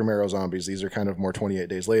your George Romero zombies. These are kind of more 28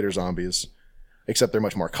 Days Later zombies, except they're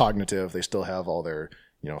much more cognitive. They still have all their,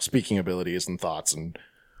 speaking abilities and thoughts and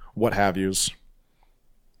what have yous.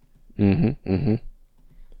 Mm-hmm. Mm-hmm.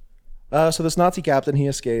 So this Nazi captain, he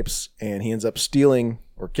escapes, and he ends up stealing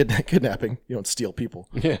or kidnapping. You don't steal people.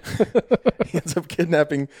 Yeah. He ends up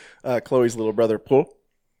kidnapping Chloe's little brother, Paul.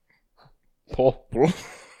 Paul.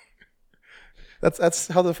 That's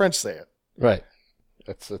how the French say it. Right.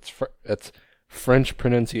 That's French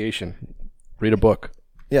pronunciation. Read a book.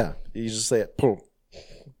 Yeah, you just say it. Paul.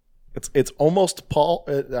 It's almost Paul.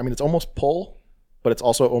 It's almost Paul, but it's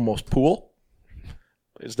also almost Pool.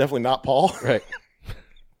 It's definitely not Paul. Right.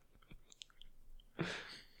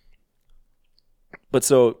 But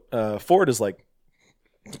so Ford is like,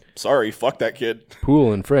 sorry, fuck that kid.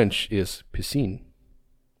 Pool in French is piscine.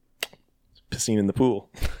 Piscine in the pool.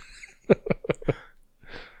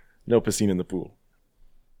 No piscine in the pool.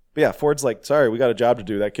 But yeah, Ford's like, sorry, we got a job to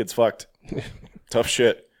do. That kid's fucked. Tough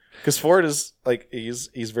shit. Because Ford is like,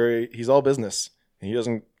 he's all business. And he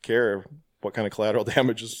doesn't care what kind of collateral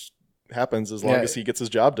damage happens as long as he gets his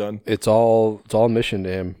job done. It's all mission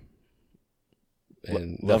to him.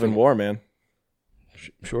 And love and war, man.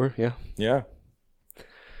 Sure, yeah. Yeah.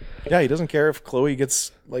 Yeah, he doesn't care if Chloe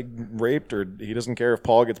gets like raped, or he doesn't care if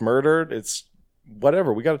Paul gets murdered. It's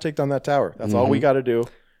whatever. We got to take down that tower. That's all we got to do.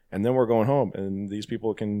 And then we're going home, and these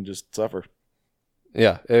people can just suffer.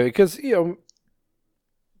 Yeah, because,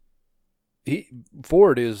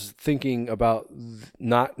 Ford is thinking about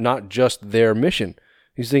not just their mission.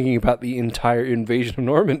 He's thinking about the entire invasion of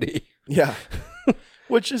Normandy. Yeah.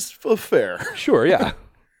 Which is fair. Sure, yeah.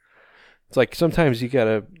 It's like sometimes you got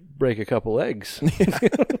to break a couple eggs. Yeah.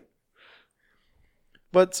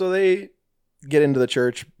 But so they get into the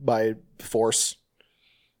church by force.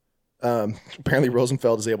 Apparently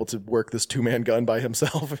Rosenfeld is able to work this 2-man gun by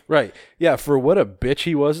himself. Right. Yeah, for what a bitch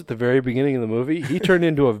he was at the very beginning of the movie, he turned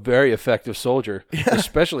into a very effective soldier,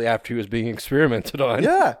 especially after he was being experimented on.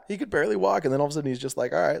 Yeah, he could barely walk, and then all of a sudden he's just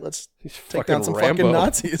like, all right, let's take down some Rambo. fucking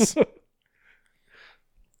Nazis.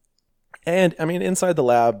 And, I mean, inside the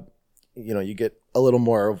lab, you get a little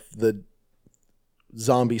more of the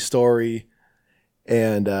zombie story,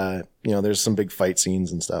 and, there's some big fight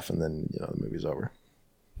scenes and stuff, and then, the movie's over.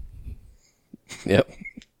 Yep.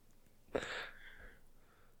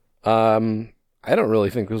 I don't really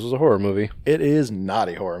think this was a horror movie. It is not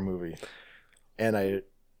a horror movie. And it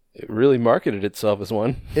really marketed itself as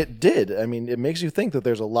one. It did. I mean, it makes you think that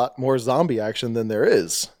there's a lot more zombie action than there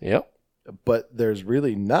is. Yep. But there's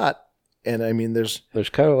really not. And I mean, there's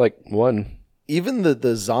kind of like one. Even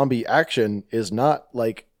the zombie action is not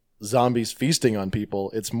like zombies feasting on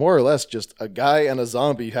people. It's more or less just a guy and a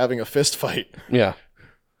zombie having a fist fight. Yeah.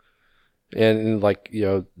 And like,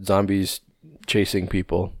 zombies chasing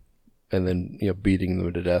people and then, beating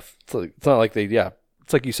them to death. It's not like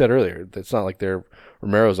it's like you said earlier. It's not like they're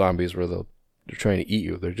Romero zombies where they're trying to eat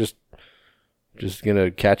you. They're just going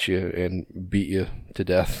to catch you and beat you to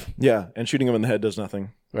death. Yeah. And shooting them in the head does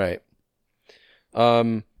nothing. Right.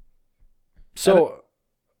 So,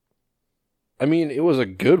 I mean, it was a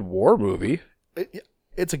good war movie.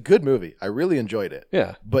 It's a good movie. I really enjoyed it.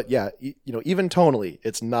 Yeah. But yeah, even tonally,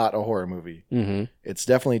 it's not a horror movie. Mm-hmm. It's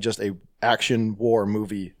definitely just a action war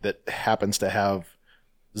movie that happens to have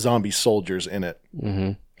zombie soldiers in it.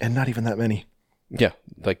 Mm-hmm. And not even that many. Yeah.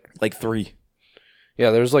 Like 3. Yeah,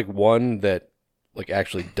 there's like one that like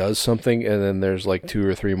actually does something, and then there's like 2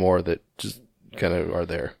 or 3 more that just kind of are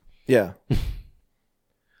there. Yeah.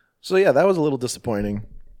 So yeah, that was a little disappointing.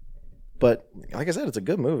 But like I said, it's a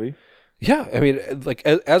good movie. Yeah, I mean, like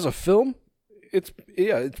as a film, it's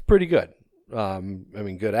pretty good. I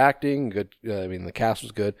mean, good acting, good. The cast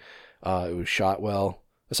was good. It was shot well.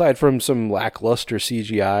 Aside from some lackluster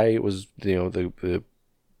CGI, it was the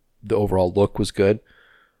overall look was good.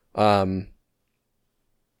 And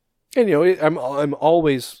I'm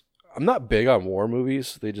not big on war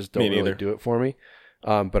movies. They just don't really do it for me.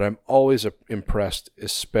 But I'm always impressed,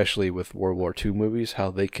 especially with World War II movies,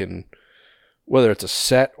 how they can, whether it's a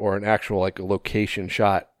set or an actual like a location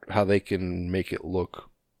shot, how they can make it look.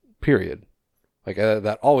 Period. Like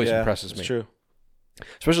that always impresses me. That's true.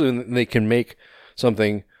 Especially when they can make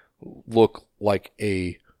something look like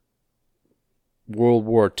a World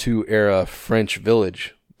War II era French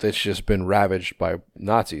village that's just been ravaged by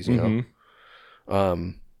Nazis, you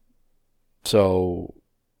know? So,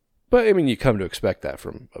 but I mean, you come to expect that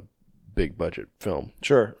from a big budget film.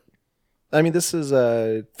 Sure. I mean, this is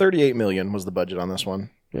 $38 million was the budget on this one.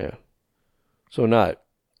 Yeah. So not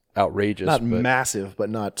outrageous. Not massive, but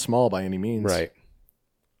not small by any means. Right.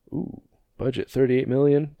 Ooh, budget $38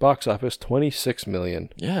 million, box office $26 million.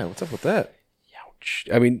 Yeah, what's up with that? Ouch.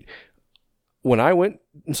 I mean, when I went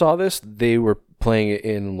and saw this, they were playing it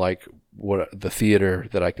in like the theater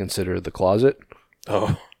that I consider the closet.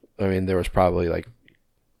 Oh. I mean, there was probably like,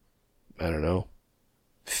 I don't know,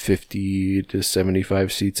 50 to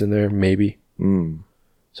 75 seats in there, maybe.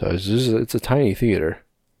 So it's a tiny theater.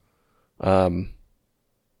 And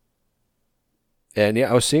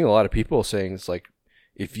yeah, I was seeing a lot of people saying it's like,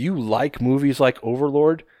 if you like movies like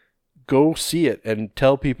Overlord, go see it and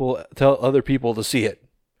tell other people to see it.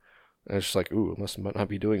 And it's just like, ooh, it must not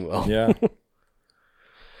be doing well. Yeah.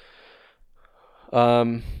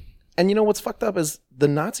 And you know what's fucked up is the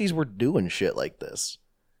Nazis were doing shit like this.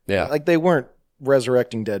 Yeah. Like they weren't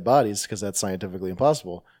resurrecting dead bodies because that's scientifically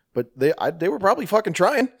impossible. But they were probably fucking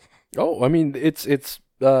trying. Oh, I mean, it's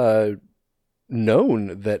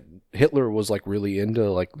known that Hitler was like really into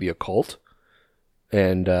like the occult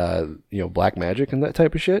and black magic and that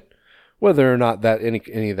type of shit. Whether or not that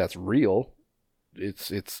any of that's real,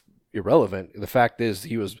 it's irrelevant. The fact is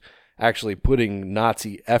he was actually putting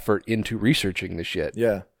Nazi effort into researching the shit.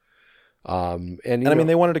 Yeah. And I mean,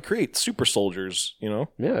 they wanted to create super soldiers, you know?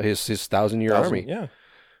 Yeah, his 1,000-year army. Yeah.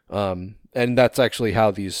 And that's actually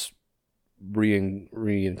how these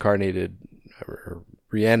reincarnated or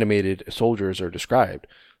reanimated soldiers are described.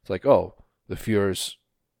 It's like, oh, the Fuhrer's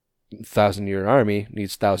 1,000-year army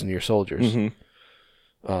needs 1,000-year soldiers.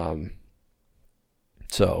 Mm-hmm.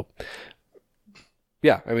 So,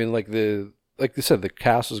 yeah, I mean, like they said, the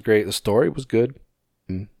cast was great, the story was good,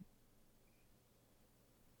 and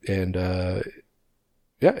by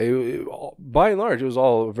and large, it was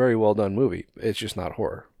all a very well done movie. It's just not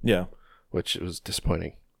horror. Yeah, which was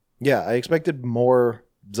disappointing. Yeah, I expected more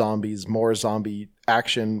zombies, more zombie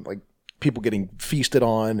action, like people getting feasted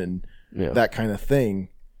on and that kind of thing.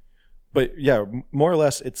 But yeah, more or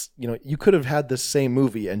less, it's, you could have had this same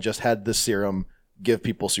movie and just had the serum give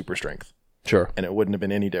people super strength. Sure. And it wouldn't have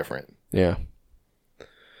been any different. Yeah.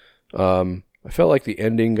 I felt like the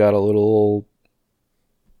ending got a little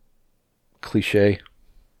cliche.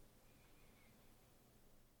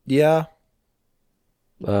 Yeah.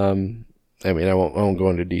 I mean, I won't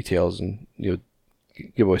go into details and give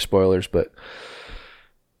away spoilers, but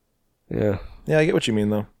yeah. Yeah, I get what you mean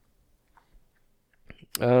though.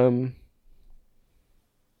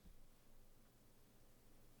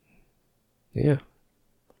 Yeah.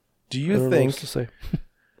 Do you think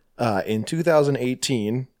in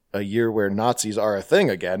 2018, a year where Nazis are a thing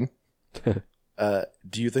again,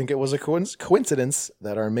 do you think it was a coincidence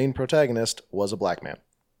that our main protagonist was a black man?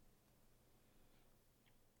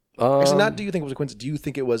 Actually, not do you think it was a coincidence, do you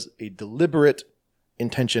think it was a deliberate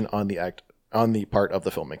intention on the part of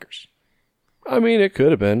the filmmakers? I mean, it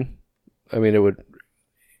could have been. I mean,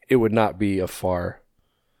 it would not be a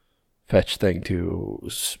far-fetched thing to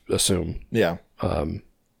assume. Yeah. I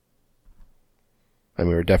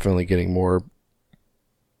mean, we're definitely getting more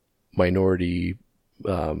minority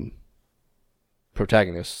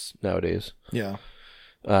protagonists nowadays. Yeah.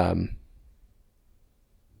 Yeah,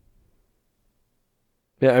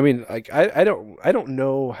 I mean, like I don't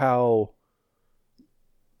know how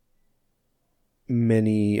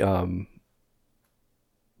many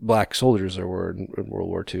black soldiers there were in World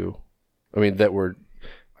War II. I mean, I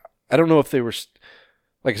don't know if they were,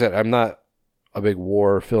 like I said, I'm not a big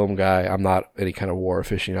war film guy. I'm not any kind of war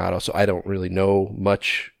aficionado, so I don't really know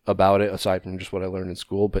much about it aside from just what I learned in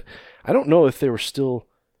school. But I don't know if they were still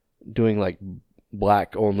doing like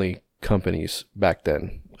black only companies back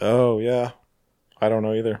then. Oh yeah, I don't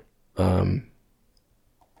know either. But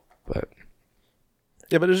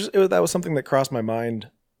yeah, but that was something that crossed my mind,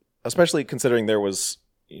 especially considering there was,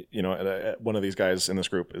 one of these guys in this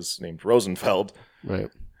group is named Rosenfeld, right?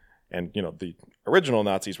 And the original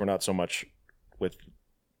Nazis were not so much with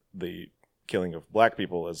the killing of black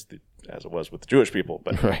people as it was with the Jewish people,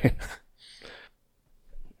 but right.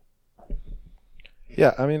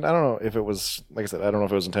 Yeah, I mean, I don't know if it was, like I said, I don't know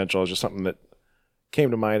if it was intentional. It was just something that came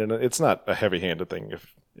to mind, and it's not a heavy-handed thing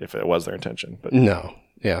if it was their intention. But no,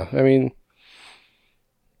 yeah, I mean,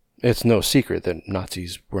 it's no secret that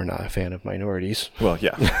Nazis were not a fan of minorities. Well,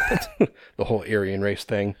 yeah, the whole Aryan race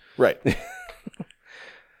thing, right?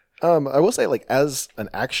 I will say, like, as an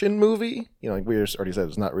action movie, like we already said,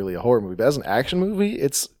 it's not really a horror movie, but as an action movie,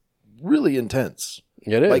 it's really intense.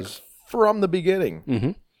 It is. Like, from the beginning.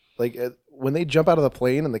 Mm-hmm. Like, when they jump out of the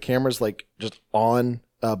plane and the camera's, like, just on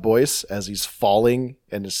Boyce as he's falling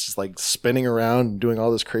and it's just, like, spinning around and doing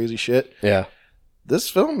all this crazy shit. Yeah.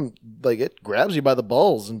 This film, like, it grabs you by the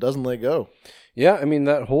balls and doesn't let go. Yeah, I mean,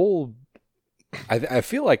 that whole... I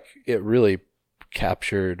feel like it really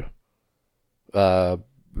captured...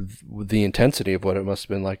 the intensity of what it must have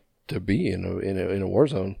been like to be in a war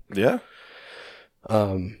zone. Yeah.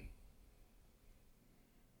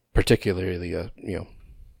 Particularly an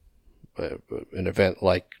event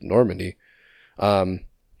like Normandy. And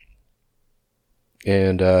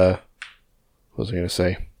what was I going to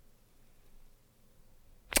say?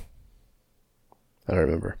 I don't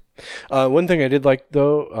remember. One thing I did like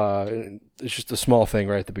though, it's just a small thing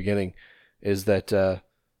right at the beginning, is that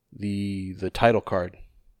the title card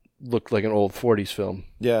looked like an old 40s film.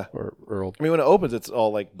 Yeah. Or old. I mean, when it opens, it's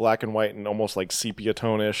all like black and white and almost like sepia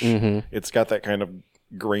tone-ish. Mm-hmm. It's got that kind of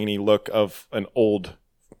grainy look of an old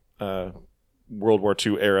World War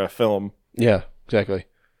II era film. Yeah, exactly.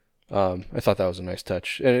 I thought that was a nice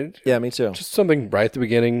touch. And yeah, me too. Just something right at the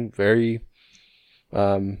beginning, very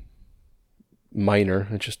minor.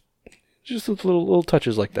 It's just little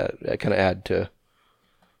touches like that kind of add to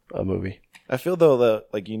a movie. I feel though that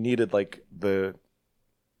like you needed like the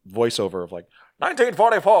voiceover of like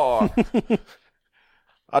 1944,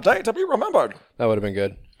 a day to be remembered. That would have been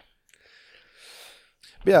good.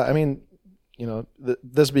 Yeah, I mean, you know,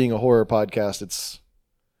 this being a horror podcast, it's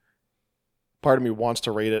part of me wants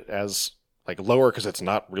to rate it as like lower because it's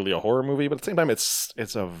not really a horror movie, but at the same time,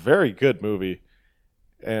 it's a very good movie,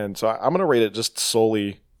 and so I'm gonna rate it just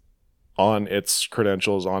solely on its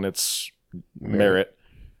credentials, on its merit.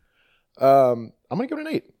 I'm gonna give it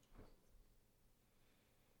an 8.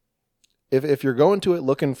 If you're going to it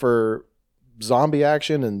looking for zombie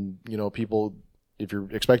action and, you know, people, if you're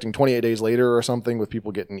expecting 28 Days Later or something with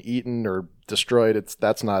people getting eaten or destroyed,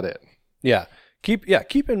 that's not it. Yeah.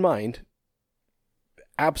 Keep in mind,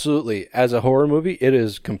 absolutely, as a horror movie, it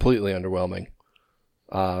is completely underwhelming.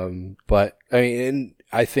 But I mean,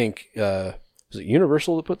 I think, was it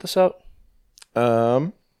Universal that put this out?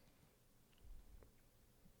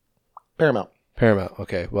 Paramount.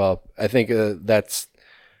 Okay. Well, I think that's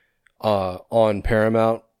on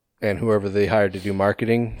Paramount and whoever they hired to do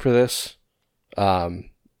marketing for this,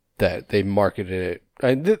 that they marketed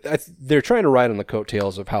it. They're trying to ride on the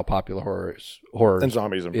coattails of how popular horror and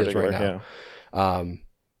zombies in particular. Right now. Yeah.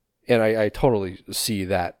 And I totally see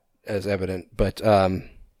that as evident, but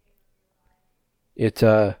it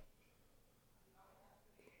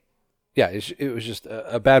was just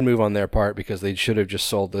a bad move on their part because they should have just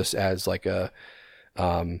sold this as like a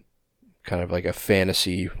kind of like a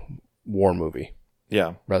fantasy war movie.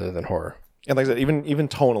 Yeah. Rather than horror. And like I said, even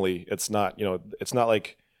tonally, it's not, you know, it's not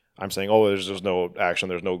like I'm saying, oh, there's no action,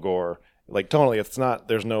 there's no gore. Like tonally, it's not,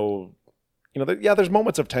 there's no, you know, there's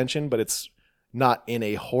moments of tension, but it's not in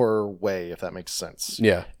a horror way, if that makes sense.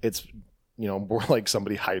 Yeah. It's, you know, more like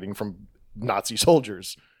somebody hiding from Nazi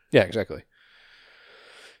soldiers. Yeah, exactly.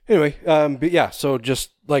 Anyway, but yeah, so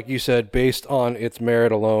just like you said, based on its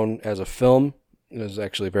merit alone as a film, it was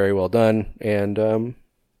actually very well done. And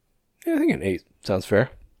yeah, I think an 8 sounds fair.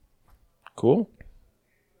 Cool.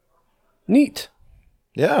 Neat.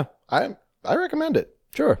 Yeah, I recommend it.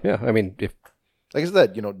 Sure, yeah. I mean, if like I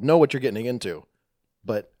said, you know what you're getting into.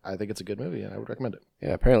 But I think it's a good movie, and I would recommend it.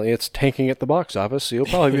 Yeah, apparently it's tanking at the box office, so you'll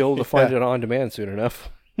probably be able to find it on demand soon enough.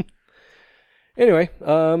 Anyway,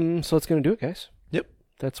 so that's going to do it, guys. Yep.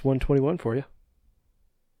 That's 121 for you.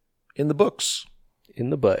 In the books. In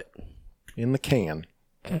the butt. In the can.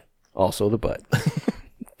 Also the butt.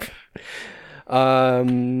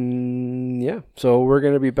 Yeah, so we're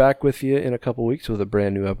going to be back with you in a couple weeks with a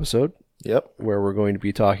brand new episode. Yep. Where we're going to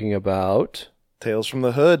be talking about Tales from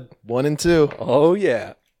the Hood 1 and 2. Oh,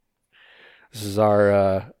 yeah. This is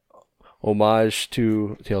our homage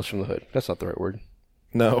to Tales from the Hood. That's not the right word.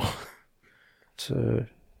 No. It's I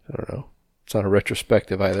don't know. It's not a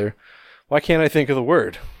retrospective either. Why can't I think of the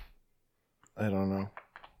word? I don't know.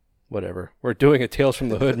 Whatever. We're doing a Tales from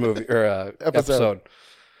the Hood movie or episode.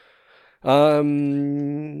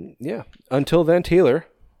 Yeah. Until then, Taylor,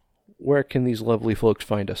 where can these lovely folks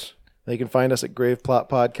find us? They can find us at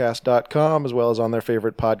graveplotpodcast.com as well as on their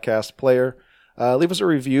favorite podcast player. Leave us a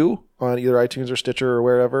review on either iTunes or Stitcher or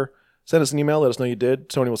wherever. Send us an email. Let us know you did.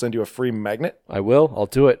 Tony will send you a free magnet. I will. I'll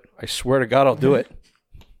do it. I swear to God, I'll do it.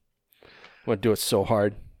 I'm going to do it so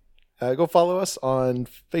hard. Go follow us on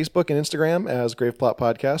Facebook and Instagram as Graveplot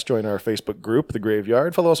Podcast. Join our Facebook group, The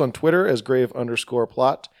Graveyard. Follow us on Twitter as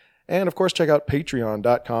Grave_plot. And, of course, check out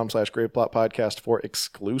patreon.com/GravePlotPodcast for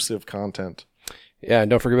exclusive content. Yeah, and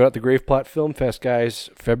don't forget about the Graveplot Film Fest, guys.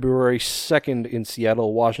 February 2nd in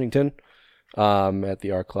Seattle, Washington, at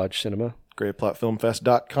the Arc Lodge Cinema.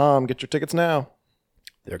 GraveplotFilmFest.com. Get your tickets now.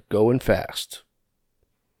 They're going fast.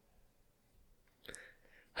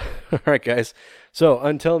 All right, guys. So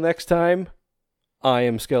until next time, I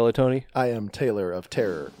am Skeletoni. I am Taylor of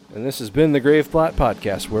Terror. And this has been the Graveplot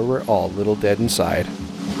Podcast, where we're all a little dead inside.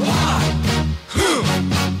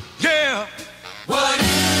 Yeah. What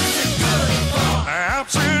is it good for?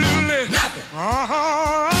 Absolutely nothing.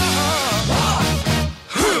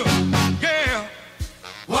 Yeah.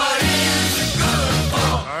 What is it good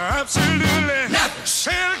for? Absolutely nothing.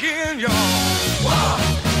 Say it again, y'all.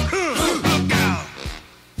 Look out.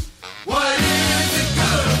 What is it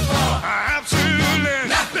good for? Absolutely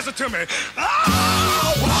nothing. Listen to me.